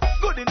arouse ya.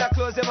 Good in the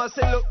clothes, you must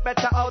say look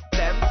better out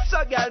them.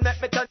 So girl,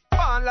 make me turn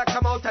on like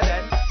I'm out of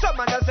them. Some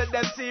man just said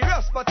them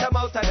serious, but I'm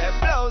out of them.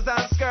 Blouse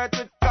and skirt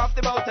with off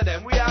the bout of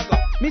them. We are go.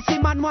 Missy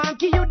man want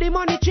give you the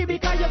money tree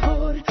because you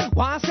good.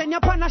 Want send you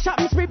on a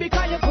shopping spree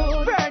because you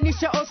good.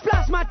 Furnish your house,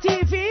 plasma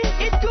TV.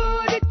 It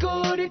good, it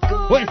good, it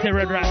good. Where's the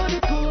red rat?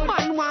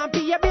 Man want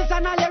pay your bills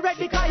and all you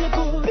ready because you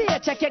good. Pay a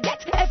check you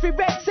get every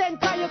red cent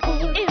because you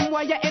good. Him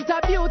while you enter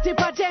beauty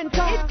pageant.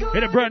 It good.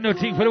 Hit a brand new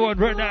thing for the one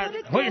right now.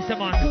 Where's the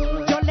man?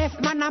 Your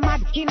left man a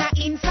mad in a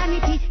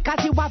insanity.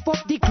 Cause you have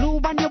up the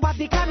clue and you have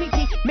the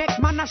committee. Make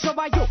man a show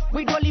you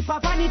with all heap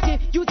of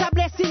vanity. Use a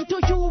blessing to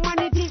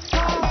humanity.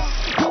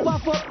 You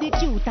have up the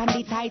cute and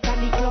the tight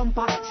and the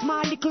clumper.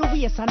 Small little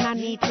waist and a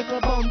neat little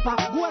bumper.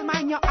 Gold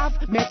mine you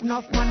have, make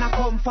enough man a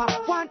comfort.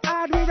 One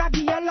hard we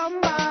raggy a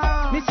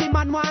lumber. Missy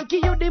man want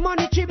give you the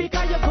money tree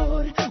because you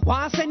good.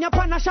 Want send you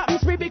on a shopping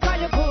spree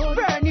because you good.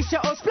 Furnish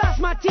your house,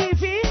 plasma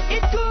TV.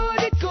 It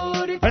good, it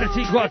good, it good. Better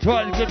think what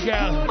one good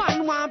girl.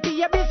 Man want pay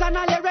your bills and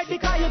all you ready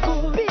because you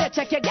good. Pay a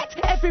check you get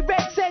every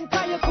red cent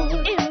because you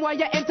good. Him while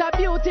you enter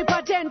beauty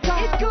pageant.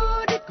 It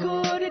good, it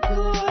good, it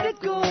good, it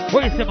good.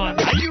 Where's the man?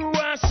 You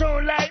are so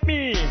like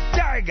me.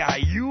 Tiger,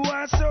 you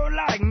are so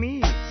like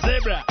me.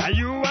 Zebra,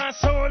 you are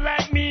so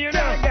like me. You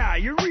know, guy,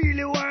 you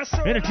really want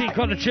so. In a thing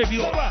called the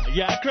tribute.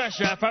 Yeah,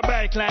 crash off a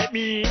bike like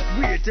me.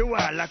 Wait a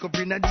while, lock up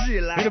in a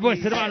jail like me. In the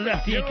voice to the man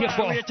left, you keep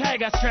off. You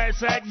tiger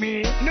stripes like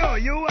me. No,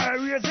 you are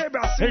real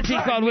zebra suit. In a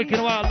thing called Wicked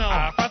Wild now.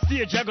 Off a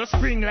stage, you go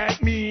spring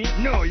like me.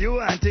 No, you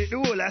want take the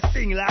whole of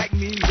sting like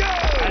me.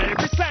 And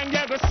every song,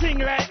 you go sing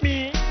like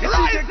me.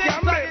 Rising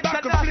Sun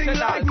back a fling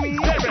like me.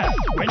 Zebra,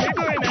 when you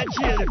go in a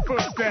jail the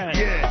first time.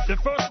 Yeah. The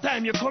first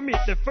time you commit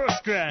the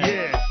first crime.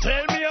 Yeah.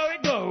 Tell me how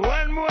it go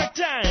one more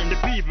time. The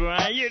people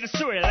I hear the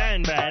story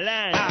line by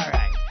line.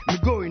 Alright. Me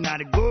going at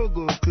the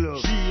go-go club.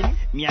 Sheen.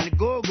 Me and the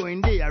go-go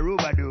in there,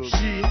 rubber dog.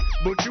 Sheen.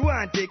 But you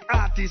want take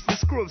artists to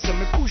scrub, so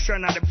me push her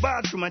at the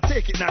bathroom and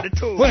take it at the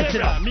toe. What's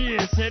it? Me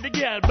say the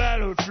girl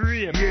ball out for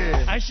rape.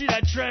 Yeah. And she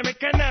that try me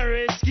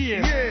canary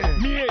escape. Yeah.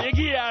 Me you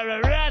give her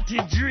a ratty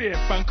drape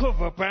and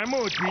cover up her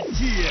mouth with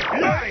tears.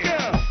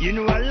 Right. You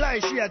know a lie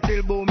she a tell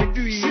about me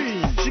do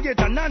it. She get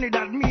a nanny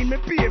that mean me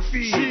pay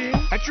fee.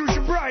 I choose she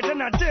bright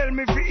and I tell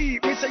me to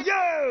eat. Me say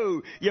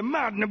yo, you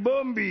mad na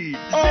bumby.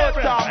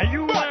 Zebra,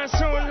 you are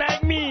so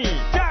like me.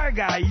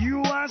 Tiger,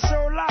 you are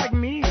so like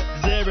me.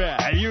 Zebra,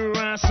 you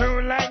are so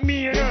like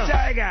me. You know?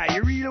 Tiger,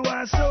 you really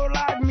want so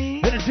like me.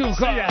 In a tune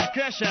called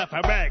crash off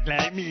her back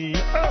like me.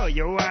 Oh,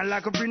 you want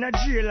lock up in a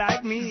jail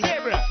like me.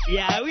 Zebra,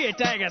 yeah, we a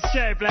tiger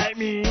stripe like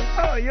me.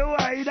 Oh, you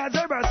want eat a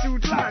zebra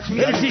suit like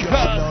me. In a thing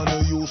called no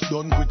use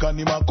done quick and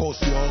him a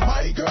cuss you.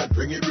 My girl,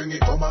 bring it,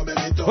 come and make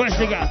it up. Where's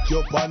the guy? Put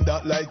your on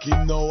that like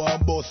him now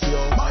and bust you.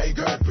 My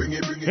girl, bring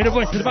it. In the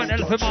voice to the man,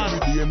 Elephant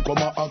Man. Him come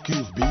and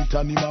accuse, beat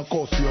and him a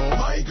cuss you.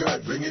 My girl,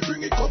 bring it,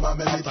 come and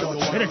make it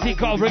up. In a thing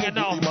called Bring It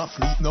Now.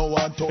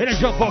 In a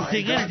jump up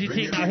thing, energy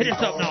thing now. Hit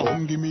it up now.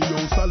 Come give me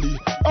your Sally.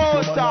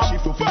 Oh,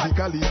 shift you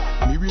physically.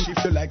 Me will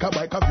shift you like a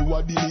bike of you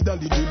a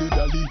dilly-dally,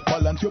 dilly-dally.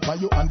 Balance your pan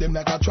you and them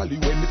like a trolley.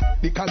 When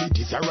the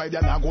qualities are right,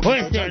 they're not going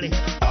to jolly.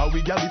 How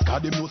we gal this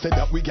cause them know say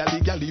that we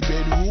gally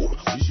bedroom.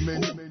 Wish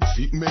men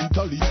sick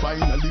mentally.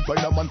 Finally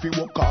find a man fi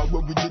work hard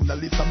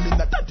originally. Some men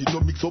that no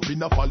mix up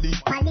in a folly.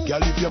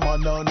 Gal if your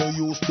man no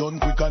use done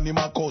quick and him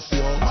a cuss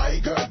you. My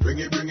girl bring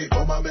it,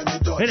 come and make me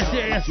touch. In a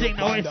serious thing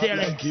now, it's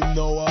serious. Like him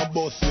now a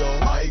bust you.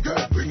 My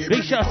girl bring it.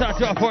 Big shout out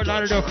to our Fort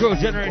Lauderdale crew,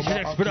 Generation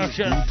X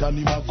Production.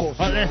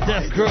 Unless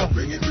Death crew. A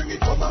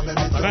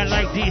man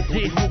like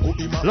DC,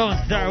 Lone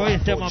Star, where you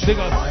say man, big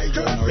up.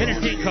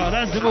 Anything called,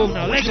 that's the move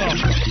now, let go.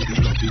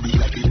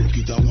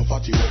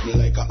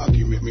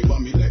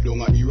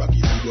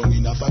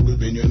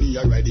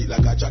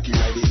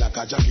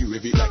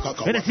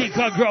 Anything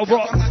called Grow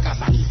Bro.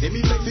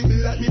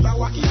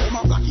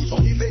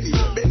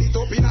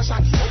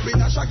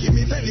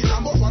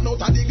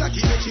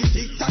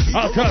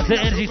 I'll talk to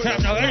energy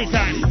time now,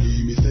 anytime.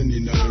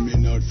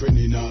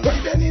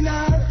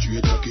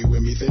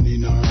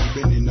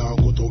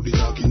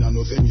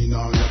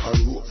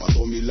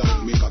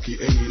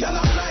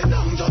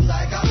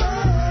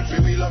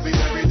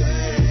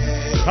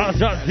 How's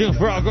that do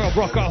for our girl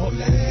Brock out?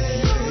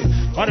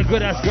 All the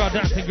good ass girl,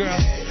 dancing girl.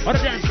 All the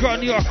dance girl,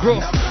 New York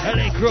crew,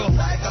 LA crew.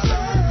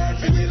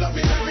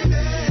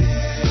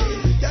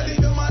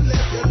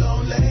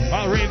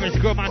 All ravers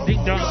crew, man,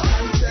 ding dong.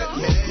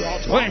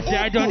 Wait, say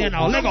I done you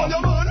now. Let go.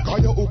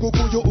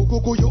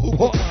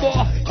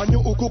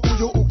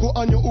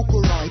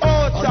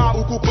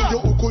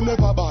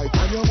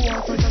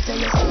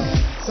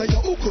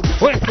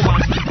 Wait, come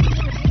on.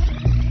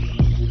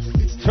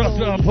 Trust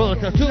me, I'll pull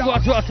it up. Two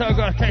girls, girl,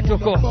 tight to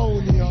go.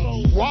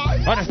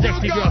 On a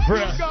sexy girl, for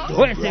real.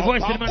 Wait, say,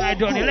 voice to the man, I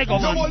done you. Let go,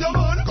 man.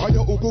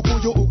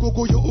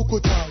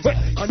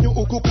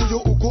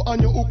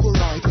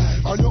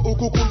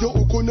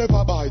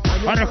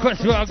 On a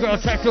request girl,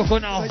 tight to go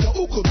now. On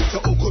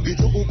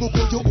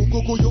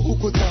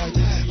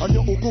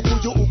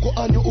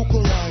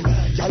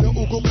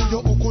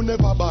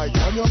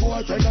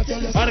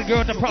the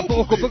girl, the proper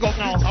uku, big up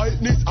now.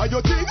 Tightness are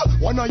your thing,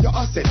 one of your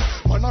assets.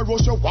 Man, I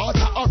rush your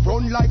water, I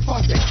run like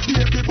faucet.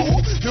 Baby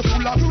boo, you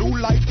full of blue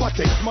like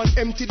patek. Man,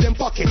 empty them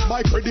pockets,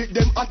 my credit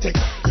them attack.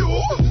 You,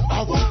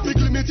 I want big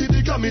limited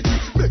the gravity.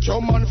 Make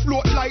your man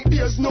float like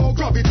there's no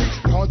gravity.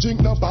 Can't drink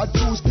no bad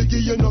juice,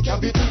 biggie, you no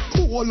cavity.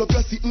 All of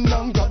you sitting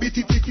and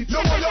gravity ticket.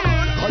 Yo, yo,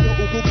 and your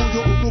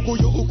uku,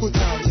 your uku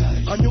tight.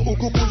 And your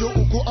uku,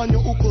 and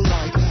your uku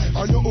right.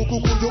 And your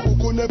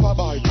uku never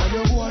bite. And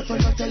your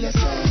boyfriend I tell you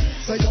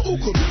say your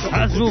uku.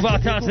 Let's move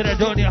out to the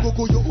Donia.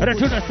 And the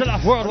tune is still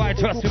off worldwide,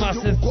 trust me,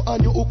 massive.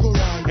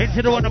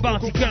 Into the one, the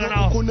bounty killer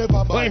now.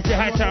 Where's the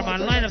high time,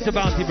 man? Line up the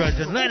bounty,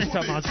 brethren. Line it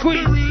up, man.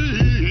 Squeeze.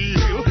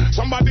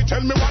 Somebody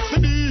tell me what's the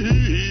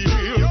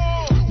deal.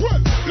 Well,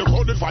 look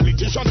how the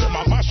politicians them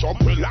a mash up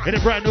with in a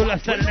brand new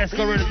left side of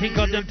Nesco, really think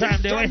on them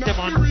time. They waste them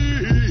on.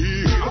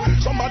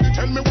 Somebody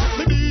tell me what's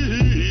the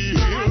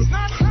deal.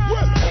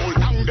 Well, hold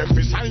down them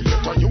beside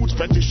get a youth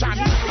petition.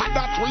 And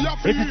that we are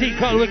it's a thing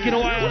called Wicked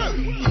Wild.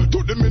 Well,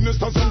 to the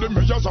ministers and the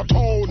mayors of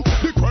town,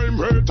 the crime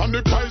rate and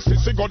the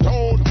prices go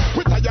down.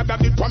 We tired of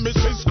the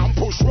promises and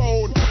push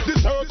round. The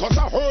circus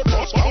are hurt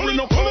us, only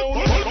no phone.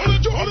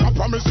 All the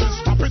promises,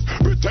 stop it,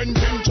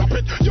 pretending, chop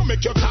it. You make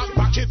your talk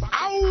back it.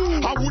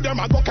 Ow! How would them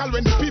a go call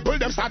when the people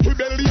them start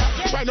rebellion?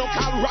 Try no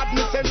call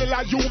Rodney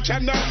Cellular, you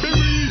cannot be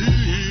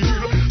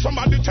real.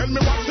 Somebody tell me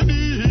what's the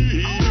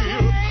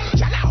deal.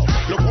 Shut out.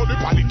 Look how the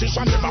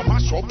politicians them a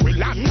mash up with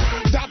land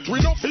that we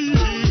don't feel.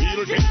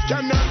 This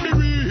cannot be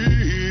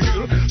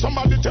real.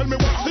 Somebody tell me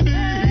what's the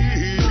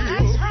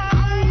deal.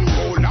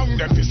 How long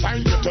them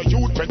decide get a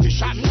youth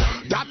petition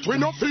that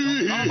we don't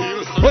feel.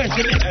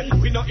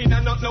 We no in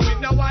and not no with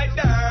no white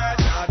dirt.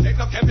 Take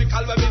no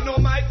chemical when we know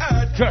my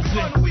earth. Trust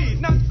me. We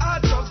not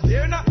hard drugs,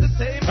 they're not the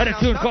same. And a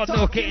tune called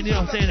No Cane, you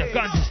know what I'm saying? I've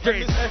gone to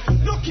straight.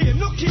 No cane,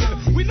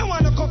 we no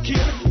want no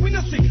cocaine. We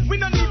no sick, we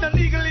no need no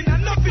legal in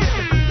and nothing.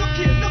 No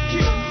cane,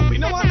 we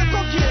no want no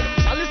cocaine.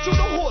 Chalice through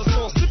the holes,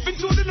 no slipping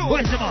through the nose.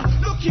 Where's the man?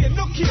 No cane,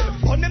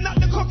 on them not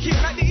the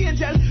cocaine. Like the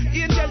angel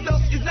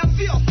dust is not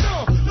fear.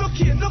 No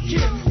cane,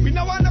 we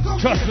no want no cocaine.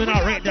 Trust me,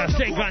 not rate that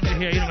straight ganja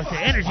here, you know what I'm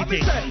saying? Energy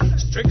thing.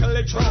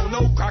 Strictly true,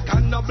 no crack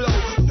and no blow.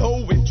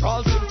 No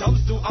withdrawal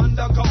symptoms to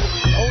undergo.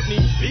 Don't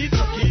need speed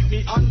to keep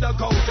me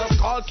undergo. Just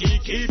call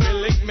Kiki, me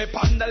link me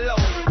panda low.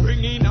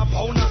 Bring in a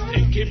pound of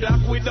stinky black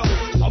widow.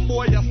 Some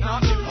boy just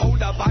not the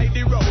powder by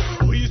the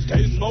road. We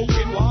stay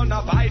smoking,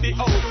 wanna buy the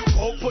O.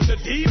 Go put the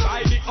D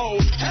by the O.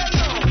 Hell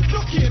no,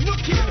 look here,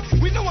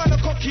 we no want no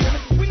cocaine.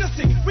 We no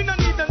sick, we no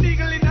need no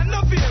legal in and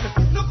nothing.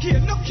 Look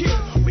here,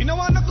 we no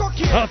want no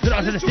cocaine. Up to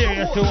that to the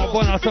serious to one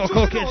born out of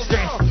cocaine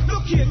straight.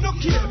 Look here,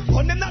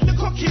 on them not the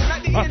cocaine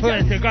like the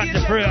angel. They got the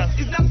prayer.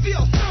 It's not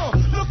fierce, no.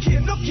 Look here,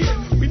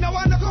 we no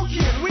want no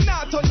cocaine. We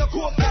not on the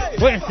coke.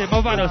 Where's the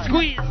Movado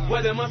squeeze?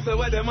 Where them a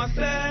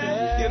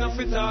say, you know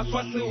fit off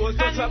what's the whole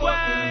touch a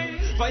button.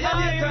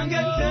 Violate and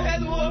get the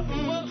head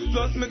open.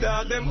 Plus me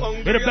dog them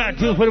hungry. With a bad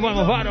tune for the one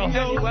Movado.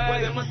 Where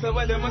them a say,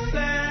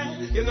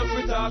 you know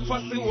fit off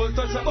what's the whole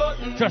touch a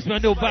button. Trust me, I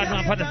know bad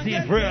man for the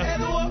scene for real.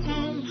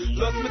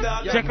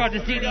 Check out the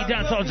CD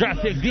Dancehall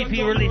Drastic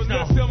VP release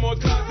now.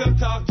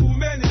 Talk too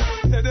many.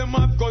 Say them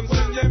have guns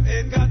when them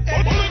ain't got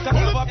any. Talk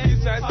about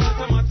peace,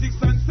 automatics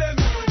and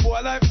semi.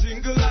 Boy life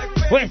jingle like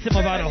where's the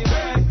Movado?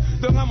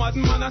 Don't a mad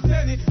man a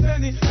penny.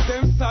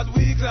 Them sad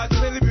week like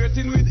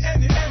celebrating with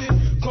any.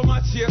 Come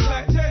and cheers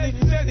like Tenny.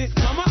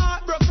 Mama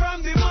heart broke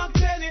from the mark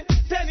Tenny.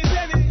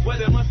 Where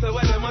them a say,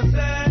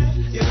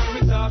 you know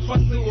me talk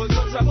what's the whole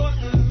touch a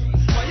button.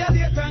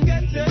 Violate and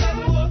get the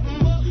head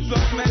open.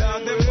 Plus me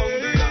dog them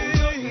hungry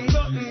and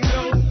something.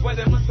 Where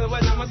them a say,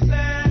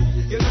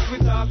 you know me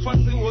talk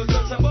what's the whole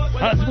touch a button.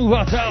 Let's move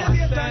out now.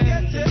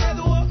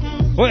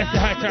 Where's the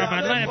high time,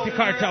 man? Line up the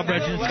cartel,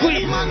 brethren.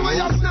 Squeeze.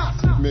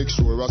 Make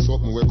sure a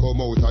something will come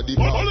out of the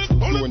pot.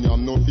 Don't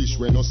yam no fish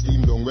when no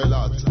steam down well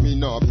hot. Me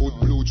nah put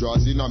blue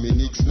jaws in a me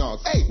nick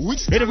snack. Hey,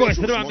 which hit the voice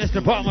to the man,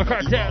 Mr. Palmer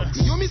Cartel.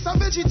 You miss a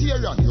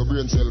vegetarian, your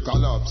brain cell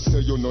collapse.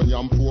 Say you no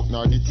yam pork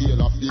nor the tail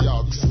of the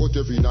ox. But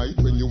every night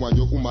when you and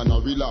your woman a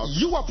relax,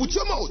 you a put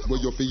your mouth where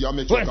you feel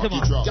make your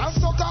cocky drop.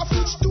 Just suck off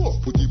each toe,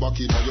 put it back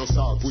in your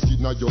sock, put it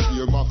in your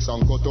ear max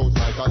and cut out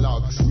like a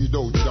lax.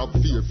 Without job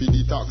fear for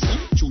the tax.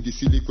 Through the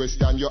silly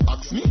question you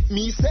ask me,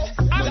 say.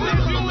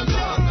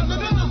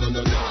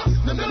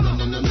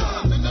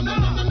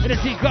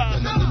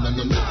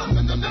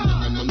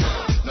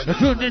 You're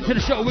tuned into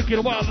the show Wicked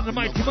and Wild on the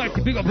mighty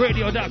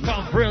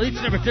Bigupradio.com for real each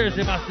and every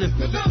Thursday, massive.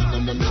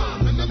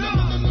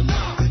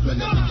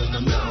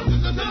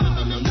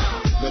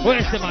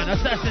 Where's the man?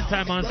 Assassin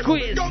time on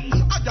Squeeze.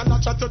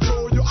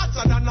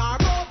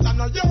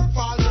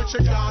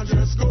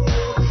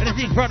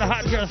 Anything for the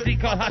hot girl, see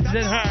called hotter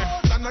than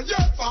her.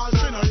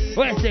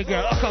 Where's the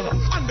girl? I'll cover.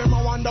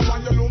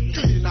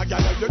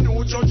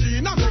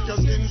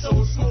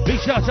 Big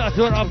shout out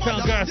to our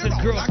Uptown girls and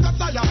crew.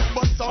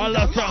 All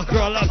Uptown crew,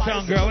 all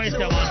Uptown girl. Where's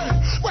the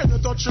man? When you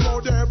touch him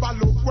out there, but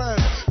look well.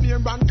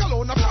 Name brand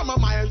cologne from a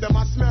mile, them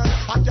a smell.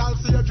 I can't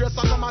see a dress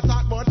and them a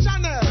talk about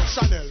Chanel.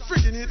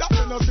 Freaking it up,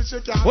 you know, see she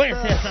can't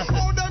tell.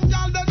 How them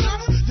y'all the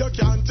dress, you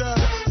can't tell.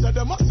 Say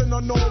they must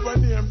not know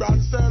when name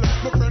brand sell.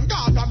 My friend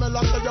Gargamel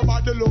say your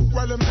body look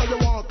well. Him say you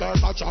walk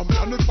like a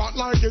champion, it fat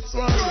like it's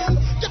swell.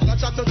 Girl, I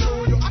try to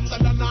show you hotter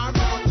than her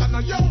mouth. And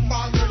a young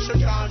man, she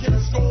can't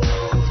get school.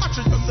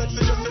 Actually, you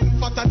sexy, you sitting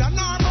fatter than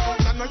her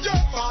mouth. And a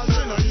young man,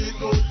 she no eat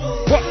no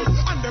food.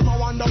 And them a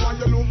wonder why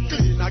you look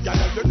clean. A girl,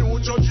 you know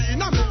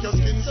Georgina, make your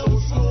skin so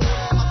smooth.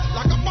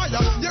 Like a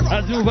fire,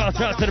 I'll move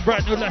outside to the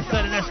brand new left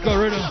side and let's go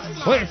rhythm.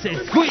 What do you say?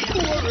 Squeeze!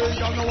 Boring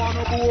girl, no want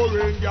no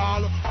boring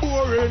girl.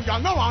 Boring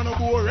girl, no want no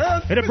boring.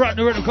 In the brand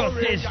new rhythm called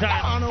Stage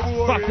Time.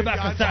 Back to back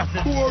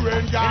assassin.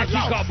 Boring girl. And if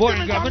you got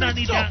boring girl, we don't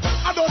need that.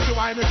 I don't see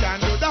why you can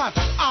do that.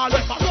 All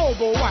if I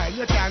go wine,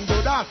 you can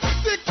do that.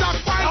 Tick-tock,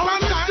 fine,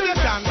 one time, you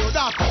can do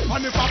that.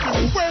 And if I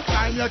do waste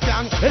time, you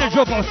can. Let it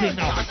drop out thing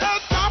now.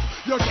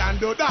 You can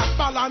do that.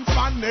 Balance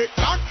and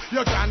neck-tock,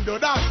 you can do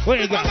that. Where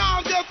you go?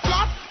 Now get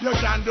flat, you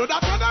can do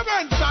that. When I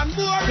mention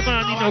boring. Come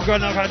on, I need no girl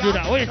now can do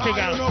that. What do you say,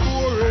 girl? You no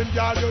boring,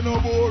 girl. You no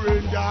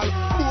boring, girl.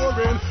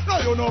 Boring. No,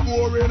 you no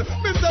boring.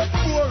 Me say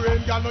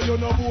boring, girl. No, you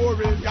no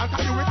boring, girl.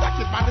 Cause you will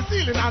take it from the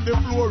ceiling and the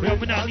flooring. No,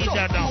 we don't need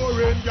that now.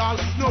 Boring, girl.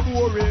 No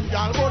boring,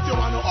 girl. But you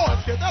want to all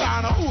get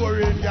around a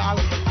boring, girl.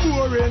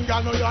 Boring,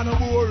 girl. No, you are no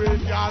boring,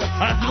 girl.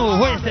 Let's move.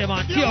 What do you say,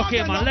 man?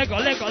 Okay, man. Lego.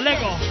 We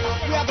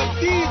have a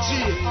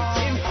DJ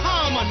in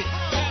harmony.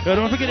 Yo,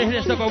 don't forget to hit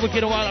us up on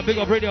Wicked and Wild at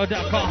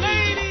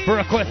Bigupradio.com for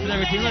requests and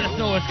everything. Let us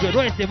know what's good.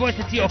 What do you say? Voice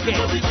to T.O.K. Hit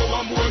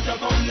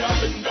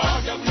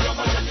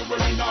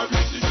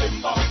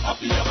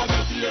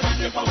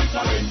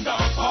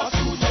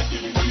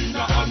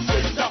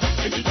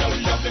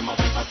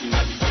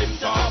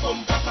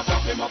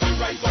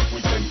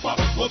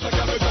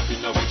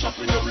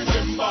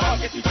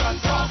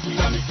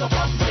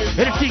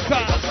the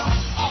T-Car.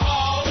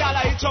 Y'all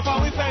are each up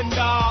and we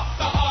fender.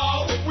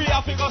 We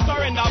have to go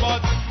surrender,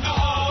 but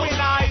we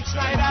not each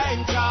night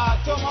anchor.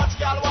 Too much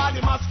girl want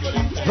the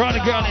masculine tender. Draw the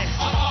girl in.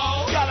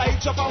 Y'all are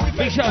each up and we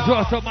fender. Big shout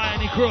out to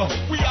Miami crew.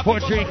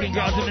 Puerto Rican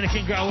girl,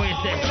 Dominican girl, what do you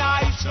say? We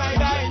not each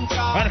night anchor.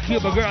 Got a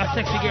Cuba girl,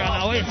 sexy girl,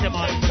 now what do you say,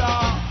 man?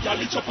 Y'all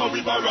each up and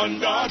we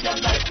veranda. Y'all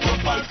like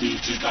football,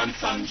 peaches and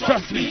Sandra.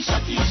 Trust me.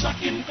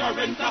 Shakim,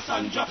 Karen,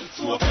 Cassandra.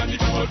 Smoke and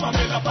it all,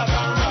 Pamela,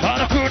 Padaranda. All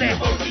the crew there.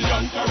 About the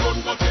Yanka, run,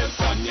 go tell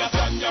Sanya,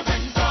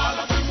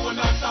 Bengala,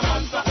 Simona,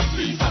 Samantha.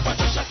 Lisa,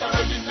 Patricia,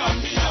 Caroline,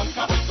 and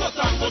Bianca. So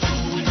tango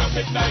two, we don't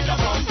take neither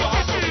Pampa.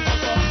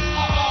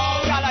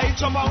 Y'all are each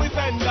up and we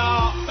fender.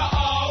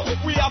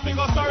 We have to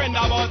go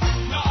surrender, but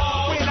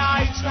we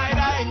not each night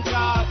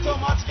anchor. Too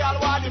much girl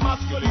want the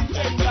masculine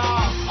gender.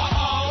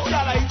 Y'all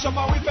are each up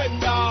and we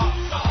fender.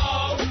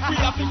 We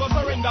have to go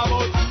surrender,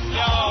 but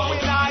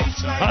we not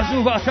each night. Let's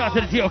move outside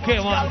to the TOK,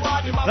 man.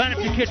 Line up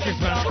your kitchens,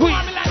 man. Squeeze.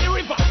 Want me like the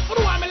river? Who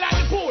do want me like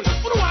the pool?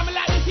 Who do want me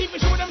like the TV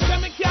show? Them say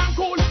me can't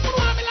cool. Who do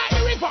want me like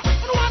the river?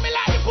 Who do want me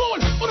like the pool?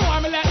 Who do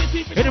want me like the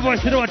TV show? Hit the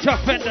voice to the one,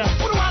 Chuck Fender.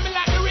 Who do want me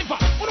like the river?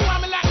 Who do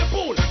want me like the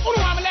pool? Who do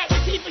want me like the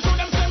TV show?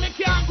 Them say me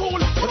can't cool.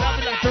 Who do want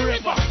me like the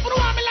river? Who do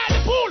want me like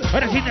the pool?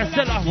 What is it that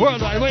sell off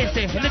worldwide? What do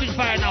you say? Living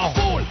fire now.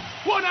 Cool.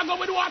 Wanna go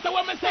with water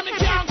when me say me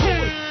can't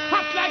cool.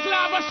 Hot like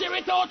lava, share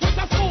it out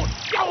with a spoon.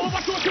 Go over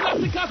to the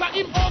because I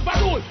him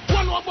overrule.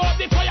 One more about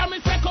the fire,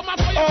 me say come and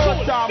fire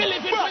cool.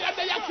 Believe in fire,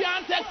 they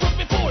can't take to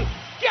be fool.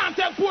 Can't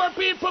take poor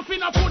people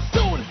in a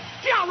footstool.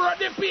 Can't work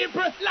the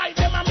people like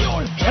them a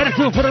mule. Let us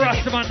do for the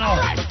Rastaman now.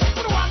 Right.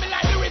 Who do want me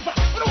like the river?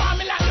 Who do want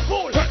me like the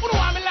pool? Who do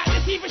want me like the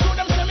TV show?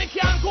 Them say me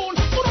can't cool.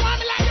 Who do want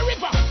me like the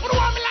river? Who do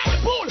want me like the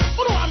pool?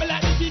 Who do want me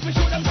like the TV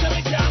show? Them say me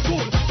can't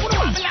cool. Who do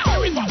want me like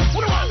the river? Who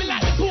do want me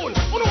like the pool?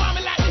 Who do want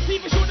me like the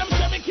TV show? Them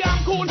say me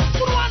can't cool.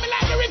 Who do want me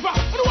like the river?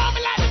 Who do want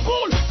me like the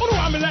pool? Who do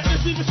want me like the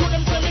TV show?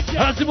 Them say me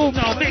can't. Let's move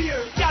now, mix.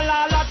 Y'all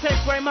all a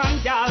take way man,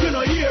 y'all. You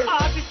know here.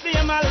 Artist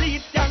name a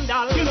lead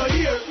scandal. You know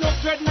here. No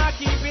dread not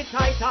keep it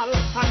title.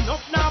 And no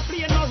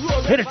play no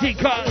role. Hit the thing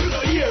called.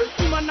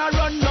 Man a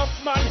run up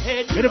man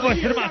head. Hit the voice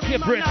to the man,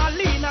 keep Chris.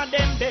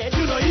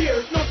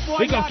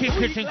 We gon' keep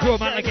Chris and crew,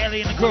 man, like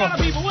Ellie and the crew.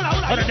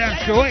 On the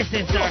dance crew, what is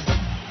this, sir?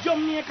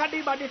 Jamaica,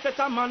 the body set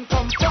a man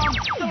come from.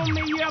 So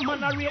me here,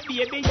 man, a rape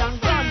baby and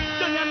grand.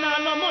 Don't you know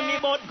no money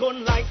but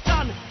gun like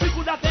sun. We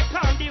coulda take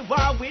on the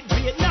war with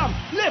Vietnam.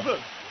 Level.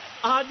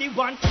 All the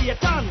one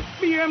Satan.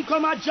 BM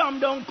come a jam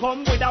down,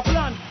 come with a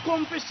plan.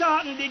 Come for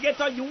shorten the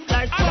ghetto youth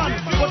like fun.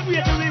 But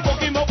wait till we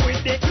book him up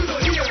with it.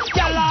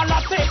 Y'all all a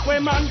take way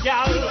man,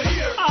 y'all.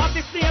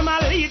 Artist name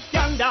a lead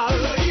scandal.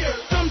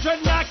 Some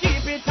dread now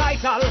keep it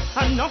title.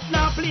 Enough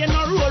now play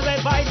no role red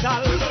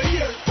vital.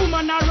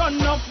 Woman a run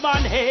up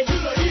man head.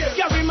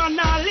 Carry man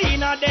a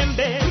lean a them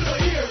bed.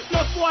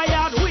 No boy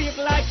hard weak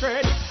like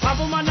thread. A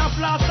woman a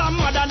floss a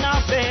mother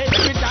na bed.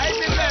 Every time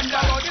me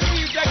remember about the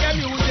sweet reggae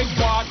music,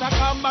 water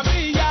come back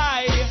me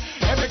eye.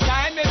 Every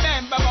time me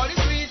remember about the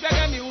sweet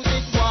reggae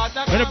music,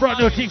 water come back me eye. And I brought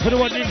no thing for the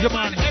one ninja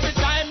man. Every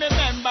time me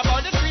remember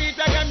about the sweet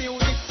reggae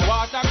music,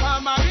 water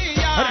come back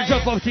me eye. And I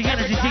jump up thing,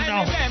 energy thing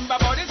now. Remember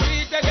about the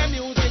sweet reggae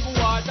music,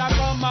 water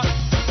come back.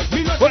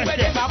 Me not see where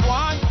them have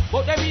one,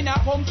 but them in a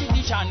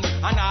competition,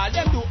 and all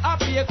them do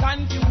appear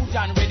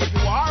confusion. Ready to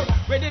war,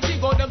 ready to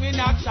go down in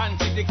action.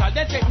 Physical,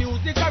 they take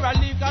music or a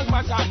legal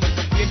passion.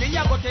 Maybe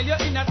I go tell you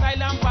in a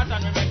silent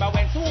pattern. Remember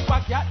when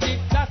Super Cat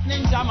did that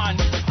ninja man.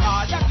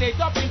 All that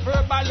laid up in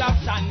verbal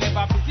action.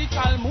 Never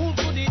physical move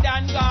to the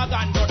Dan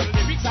Gargan. But the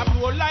lyrics are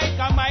blow like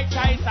a Mike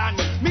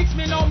Tyson. Mix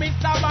me now,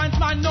 Mr.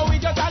 Bandsman, now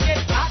we just a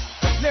get hot.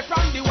 Left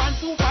from the one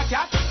Super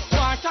Cat.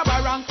 Watch a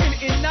ranking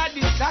in a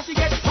this class, he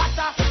get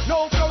hotter.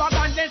 No flower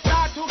gun, then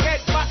start to get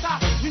fatter.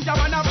 Ninja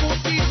man a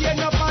put DJ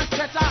up and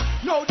setter.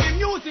 Now the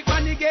music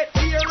man he get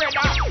here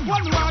redder.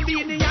 One man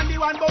beanie and the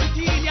one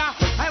Boutinia.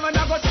 I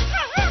wanna go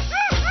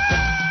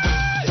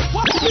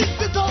what is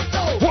the talk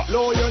now?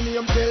 Blow your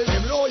name, tell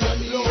them blow your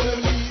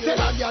name. Tell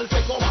a girl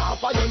say come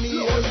off of your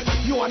name.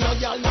 You and a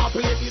girl now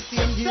play the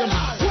same game.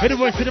 Hit the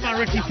voice to the man,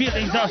 Ricky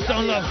Feelings, our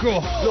Stone Love crew.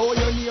 Blow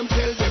your name,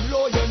 tell them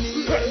blow your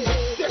name.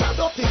 Tell a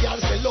dirty girl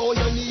say blow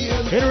your name.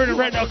 Hit it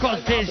right now, called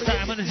stage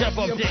time on the jump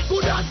up thing.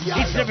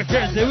 Each and every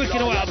Thursday,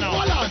 wicked a while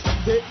now.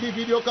 Take the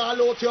video, call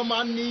out your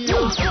man name.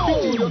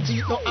 Between your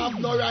teeth, no have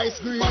no rice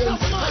grains.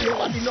 And your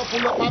body no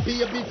full up a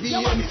baby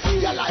pain.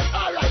 You're like,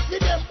 alright with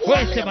them.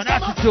 Where's them an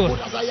attitude?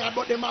 Put as a yard,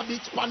 but them a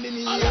bitch pan in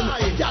the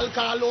name. Y'all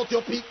call out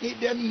your picnic,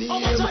 them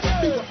name.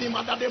 Big up the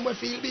mother, them will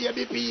feel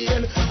baby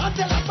pain. And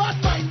tell a bad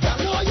mind,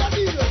 know your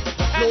name.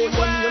 Know your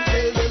name,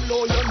 tell them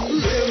know your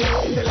name.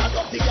 Tell a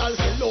dirty girl,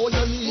 say know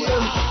your name.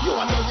 You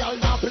and your girl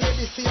now play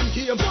the same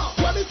game.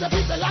 When it's a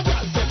bit of a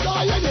girl, say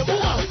know your name.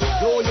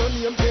 Know your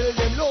name, tell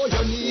them know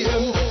your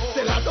name.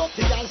 Tell a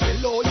dirty girl, say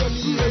know your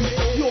name.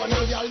 You and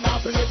your girl now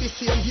play the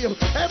same game.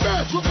 Hey,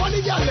 birds, look on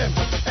the girl, them.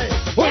 Hey,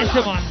 where's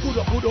the man? Good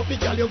up, big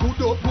girl, you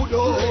good up, good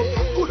up.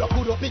 Good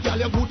up, big girl,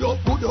 you good up,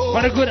 good up.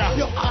 What a good up.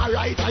 You're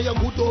alright, and you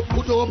good up,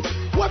 good up.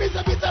 What is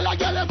a bit of a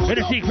girl, you good up. Hit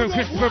the thing from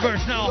Christopher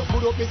Verse now.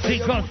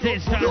 Think on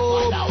stage time.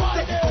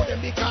 Take it to them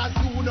because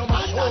you know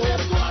my show.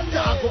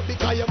 Talk up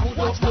because you good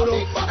up, good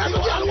up.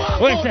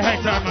 Where's the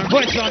head time, man?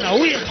 Voice on now,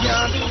 wait.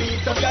 Can't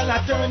believe some girl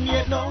a turn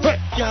yet now.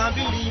 Can't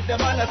believe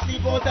them all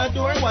asleep out the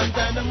door. One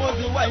time the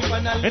muzzle wife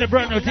and a and a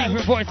brand new thing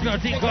from Voice now,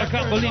 thing called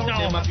Can't Believe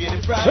Now.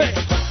 Hey.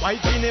 Why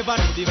she never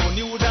knew the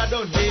money would have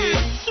done it.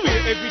 Swear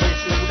every day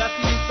she would have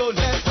seen it so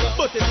less.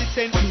 But every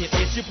cent in it,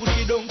 she put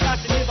it down. Cause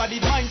she never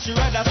did mind, she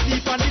rather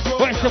sleep on the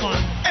ground. Where's the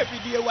man? Every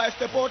day wife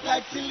step out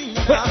like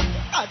Selena.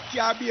 At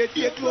car be a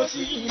day close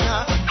she in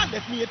her. And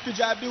left me to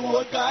drive the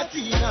whole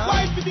Cartina.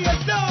 Wife be a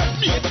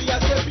done, me a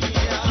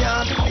Sabina.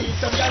 Can't believe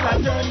some girl a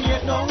turn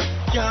yet now.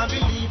 Can't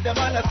believe them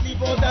all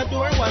asleep out the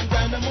door. One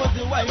time them was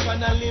the wife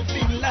and I live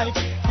big life.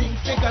 Things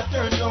take a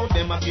turn now,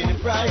 them a pay the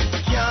price.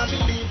 Can't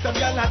believe some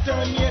girl a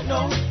turn yet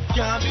now.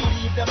 Can't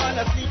believe them all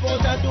asleep out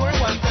the door.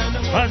 One time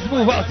them let's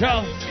move out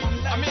now.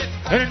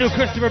 And a new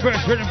Christopher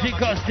Burns rhythm thing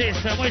called Stage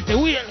Time. Where's the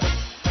wheel?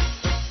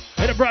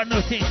 And a brand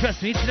new thing,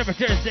 trust me, each and every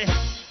Thursday.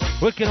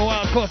 Wicked and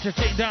wild culture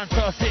thing,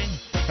 dancehall thing.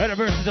 And a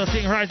versatile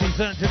thing, Rising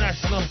Sun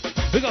International.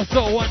 We got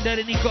Soul One,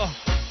 Daddy Nico,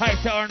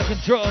 Hightower on the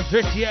controls,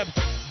 Richie Ebb,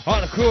 all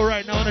the crew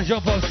right now on the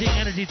jump up thing,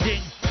 energy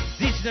thing.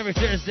 Each and every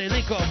Thursday,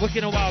 link up,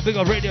 Wicked and Wild,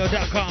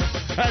 bigupradio.com.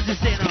 As you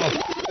say now.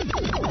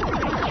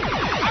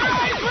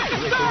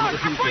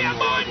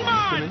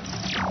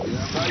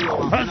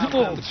 Let's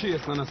move.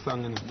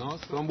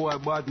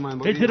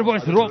 Into the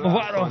voice of Rob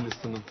Movado.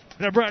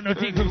 And a brand new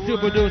team from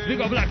Super Dudes. We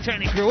got Black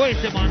Chinese crew. Wait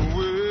a man.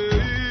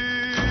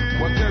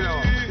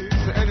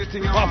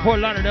 Oh, for a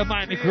lot of the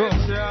Miami crew.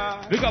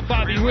 We got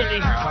Bobby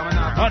Willie.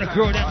 All the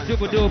crew, them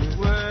Super Dudes.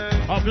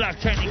 Our Black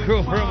Chinese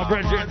crew from my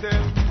brethren.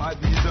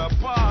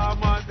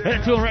 And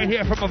a tune right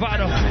here from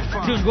Movado.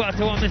 Tune go out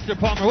to one Mr.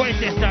 Palmer. Wait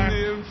this time.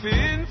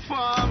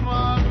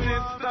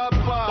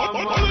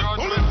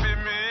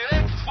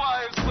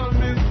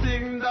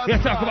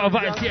 Let's talk about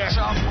vibes here.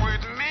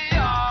 With me,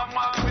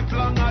 man, with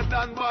longer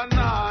than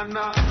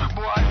banana.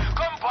 Boy,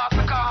 come past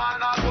the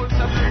corner, put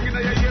something in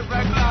your ears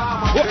like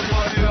llama.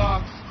 Everybody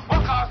asks,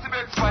 what cost the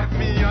X5?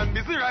 Me and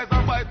Busy Rise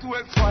and buy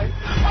 2X5.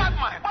 Bad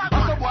mind,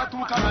 that's a boy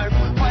 2 knife.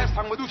 5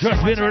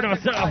 Trust me, we're not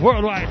set up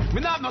worldwide. Me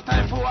not have no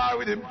time for war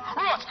with him.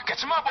 Rush, catch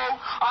him a bow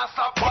and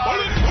stop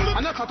balling.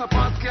 And I cut up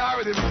and scare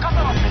with him. Cut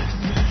up a fix.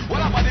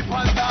 What about the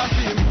pants dance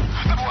him?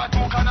 The boy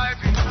took a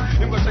knife him.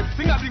 Him go check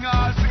sing-a-ding-a,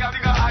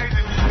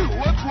 hiding. The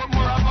whole throat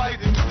more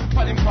avoiding.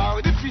 Fall him far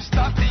with the fish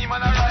that team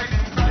and a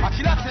riding. I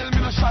killer tell me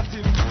no shot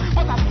him.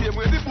 But I see him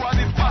where the boy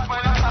did pass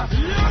my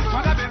assassin.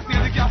 When I been see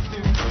the gas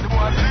him. The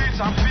boy bleach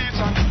and bleach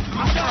and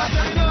I can't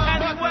tell you no,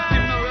 but we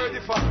him no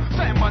ready for.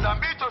 Same madam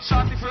beat up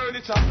shotty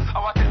furniture. I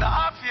want to take the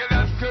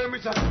half-alien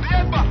skirmisher. The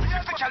head back,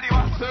 50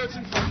 caliber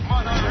searching for.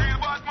 Man, a real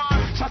bad man.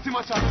 Chatty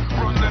my chat,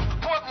 run left,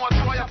 port more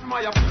try up in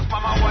my yap.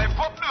 Mama wife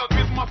up blood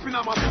with my pin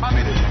a man. I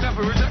mean it,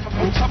 never reject my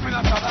food chopping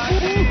at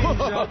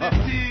that. The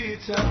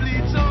teacher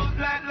bleach out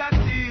like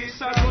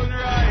Latisha. Gun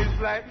rise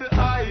like the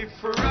eye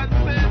for rat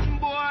setting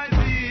boy.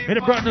 In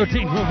a brand new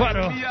team from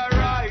Vado.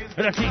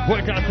 And I think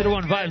point out to the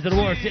one vibes of the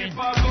war thing.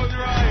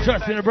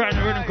 Trust me, in a brand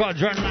new rhythm called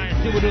John Lyons.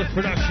 See what those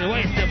production.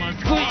 Waste them on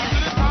squeeze.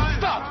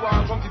 Stop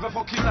one, come give a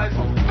fucking life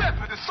up. Bet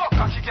with the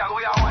sucker kick out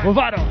where you want.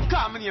 Vado.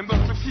 Come in here,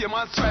 bust the fame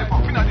and stripe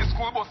up. In the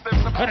school bus, them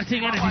support. Energy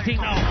now.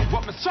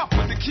 What me strap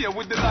with the key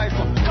with the light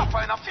up.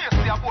 Kappa in a face,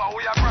 see a boy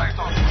where you bright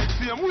up.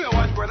 See him where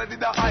one brother did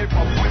the hype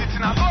up. Put it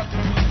in a gut,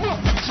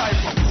 bust him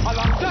chipe up. A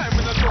long time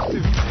in the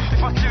justice.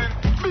 If I kill him,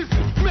 busy,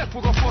 make we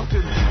go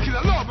fussing. Kill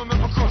a love, me make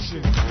a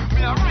crushing.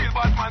 Me a real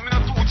bad man, me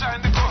not too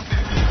giant the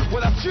crossing.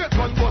 Well, a straight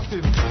gun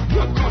busting,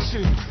 blood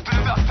gushing. To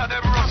the doctor,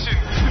 them rushing.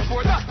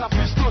 Before that, a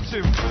fish touch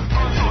him.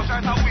 Guns out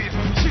right away,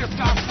 chase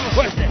can't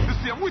flush him. The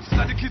same witch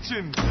in the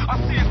kitchen.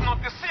 I see it's not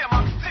the same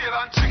as tail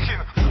and chicken.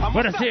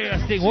 What a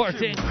serious thing, war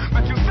thing.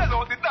 Make you sell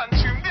out the dance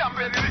trim, damn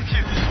very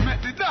liquid. Make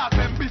the dance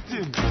them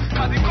beating.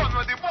 Cause the gun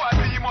where the boy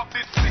beat him up,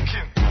 it's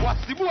sticking. Watch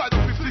the boy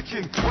don't be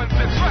flicking. When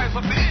they rise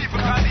up the evil,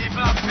 can't even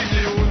have the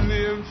new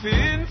name.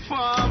 Fin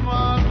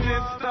Farmer,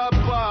 Mr.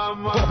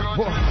 Farmer.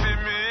 See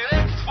me,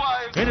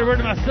 X5. In the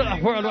rhythm I still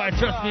have worldwide.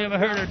 Trust me,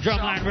 ever heard of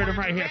drumline rhythm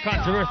right here.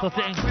 Controversial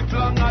thing.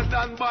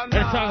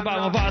 Let's talk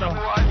about Movado.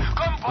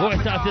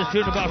 Voice out this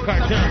tune about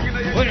cartel.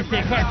 What do you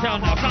say,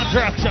 cartel now?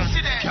 Counteraction.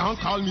 Can't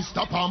call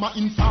Mr. Palmer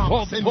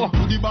informer. Send him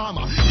to the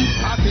bomber. This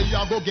cartel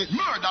you go get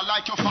murder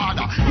like your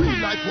father. Real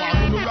life war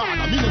in the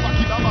rana. Me never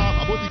kill a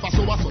barber, but if I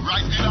saw us,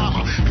 rise the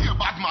llama. Be a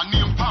bad man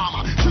named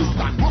Palmer.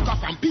 Tristan, Booker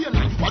from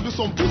Pearline. I do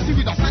some pussy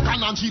with a second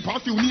and cheap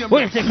and few names.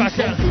 What do you say,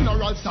 cartel?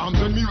 Funeral psalms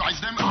when me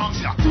rise them arms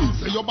here. Please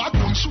say your bad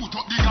gun shoot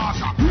up the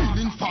Gaza.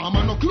 Real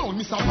informer, no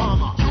clone, Mr.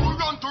 Palmer. You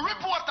run to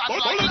report that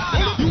like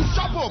Lana. You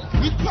strap up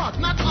with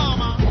part, not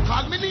armor.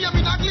 Call me name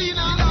in a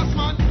cleaner. Last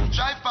man.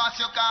 Drive past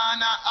your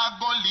corner, I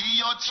go leave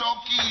your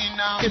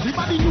chokina.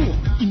 Everybody know,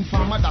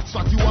 informer, that's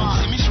what you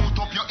are. See me shoot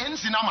up your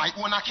ends in a my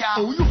own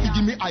car. Oh, you fi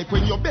give me hype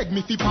when you beg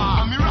me fi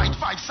par. And me write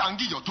 5 song,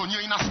 give you turn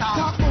you in a star.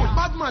 Talk about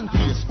bad man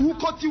face, who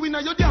cut you in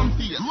a your damn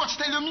face? Roach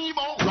tell you me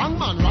about wrong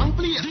man, wrong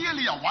place.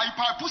 Daily a wipe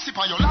our pussy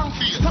for your long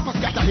face. Top a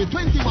scatter me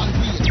 21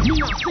 place. Me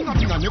not sing up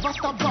in a never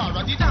stop bar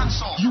at the dance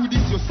hall. You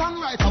this your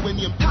songwriter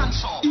when you dance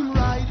hall. Him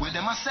right, well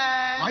them a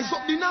say. Rise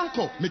up the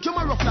nanko, make your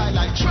marrow fly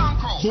like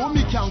Tranco. So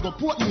me can go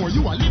Portmore,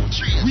 you a live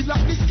tree. We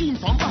lock the scheme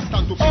from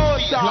Boston to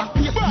Philly. Black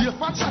face, be a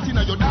fat chat in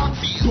your dark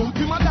face. Don't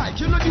be my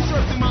like, you know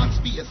deserve the man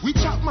space. We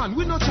chop man,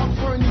 we no chop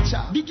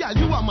furniture. The girl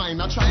you are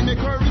mine, I try make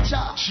her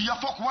richer. She a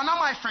fuck one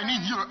of my friend in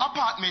your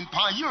apartment,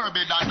 pan your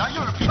bed under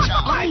your picture.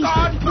 My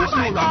God,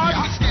 my God.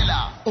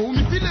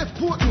 Only if you left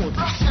Portmore,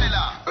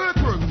 Rastella.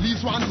 Earthworm,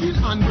 leaves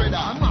 100.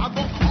 I'm a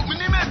go put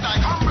me name like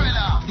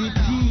umbrella. The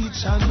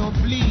teacher no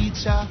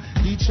bleacher.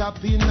 The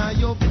chop in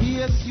your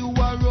face, you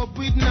are up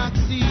with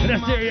Nazi. And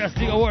a serious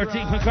thing, a war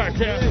team for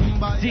cartel.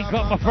 Team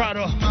called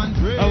Bigupradio.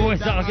 I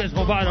voice out against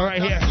Movado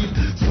right here.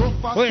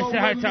 What you say,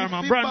 high tower,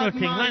 man? Brand new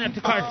thing. Line up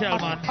to cartel,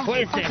 man. What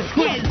you say?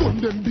 Squeeze.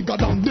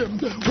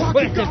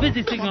 What you say?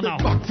 Busy signal now.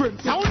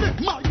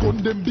 My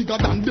gun them bigger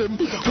than them.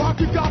 What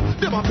you got?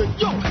 Them a big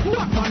yo.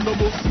 Not man no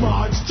more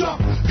smart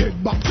chop. Head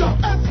back chop.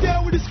 And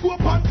there with the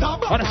scope on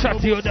top. What a shot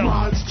to you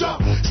now.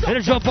 Let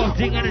it jump up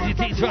thing, energy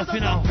thing. Trust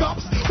me now.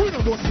 We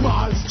don't go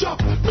smart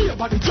chop. Me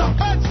about the chop.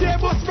 And there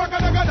was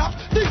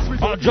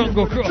all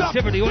jungle crew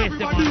activity. What you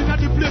say, man?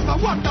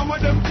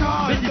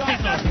 Busy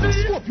signal.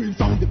 Scorpion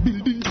found the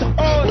building top.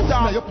 Oh,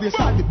 now your place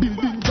like the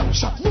building top.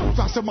 Shot no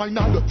faster, mind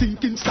now the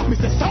thinking stop. Me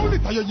say sound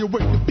it fire you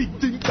when the big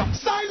thing top.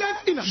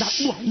 Silence in a that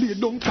one lay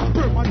down top.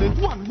 Permanent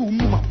one room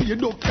mama pay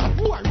dog cat.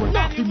 Boy run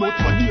out the mouth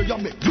one day you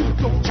make big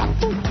dog chat.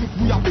 If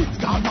we are big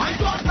God, my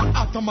God,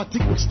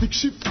 automatic with stick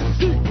shift.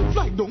 People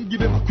fly down,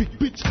 give them a quick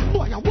pitch.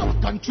 Boy I walk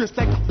and trace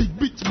like a big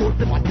bitch. Go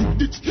them a dig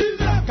ditch. Kill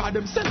them, cause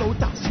them sell out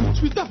and switch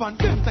with the van.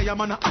 Them say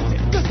I'm an asset.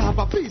 Cause I have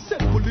a piece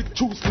set bullet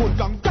choose cold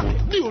long time.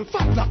 The old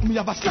fat like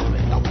me have a slap.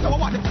 Now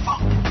what the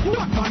fuck?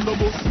 Not man no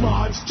more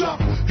smart chop.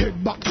 Head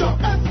back chop.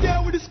 And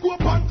there with the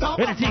scope on top.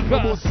 Anything no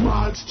more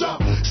smart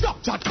chop.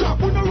 Stop chat chop.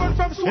 We no run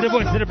from and the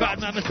voice to the bad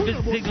man, Mr.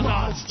 Busy Signal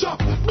now.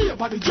 Me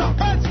about the job.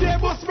 And there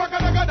was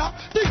ragada.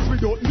 This we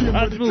don't need.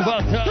 Let's move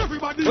out top.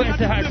 What you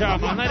say, high tower,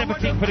 man? Line up a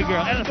king for the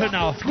girl. Elephant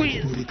now.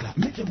 Squeeze. Booty clap.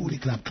 Make your booty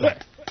clap.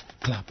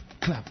 Clap.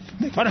 clap.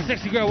 On a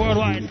sexy girl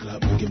worldwide.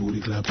 Make your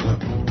booty clap,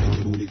 clap. Make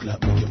your booty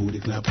clap, make your booty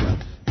clap, clap.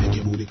 Make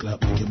your booty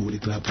clap, make your booty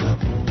clap, clap.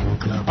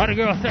 On a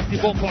girl sexy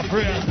bump for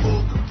free.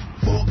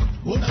 Fuck,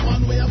 what a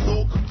man way I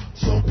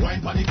soak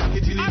wine panic and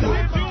get till it look.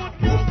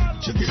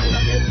 Check it in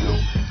again,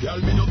 look. Girl,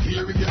 me no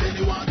care if you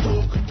really want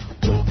talk.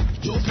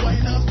 Just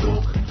wine and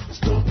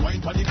stoke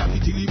wine panic and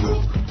get till it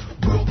broke.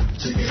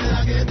 Check it in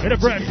again. In a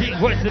brand new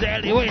voice to the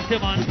alley, wait a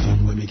man.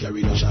 When me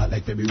carry no shot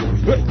like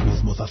February, like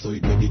Christmas, I saw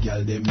it make the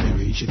girl them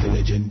merry. She say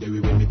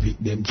legendary when me pick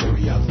them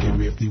cherry. I'm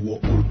scary if they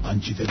walk good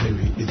and she say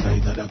berry. The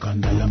size of the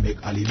candle I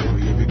make Ali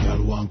Berry. Every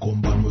girl want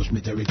come and rush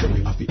me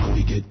territory. I fi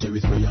get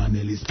Terry spray and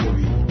Nelly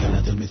Sporry. Girl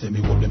I tell me say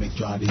me walk them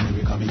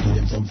extraordinary. Come and give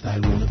them some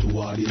style, run too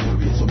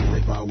ordinary. So me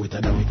say far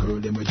wetter than me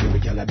curl them with Jerry.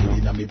 Girl I be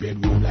in me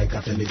bedroom like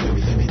a cemetery.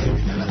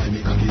 Girl I say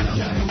me cocky down.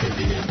 Girl I say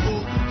me get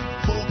fuck.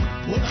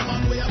 What a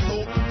man way I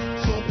soak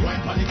wine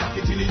panic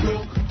cocky till it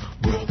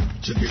broke.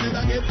 Chicken in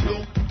a get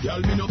flow.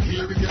 Girl, me no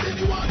care if you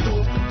really want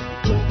to.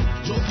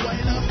 Just wine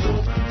and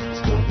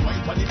stop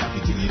wine for the coffee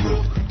till it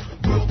broke.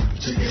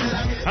 Chicken in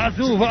a get. As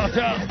move out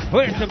there.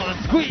 Wait a man,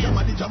 squeeze.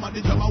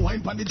 Jamma,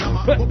 wine for the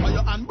jamma. Up on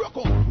your hand, broke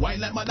up. Wine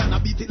like Madonna,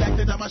 beat it like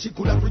the jamma. She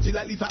coulda pretty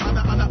like Lisa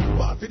Anna.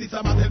 Ball for the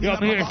summer, tell me. Yo,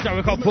 me here, start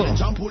with a pull.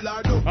 I'm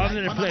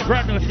gonna play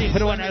brand new thing for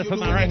the one alpha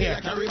man right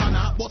here.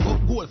 Bust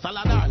up gold,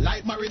 saladar,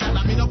 like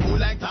Maridana. Me no pull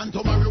like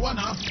Tanto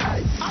marijuana.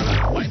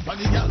 Wine for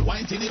the girl,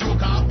 wine till it broke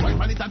up. Wine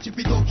for the and chip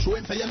it up, show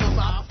him say you know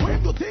soft. When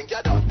you think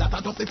you're done, that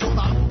I just a fuck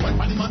off. Wine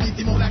for the man, beat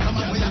him out like a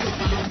man. Where you look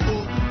for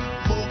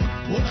fuck.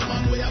 What a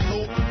man where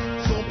you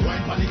soak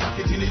wine for the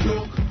coffee till it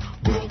broke.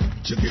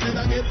 Chicken in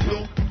a get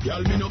flow.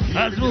 Girl, me no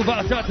care. Let's move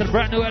out to the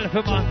brand new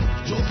elephant man.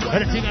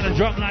 Everything on the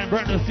drum line,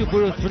 brand new Super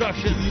Roots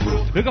production.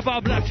 Look up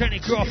our Black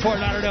Trendy crew, Fort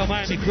Lauderdale,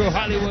 Miami crew,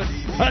 Hollywood.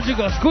 As we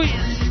go, squeeze.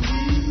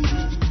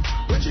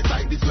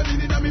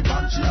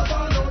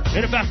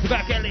 In a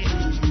back-to-back alley.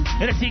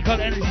 In a scene called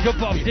Energy Jump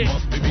Off Dick.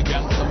 Me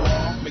gangsta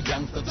walk, me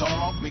gangsta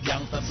talk, me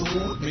gangsta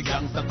suit, me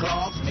gangsta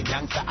cloth, me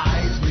gangsta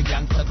eyes, me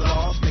gangsta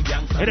gloss, me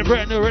gangsta. In a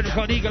brand new rhythm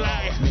called Eagle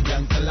Eye. Me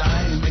gangsta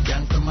line, me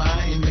gangsta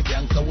mine, me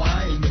gangsta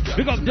wine, me gangsta.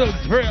 Big up Doug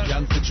Thrill. Me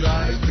gangsta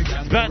drive, me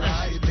gangsta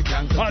ride, me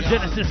gangsta. All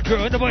Genesis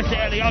crew, in the voice of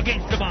Ellie, all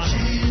gangsta man.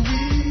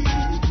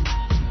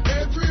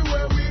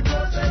 Everywhere we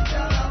go, take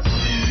care of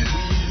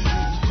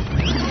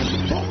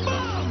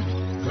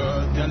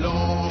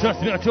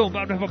Trust me, I told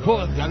Bob never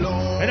pull.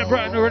 In a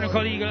brand new rhythm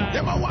called Eagle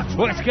Eye.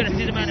 What's gonna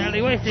see the man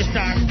Ellie? Where's this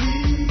star?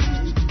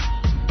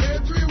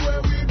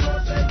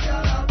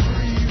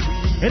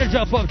 In a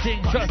jump up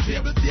thing, trust me.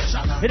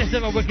 In a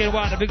 7 wicked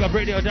one,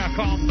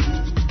 Bigupradio.com.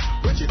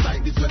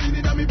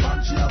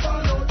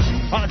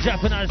 All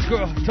Japanese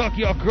crew,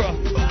 Tokyo crew.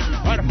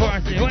 All the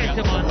foreign city, where's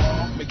the man?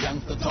 Me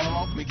gangsta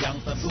talk, me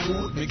gangsta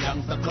suit, me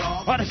gangsta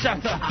cloth. All the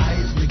shatter.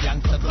 Eyes, me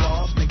gangsta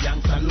gloss, me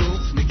gangsta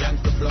looks, me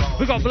gangsta flow.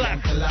 We got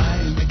black. Me gangsta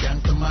line, me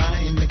gangsta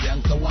mine, me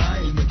gangsta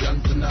wine, me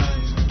gangsta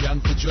nine, me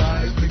gangsta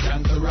drive, me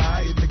gangsta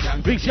ride, me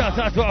gangsta. Big shout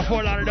out to our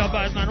Fort Lauderdale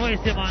bad man, where's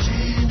the man?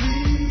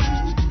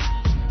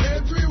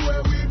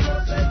 Everywhere we go,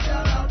 say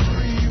girl a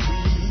free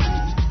weed.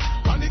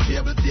 On the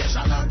cable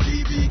station and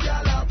TV,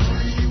 girl a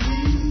free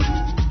weed.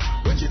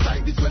 When she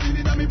tight this wedding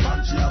in me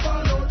pants, she a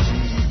ball out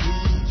TV.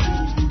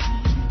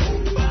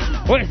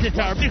 Where's the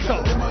star? Mix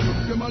up. Them a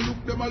look.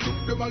 The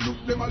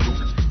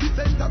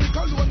center we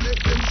call one, let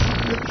them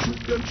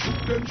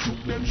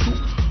shoot.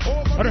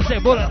 What I say,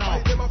 bullet now.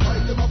 Them a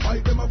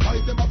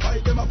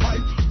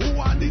fight. Who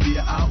want the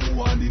day and who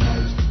want the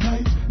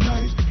night?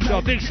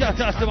 Yo, big shout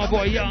out to my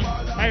boy Young,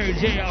 Harry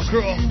J, our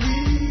crew.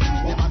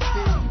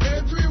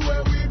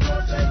 Everywhere we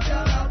go, say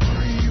girl a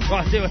free.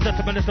 I say what's up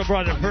to my little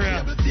brother, for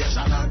real.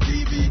 Station and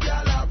TV,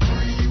 girl a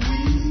free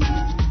weed.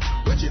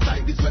 When she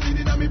tight this wedding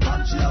in me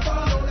pants, she a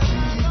ball out.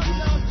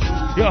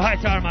 Yo, hi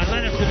tower man,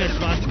 line up to this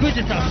man. Squeeze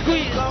it out,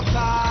 squeeze. Go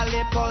call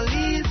the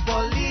police.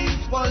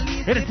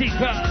 Hit a team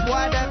crowd.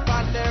 Why they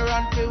find they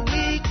run for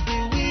week.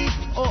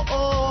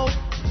 Oh.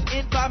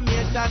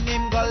 Information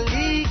him go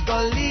leak.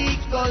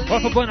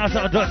 What's up on us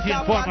out Dusty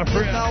and former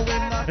friend?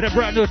 And a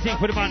brand new thing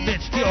for the man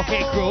Mitch,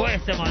 TOK crew,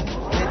 where's the man?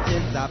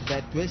 Bitches are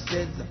bed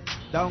wishes.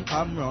 Don't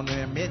come round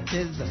where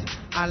mitches.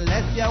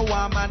 Unless you're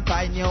warm and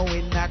find you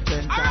in a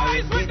trench.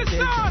 Alright, with the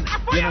sun, I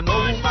feel your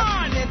boy,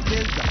 man.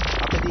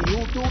 After the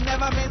youth who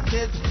never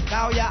misses.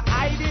 Now you're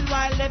hiding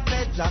while the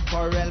feds are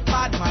for real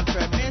bad man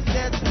premises.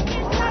 It's a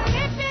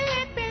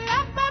hippie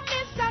lumber,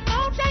 Mr.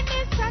 Mountain,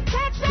 Mr.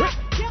 Thatcher.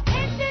 Your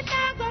engine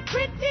now go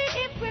pretty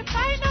if we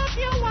find out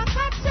you a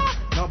catcher.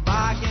 No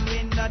bargain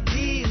win no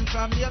deal.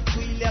 From your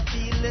squeal you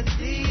feel the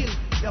steel.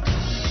 Your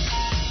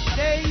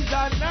days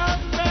are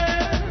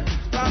numbered.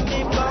 From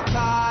him go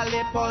call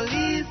the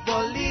police.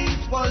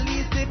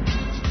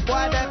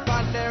 Why they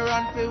find they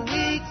run for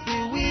weeks.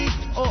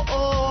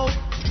 Oh.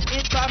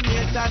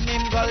 Information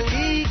him go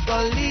leak.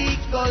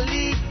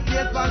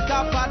 Yes, on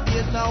top of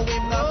this now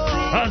him no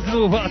sleep. Let's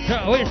move out to,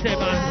 where's the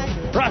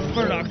man? Ross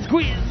Murdoch,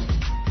 squeeze.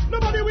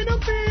 Nobody we no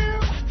fear.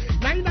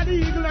 Neither the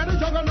eagle nor the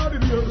jugger nor the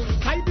bear.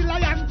 Fight the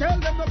lion, tell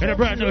them no. In a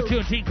brand new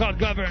tune called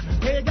Govern.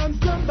 Pagans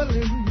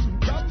grumbling.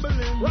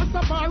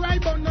 Rastafari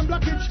burn them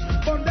blockage,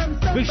 burn them.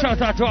 Big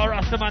shout out to all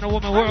Rasta man and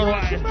woman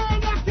worldwide.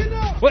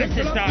 Where's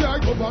this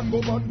time? Go ban,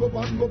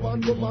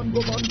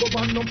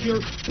 up here.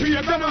 Pay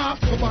them off.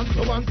 Go ban.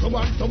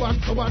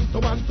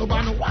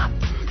 What?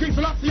 King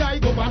Selassie, I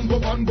go ban.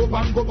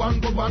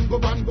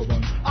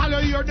 All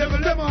of your devil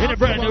them off. In a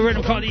brand new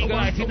rhythm called Eagle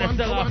Eye, team that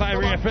sell off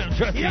Irie FM,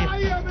 trust me.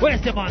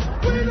 Where's the man?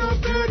 We no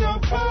fear no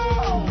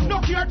foe. No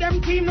cure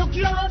them team, no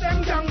cure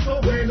them gang.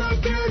 So we no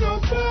fear no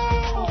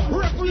foe.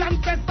 Refu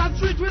and Festa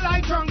Street we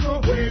like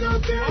jungle. We no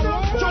fear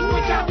no foe. John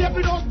we can't be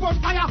every dose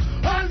bonfire.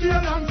 All the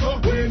land so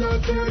we no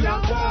fear no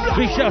foe.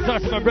 Big shout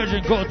out to my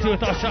brethren, go to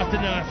it, I'll shout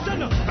in there.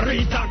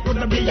 Retalk with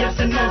the BS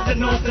and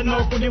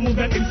no. Could you move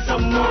that in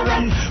some more?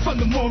 And from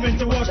the moment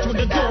you walked through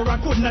the door, I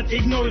could not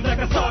ignore it like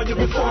I saw you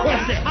before.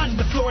 On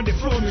the floor,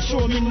 you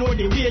show me know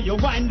the way you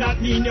wind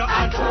that me in your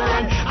heart.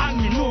 And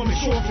me know me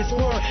show this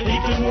war,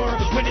 little more.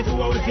 When it's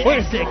over,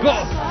 where's it? Go.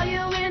 I saw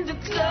you in the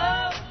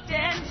club,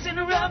 dancing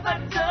rubber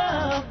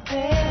dub.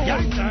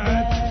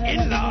 Youngsters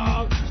in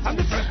love, from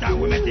the first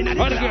time we met in the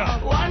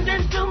club.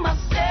 Wondering to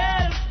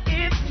myself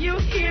if you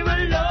here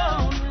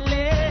alone.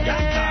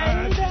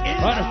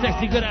 What a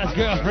sexy good ass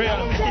girl, for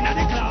real.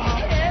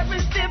 Every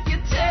step you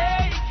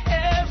take,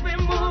 every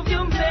move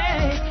you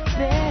make,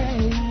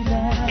 baby.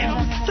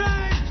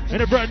 In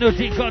a brand new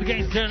team called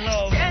Gangster in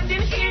Love.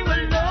 Standing here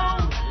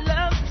alone,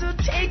 love to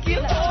take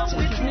you home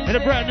with me. In a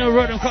brand new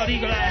rhythm called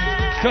Eagle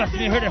Eye. Trust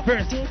me, heard it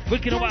first.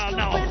 Wicked a while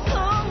now. You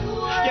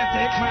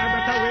take my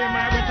breath away,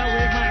 my breath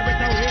away, my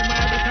breath away,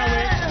 my breath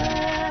away.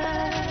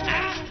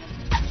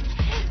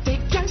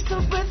 Take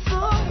gangster breath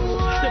away.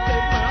 Take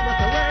my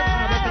breath away,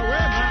 my breath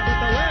away, my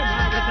breath away,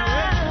 my breath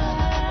away.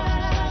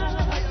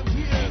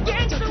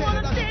 Gangster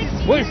wanna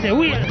taste. Where's the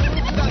wheel?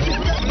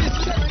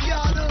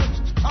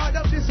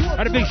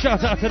 And a big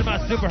shout out to the man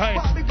Super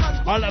Hype,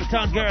 all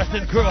Uptown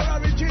Garrison crew.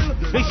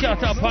 Big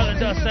shout out Paul and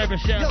Dust Cyber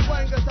Chef,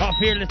 our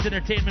Fearless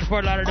Entertainment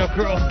Fort Lauderdale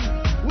crew.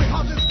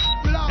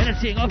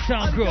 Anything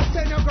Uptown crew.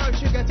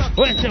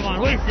 Where's the man?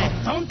 Where's the?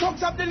 Some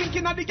talks up the link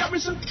in the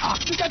garrison.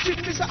 Ask me that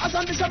Mr. As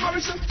and Mr.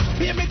 Morrison.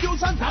 Pay me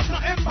dues and that's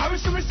not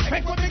embarrassing.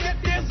 Respect when they get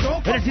there.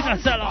 So anything that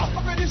sell off.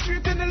 Up in the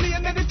street in the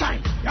lane at the time.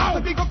 Y'all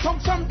the big up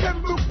talks from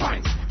Pembroke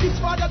Pines. This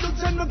father don't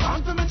send no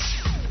compliments.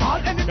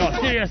 No,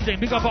 serious thing.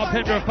 Big up all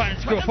Pembroke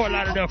Pines crew, Fort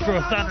Lauderdale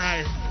crew,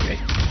 Sunrise.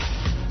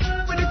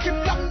 When you keep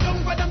down,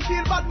 but them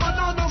feel bad,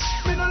 man, no.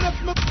 Me no left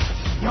me.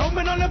 Yo,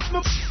 me no left me.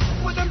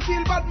 When them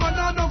feel bad, man,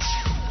 no.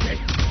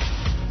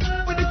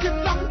 When you keep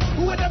down,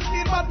 when them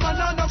feel bad,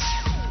 man, no.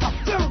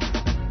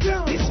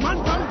 This man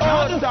from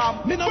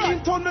God. Me no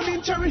mean tone, me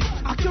mean cherry.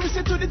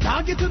 Accuracy to the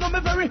target, you know me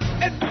very.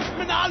 And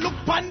me nah look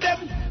pan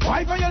them.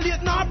 Why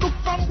violate now look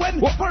from when?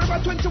 Forever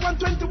 21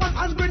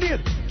 and grenade.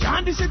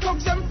 Candy she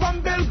talks them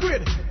from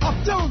Belgrade.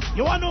 Uptown,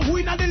 you wanna know who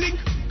in the link?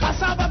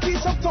 Cassava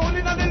piece of town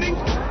in the link.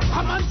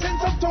 Common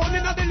sense of town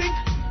in the link.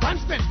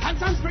 Constant, and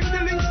spring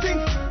the link sting.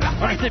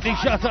 Alright, a big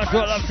shout out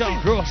to all Uptown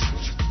crew.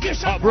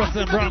 All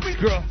Brooklyn Bronx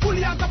crew.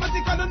 Fully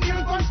automatic and a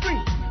near string.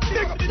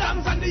 Take up the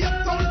dance and the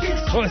Uptown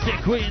kicks. Where's the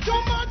Queen? Too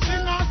much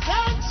in a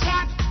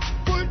sunshot.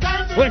 Full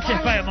time. Where's the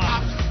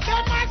fireman?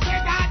 Too much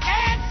in a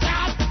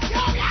headshot.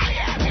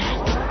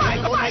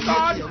 Oh my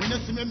God! When you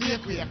see me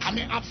make way, I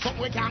may have something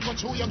we can't go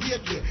through your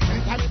gateway.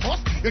 Anytime it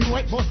bust, you know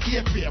it bust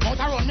gateway.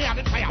 Motor run me at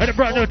the fire. And a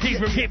brand new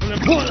team from Capleton.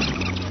 Pull!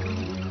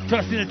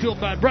 Trust in the tube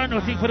band. Brand new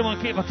team for them on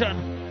Capleton.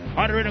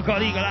 On the rhythm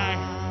called Eagle Eye.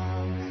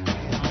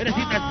 And the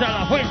team that sell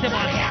off. Where's the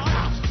man?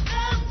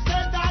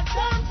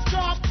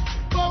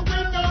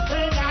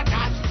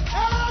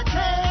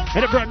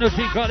 And a brand new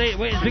team called 8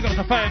 Ways. Big up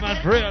the fireman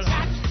for real.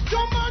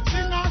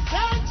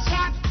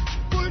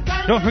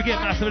 Don't forget,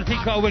 massive, a team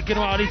called Wicked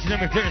Wild each and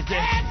every Thursday.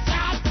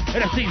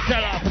 And a team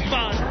sell off. It's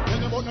fun.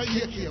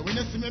 When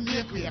you see me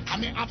make way, I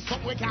may have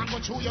something we can't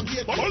go through your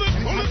gateway.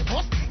 Anytime it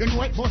bust, you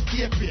know it bust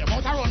gateway.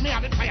 Motor run me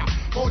at the fire.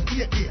 Out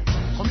gateway.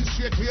 Coming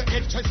straight to your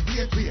head, chest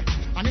gateway.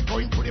 And it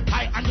going to the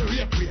pie and the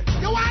gateway.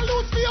 You want to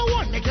lose for your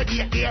one, make a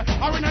gateway.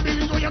 Or in a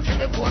building where you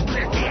kill the fourth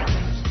grade here.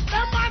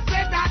 Them man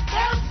said that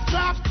them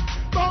stop,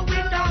 but we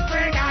don't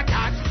bring a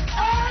gun.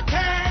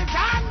 Okay,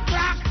 and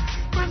clock,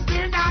 but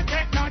still not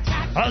get no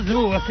chance. How's the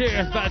move? A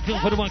serious bad tune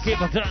for the one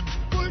Capleton.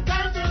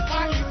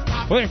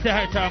 Where's the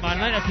high time, man?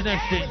 Line up the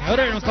next thing. How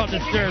dare you come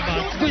disturb,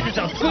 man? Squeeze it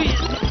out, squeeze.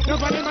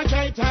 Nobody my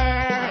traitor,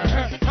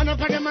 and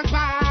nobody my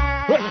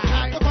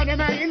spy, nobody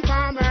my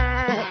informer.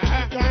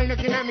 Girl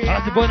looking at me.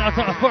 How's the boy now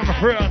talking for my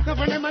friend?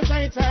 Nobody my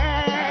traitor,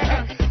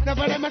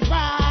 nobody my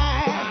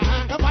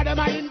spy, nobody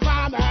my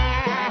informer.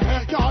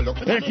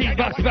 Their team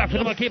back to back for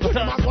the one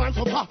Capleton.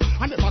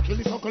 And never kill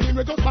the suckle in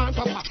with just one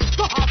supper.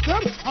 So half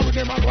them, and with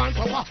them a one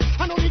supper.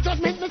 And only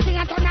just make me sing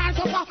and turn on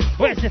supper.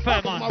 Where's the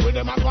fireman? With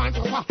them a one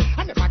supper.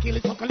 And never kill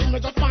the suckle in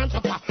with just one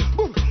supper.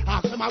 Boom,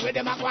 ask them with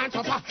them a one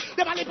supper.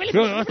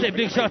 Yo, I say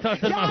big shout out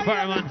to my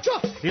fireman.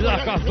 He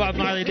locked off Bob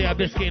Marley there,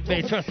 Biscayne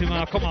Bay. Trust me,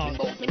 man, come on.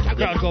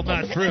 Crowd go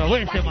mad for real.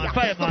 Where's the man?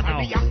 Fireman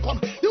now.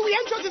 You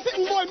ain't just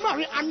sitting boy,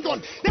 marry and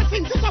done. They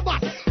think it's a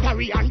bat,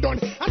 carry and done.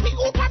 And the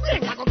Uber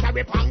brain, I go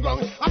carry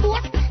pangong. A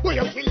boat, where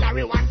you kill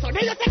Larry once, so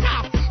then you take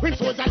off. When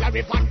Soldier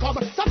Larry Van come,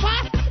 so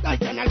fast, like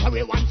General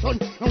away one son.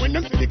 And when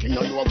them see the king,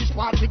 you know which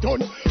part it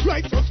done.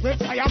 Righteous with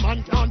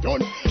fireman can't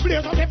done.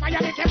 Blaze up the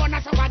fire, make them on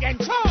us up again.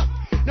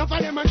 No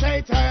for them a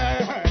traitor,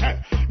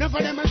 no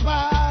for them a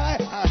spy,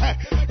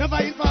 no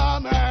for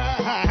informer,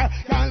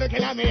 can't look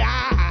at me.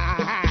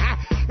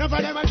 No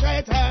for them a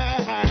traitor,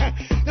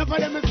 no for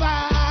them a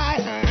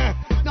spy,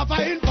 no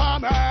for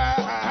informer,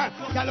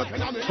 can't look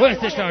at me.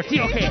 Where's the start?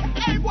 Okay.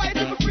 Hey, boy,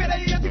 think afraid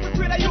of you, think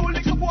afraid of you,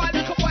 little boy,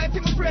 think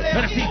afraid of you.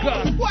 Let's see,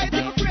 God. Boy,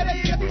 think afraid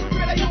of you, think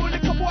afraid of you,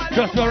 little boy.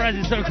 Just no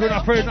Rising Sun crew,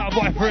 not afraid, not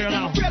boy, afraid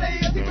now. Think afraid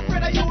of you, think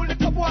afraid of you,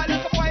 little boy,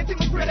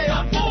 think afraid of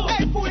you.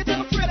 Hey, fool,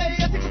 think afraid of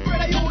you, think afraid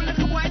of you,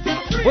 little boy, think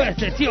afraid of you. Where's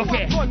the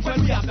okay? Guns when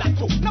we have that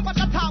too. Never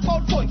to talk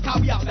about guns, cause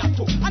we have that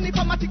too. And if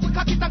I'm a tick, we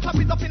cock it and clap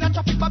it up in a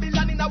traffic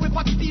Babylon in a we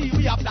pocket,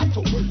 we have that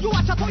too. You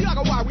watch out how you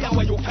go war, we are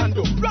where you can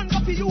do. Run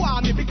up to you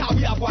army because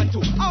we have one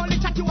too. Only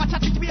chat you watch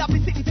at it, we have the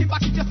sitting team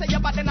back it. Just say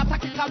you bad then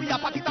attack it, cause we have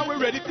pocket and we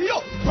ready for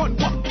you. Run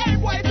up. Hey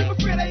boy, think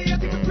afraid of you,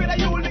 think afraid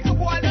of you, little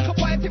boy, think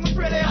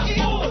afraid of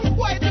you.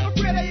 Boy, think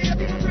afraid of you,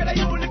 think afraid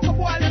of you, little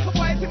boy, think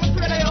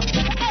afraid of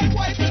you. Hey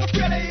boy, think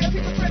afraid of you,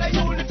 think afraid of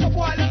you, little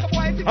boy, think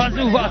afraid of you. I'll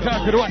move out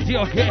to the one,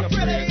 okay?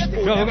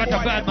 Yo, we got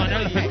the bad man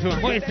elephant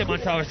tune. What is them on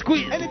tower?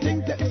 Squeeze.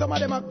 Anything, some of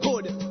them are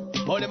good.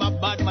 All them are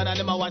bad man and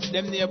them are watch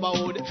them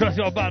neighborhood. Trust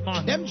your bad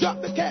man. Them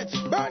drop the catch,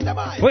 burn them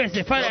eyes. Where is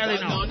it? Fire early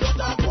now. And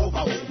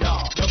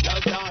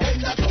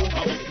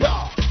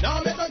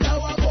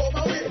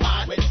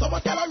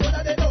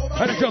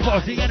the jump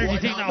out, the energy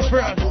thing now,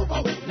 first.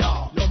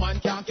 No man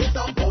can't kiss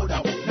some powder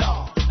with.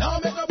 Now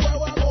make a boy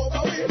walk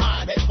over with.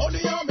 Only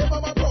you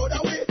remember my brother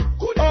with.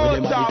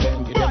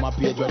 Give them a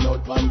page run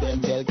out from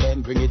them. Tell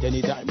Ken, bring it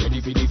anytime.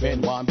 Ready for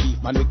defend. One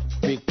beef, man with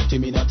big.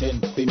 Timmy in a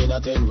 10, Timmy in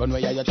a 10. Run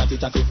where you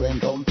chatty friend.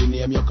 Come to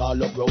name you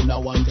call up round a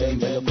 110.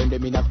 Tell your friend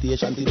them in a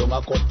station, see don't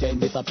a cut 10.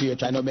 Disappear,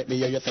 try to make me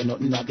hear you say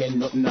nothing again.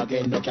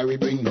 No carry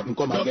bring, nothing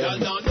come again.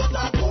 No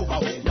talk over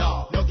with,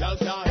 no girl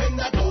can't hang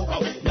that over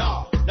with,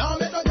 no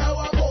make no girl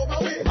walk over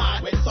with.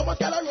 When so much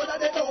girl a road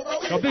and they over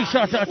with. A big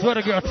shout out to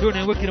other girl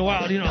tuning Wicked and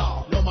Wild, you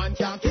know. No man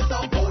can't kiss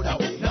some powder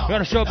with. We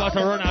got a show about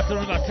to run after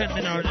about 10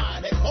 minutes.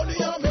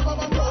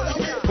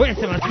 Wait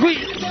a minute,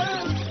 squeeze.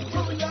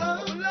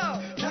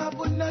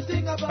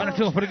 And a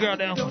tune for the girl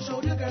down. Don't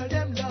show the girl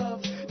them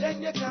love,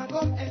 then you can't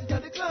come enter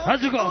the club.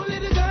 How's it go? Only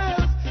the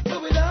girls who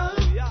we love,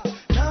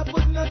 now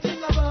put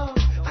nothing above.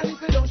 And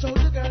if you don't show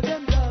the girl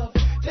them love,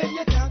 then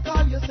you can't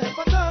call yourself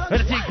a girl.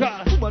 Let it take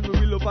car. Woman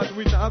we love and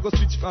we now go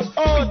switch from.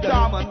 Oh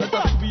damn man, that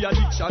has to be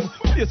addiction.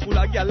 Place full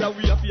of gyal and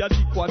we have to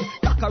addict one.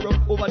 Tack her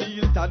up over the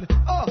Hilton.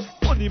 Oh,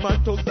 funny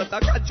man tongues that a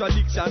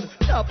contradiction.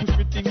 Now push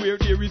me thing where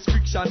there is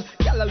friction.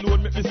 Gyal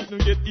alone make me sit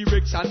and get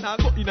erection. Now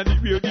go in a the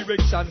weird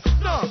direction.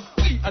 No.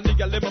 And the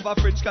girl them have a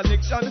French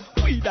connection.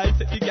 We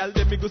dissect the girl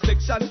them me go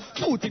section.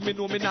 Two thing me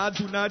know me nah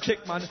do nah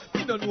check man.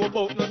 Me don't know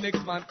about no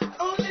next man.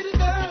 Only the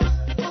girls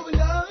who we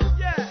love,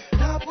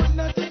 now put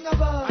nothing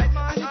above. And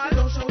if you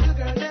don't show the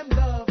girl them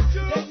love,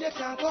 then you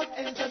can't come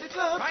enter the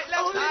club.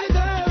 Only the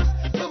girls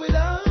who we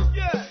love,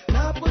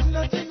 now put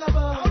nothing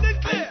above. And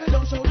if you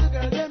don't show the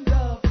girl them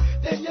love,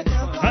 then you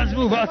can't come. Let's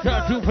move out to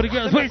our tune for the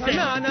girls. Wait a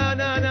second.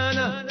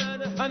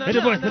 Hey,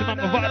 the voice of the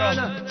man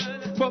Bavato.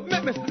 But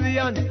make me see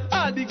and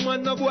all big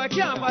man no boy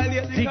can't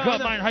violate the corner.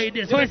 See, mind how you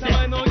did. So it's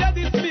I know you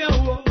this me a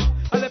hoe.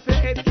 I left your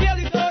head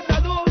clearly out the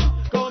door.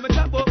 Come and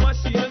talk about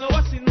machine and a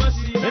washing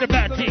machine. Hey, the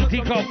bad thing,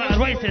 think of man.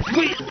 Wait a second.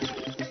 Squeeze.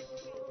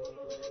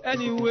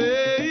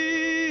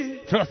 Anyway.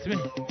 Trust me.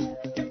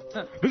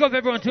 Big up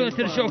everyone tuning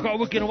to the show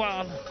called Wicked and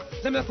Wild.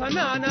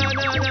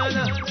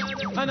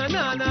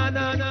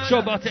 Show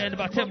about to end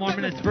about 10 more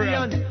minutes for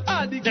real.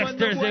 Next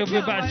Thursday will be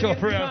a bad show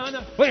for real.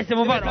 Wait a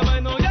second, Bavato.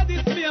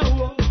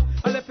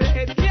 I left your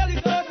head clearly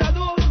out the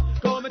door.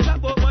 Come and talk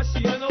about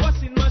machine and a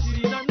washing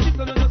machine. And this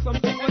one know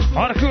something was wrong.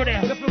 All the crew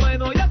there. If you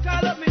mind how you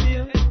call up me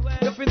name.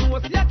 If you know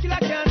what you kill, I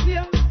can't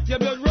hear. Your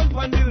blood run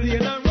pan the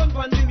lane and run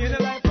pan the lane.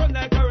 Your life run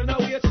like a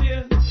runaway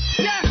chain.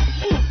 Yeah,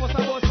 who fuss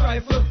about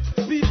rifle?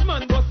 Beat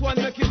man boss one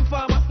make him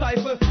farm a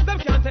stifle. Them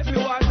can't take me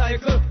war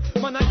cycle.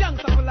 Man a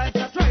gangster for life,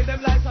 I try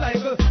them like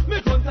cycle. Me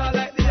guns are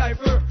like the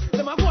Eiffel.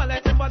 Them a go like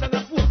them bad and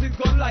a force his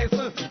gun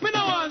license. Me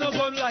no want no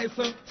gun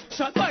license.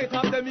 Shot bite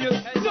off them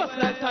ears, just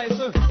like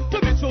Tyson. To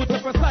be true to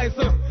precise,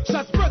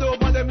 shot spread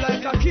over them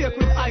like a cake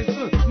with ice.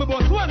 Me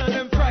bust one and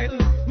them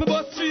frightened. Me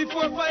bust 3,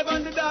 4, 5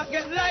 and the dark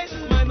get light.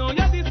 Man, know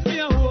you this me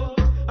a hoe.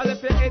 I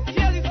left your head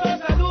careless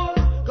out the door.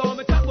 Come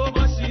me talk about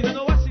machine and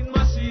a washing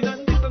machine.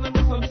 And this and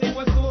do something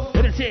was so.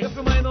 If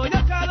you mind know you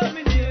call up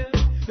me name.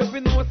 If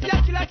you know see a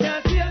killer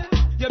can't hear.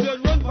 Your blood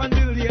run pan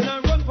the lane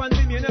and run pan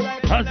the lane.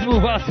 Let's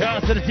move out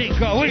to the thing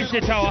called Where's the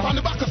Tower? On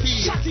the back of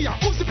field.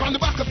 On the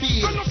back of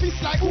field. And no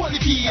fist like holy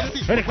field.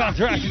 Ready class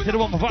reaction to the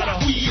one Bavato.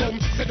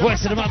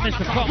 Voice to the man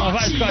Mr. Coma,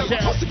 Vice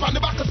Cartel. On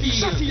the back of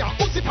field.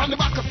 On the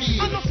back of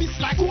field. And no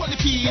fist like holy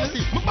field.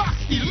 My back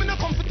still, me no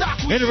come for dark.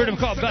 In the rhythm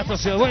called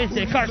Battlefield. Where is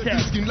the Cartel?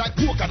 Skin like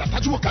coca, that a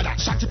joker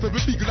that. Shot if every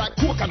big like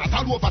coconut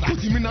all over that.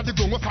 Put him in the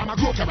ground with farmer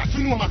grow carrot.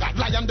 You know my God,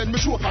 lion then me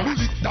choke her.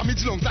 Bullet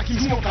damage lungs like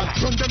him smoke her.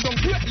 Run them down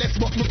breathless,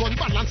 but me gun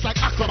balance like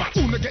acrobat.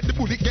 Who no get the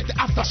bullet, get the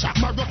aftershock.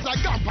 My rough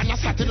like gamp and a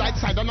satellite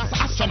side and as an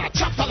astronaut.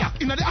 Chapter lock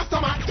in the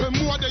aftermath. Them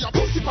more than your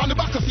pussy on the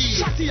back of field.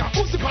 Shotty your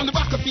pussy on the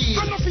back of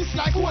field. And no fist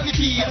like holy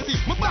field. See,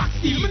 my back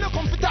steel, me no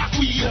come for dark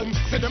wheel.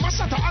 Say them a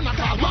shatter and a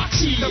call Mark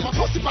Shield. Them a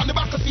pussy on the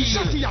back of field.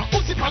 Shotty your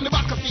pussy on the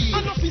back of field.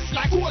 And no fist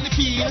like holy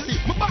field. See,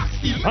 my back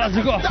steel, me no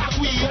come for dark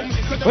wheel.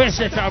 Where's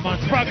that man?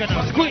 Spragging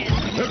now, squeeze.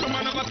 Every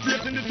man of a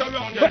straight in this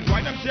around them.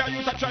 Why them say I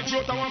use a try to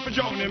I want to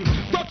drown him.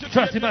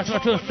 Trust him, that's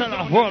what to sell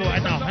off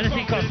worldwide now.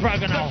 Anything called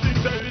Spragging now.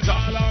 It's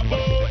all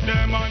about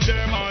them and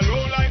them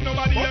alone like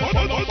nobody else.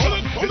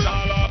 It's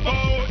all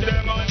about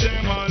them and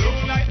them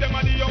alone like them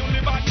are the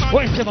only bad man.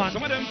 Where's the man?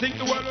 Some of them think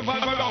the world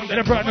revolve around them.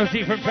 They brought no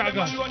tea from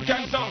Praga.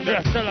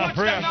 Yeah, sell off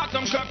for real.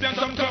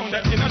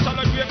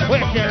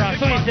 Where's the man?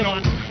 Where's the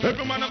man?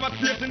 Every man of a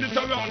straight in this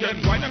around them.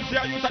 Why them say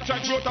I use a try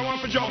to I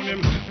want to drown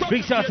him.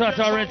 Big shout out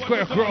to our Red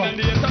Square crew.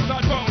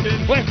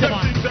 Where's the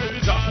man?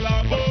 It's all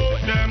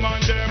about them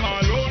and them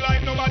alone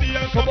like nobody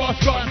else. Come on,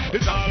 son.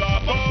 It's all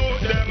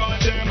about them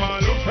and them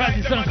alone.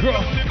 Rising Sun crew.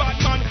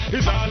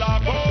 It's all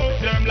about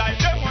them like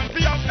them want to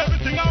have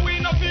everything and we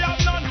not to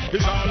have none.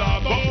 It's all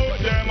about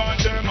them and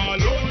them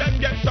alone. Them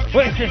get stuck.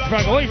 Where's this,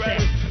 Praga? Where's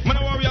this? Man,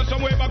 I worry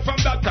some way back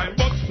from that time,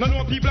 but none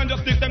of people and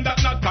just this them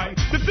that not time.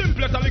 The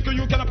simplest a little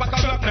you can pack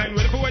a black line.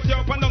 Where if you wait you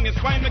up and down it's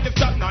fine, make it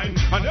stop nine.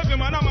 And every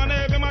man a man,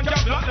 every man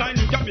got black line.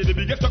 You can be the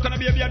biggest stuck on a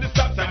baby at the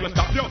stop sign. You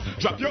stop you,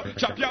 drop you,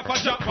 chop you off a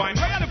jack wine.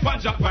 Why are the pan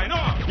jack wine?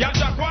 Oh, yeah,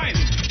 jack wine.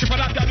 If I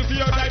that guy do for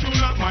yours, I do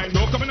not mind.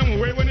 Don't come in my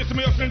way when you see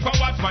me hustling for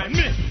what's mine.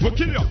 Me, will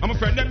kill you. I'm a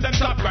friend, them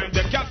stop grind.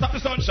 Them can't stop the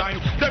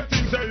sunshine. Them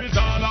things say it's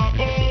all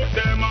about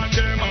them and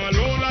them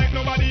alone like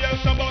nobody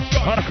else about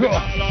God. It's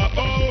all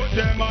about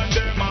them and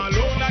them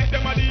alone like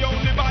them are the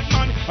only bad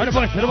man. And the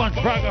boys to the ones,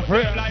 Praga for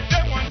real. Like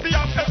them want to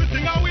have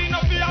everything and we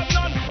not to have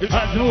none.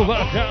 Let's move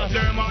up, guys.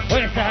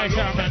 Where's the high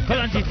star man?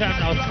 Kalanji time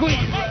now,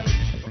 squeeze.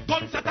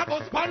 Guns at a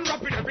bus, pan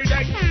rapping every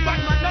day. Bad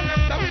man don't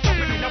have them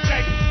stopping in a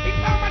play.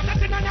 Informer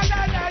chatting on a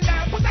la la la.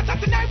 Put a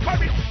chatting in for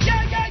it.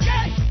 Yeah, yeah,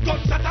 yeah.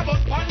 Guns at a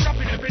bus, pan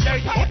rapping every day.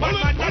 Bad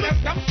man don't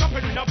have them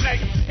stopping in a play.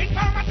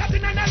 Informer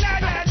chatting on a la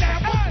la la.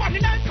 Put one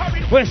in for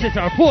it. Where's this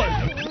our pull?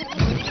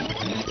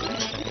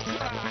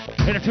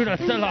 And the tune of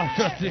sell off,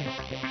 trust me.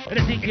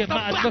 Anything get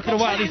mad, look at the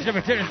wild each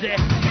every Thursday.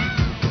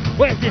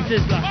 Where's this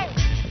Islam?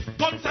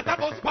 Guns at a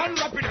bus, pan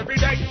rapping every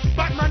day.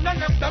 Bad man don't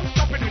have them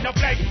stopping in a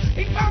play.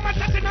 Informer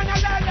chatting on a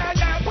la la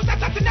la. Put a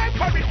chatting in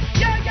for it.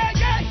 Yeah, yeah,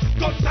 yeah.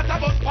 Guns at a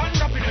bus, pan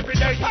rapping every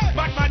day.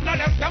 Bad man don't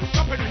have them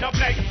stopping in a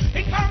play.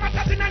 Informer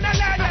chatting on a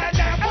la la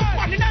la. Put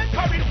one in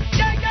for it.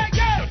 Yeah, yeah,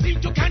 yeah. You think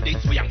you can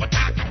this way and go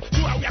talk.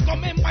 You are we are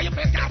coming by your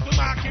face, got to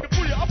mark you.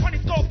 Pull you up on the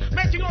stove,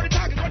 making all the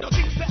targets. When you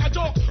think it's a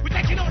joke, we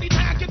taking all the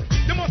targets.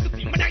 The most of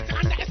the my night to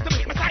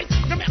underestimate my size.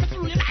 No matter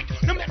who you like,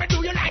 no matter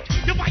do you like.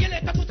 You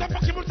violate the put a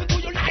fucking rules and do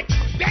you like.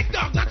 Dead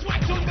dog, that's what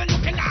you'll be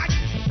looking like.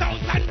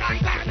 1,000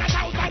 rounds and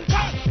 1,000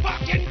 calls.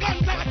 Fucking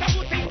guns out of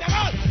putting them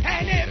all.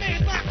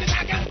 Enemies marching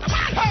against the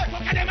wall.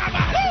 Look at them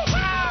about.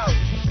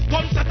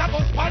 Guns at a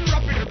bus, pan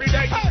rapping every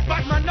day.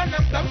 Bad man don't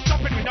have them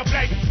stopping in a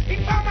play.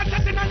 Informer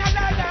chatting on a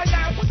la la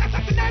la. Put a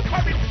chatting in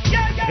for it.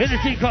 Yeah, yeah.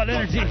 Energy called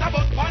energy.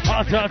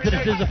 I'll talk to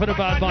the scissor for the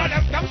bad man.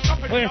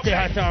 Where's the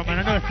high tower man?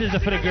 I know the scissor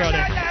for the girl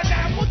there.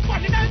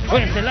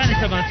 Where's the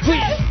Lannister man?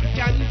 Squeeze.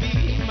 Can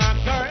be my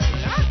girl.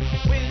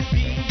 Will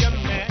be your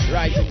man.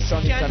 Rising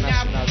Sun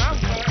International.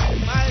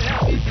 My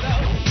love is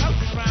so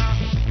strong.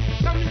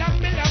 Come love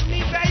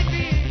me,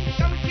 baby.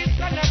 Come kiss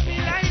and love me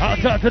like I'll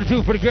talk to the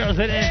two for the girls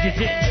at energy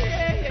team.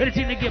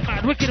 Anything to get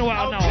mad, wicked a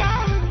while now.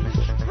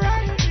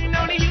 Friend,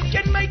 only you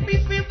can make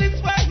me feel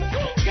this way.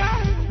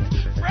 God,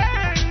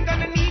 friend,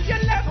 gonna need your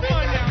love.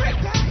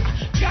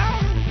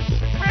 God,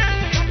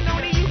 friend,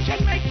 only you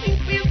can make me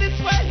feel this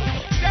way.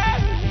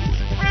 God,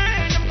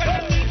 friend, I'm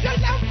gonna need your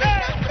love.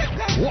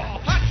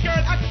 Hot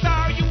girl, hot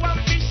star, you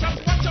ambitious.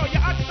 Watch out, you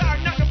hot star,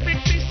 not the big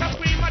fish.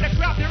 Scream at the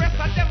crowd, the rest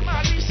of them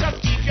malicious.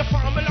 Keep your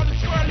formula, the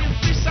swirl is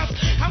vicious.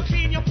 I'm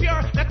clean, you're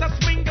pure, let us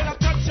mingle. I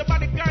touch your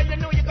body, girl, you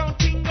know you're gonna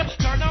tingle.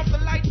 Turn off the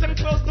lights and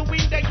close the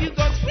window. You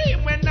go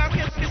scream when I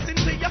get listen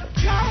to you.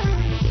 Girl,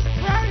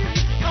 friend,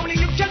 only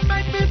you can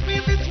make me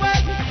feel this way.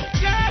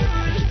 Girl,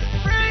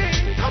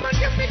 friend, come and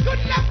give me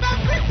good love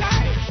every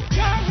time.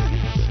 Girl,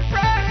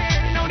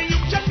 friend, only you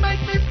can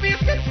make me feel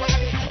this way.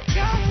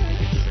 Girl,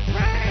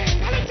 friend,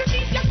 I like to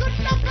need your good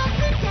love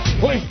every time.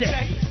 Who is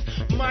that?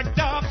 My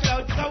dog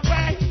floats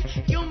away.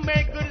 You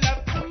make good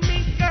love to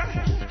me, girl.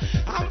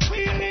 I'm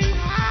feeling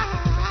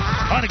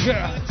high. On the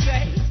girl.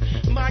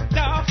 My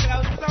dog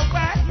floats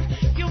away.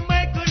 You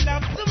make good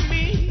love to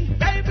me,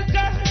 baby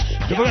girl.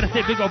 So we're gonna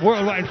say big up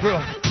worldwide crew.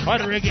 All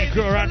the reggae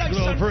crew around the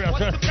globe for real,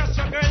 trust me.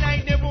 Girl,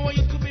 I never want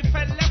you to be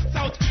fed left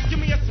out. Give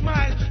me a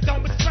smile,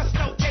 don't be stressed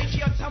out. Take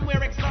you out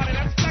somewhere exotic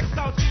and flexed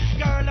out.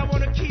 Girl, I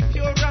wanna keep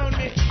you around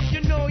me.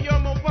 You know you're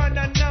my one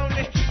and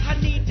only. I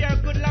need your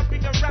good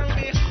loving around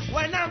me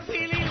when I'm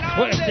feeling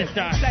lonely. Where's this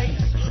guy?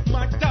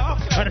 My dog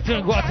floats Had to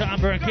tune go out to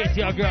Amber and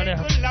Katie, our girl there.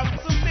 good love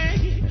to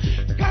me.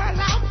 Girl,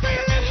 I'm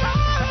feeling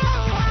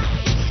high.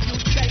 You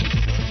say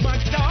my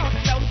dog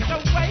floats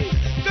away.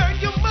 Girl,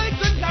 you make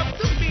good love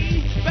to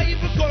me.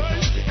 Baby girl,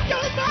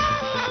 you're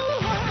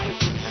mine.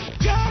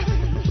 Girl,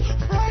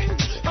 friend,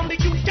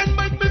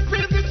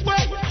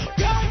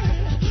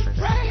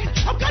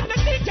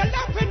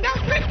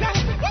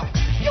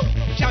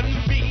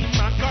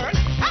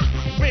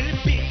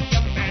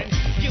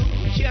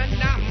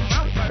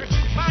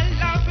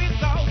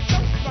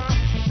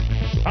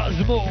 How's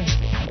the move?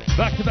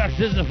 Back to back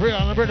seasons of real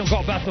on the rhythm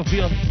called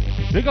Battlefield.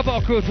 Big up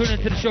all crew tuning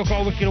into the show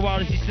called Wicked and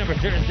Wild. It's each and every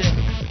Thursday.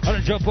 On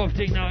the jump up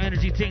thing now,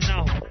 energy thing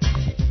now.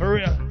 For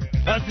real.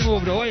 How's the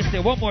move though? What you say?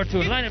 One more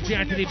tune. Line up the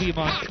Anthony B,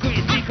 man.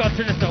 Squeeze, seek out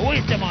to the stuff.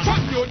 Waste them on.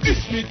 From your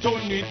Disney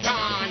Tony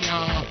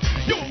Tanya,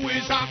 you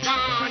is a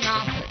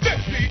Ghana,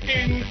 definitely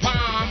in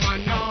Palma.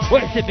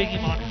 Where's the Biggie,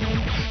 man?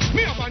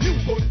 Me have a new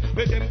gun,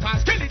 where them call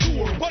Kelly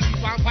Tour. Police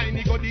want find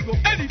me go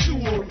any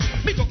tour.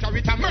 Me go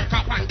carry it a murk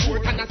up and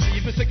court, and I see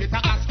if we get a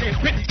asking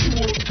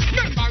pedicure.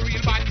 Remember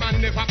real bad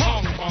man never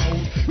punk out.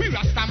 We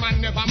Rasta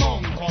man never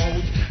monk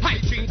out. I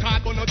drink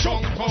hard but no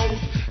junk out.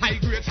 I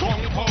grade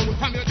skunk out.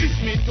 From your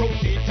Disney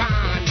Tony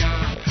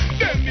Tanya,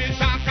 them is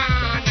a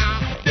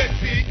Ghana,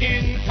 definitely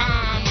in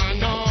Palma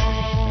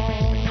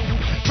now.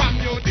 From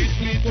your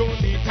Disney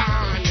Tony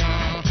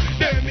Tanya,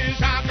 them is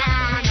a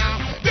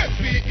Ghana,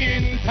 definitely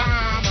in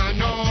Palma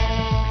now.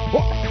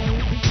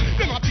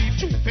 Them a beat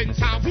two fence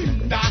and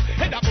window,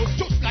 head a bust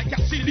just like a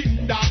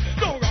cylinder.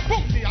 Now a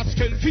bump me a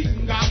skull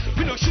finger,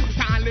 me no shoot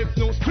and left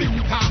no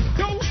splinter.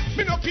 No,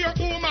 me no care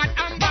who mad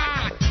and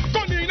bad.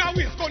 Gun in a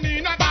waist, gun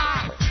in a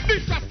bar.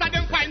 This Rasta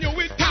them find you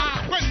with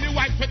tar. When the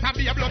white sweater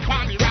be a blood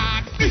for me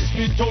rag. This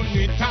me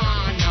Tony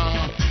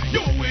Tanya,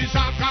 you is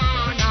a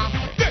Ghana,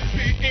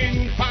 definitely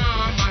in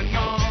Palma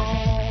now.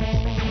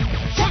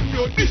 From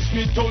your this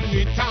me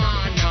Tony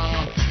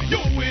Tanya, you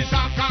is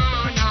a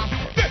Ghana,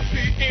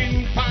 definitely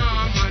in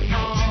Palma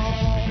now.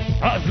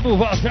 How's the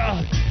move out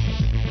there?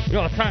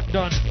 Yo, time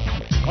done.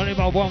 Only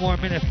about one more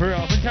minute for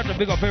real. We have to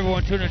big up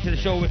everyone tuning into the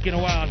show Wicked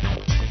and Wild.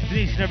 It's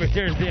each and every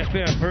Thursday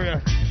affair for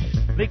real.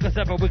 Link us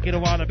up at Wicked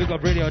and Wild at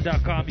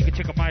bigupradio.com. You can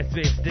check out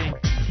MySpace thing.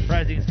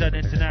 Rising Sun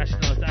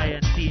International, it's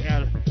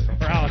INTL.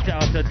 We're out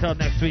until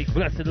next week.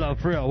 Blessed love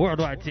for real.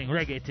 Worldwide thing,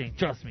 reggae thing.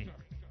 Trust me.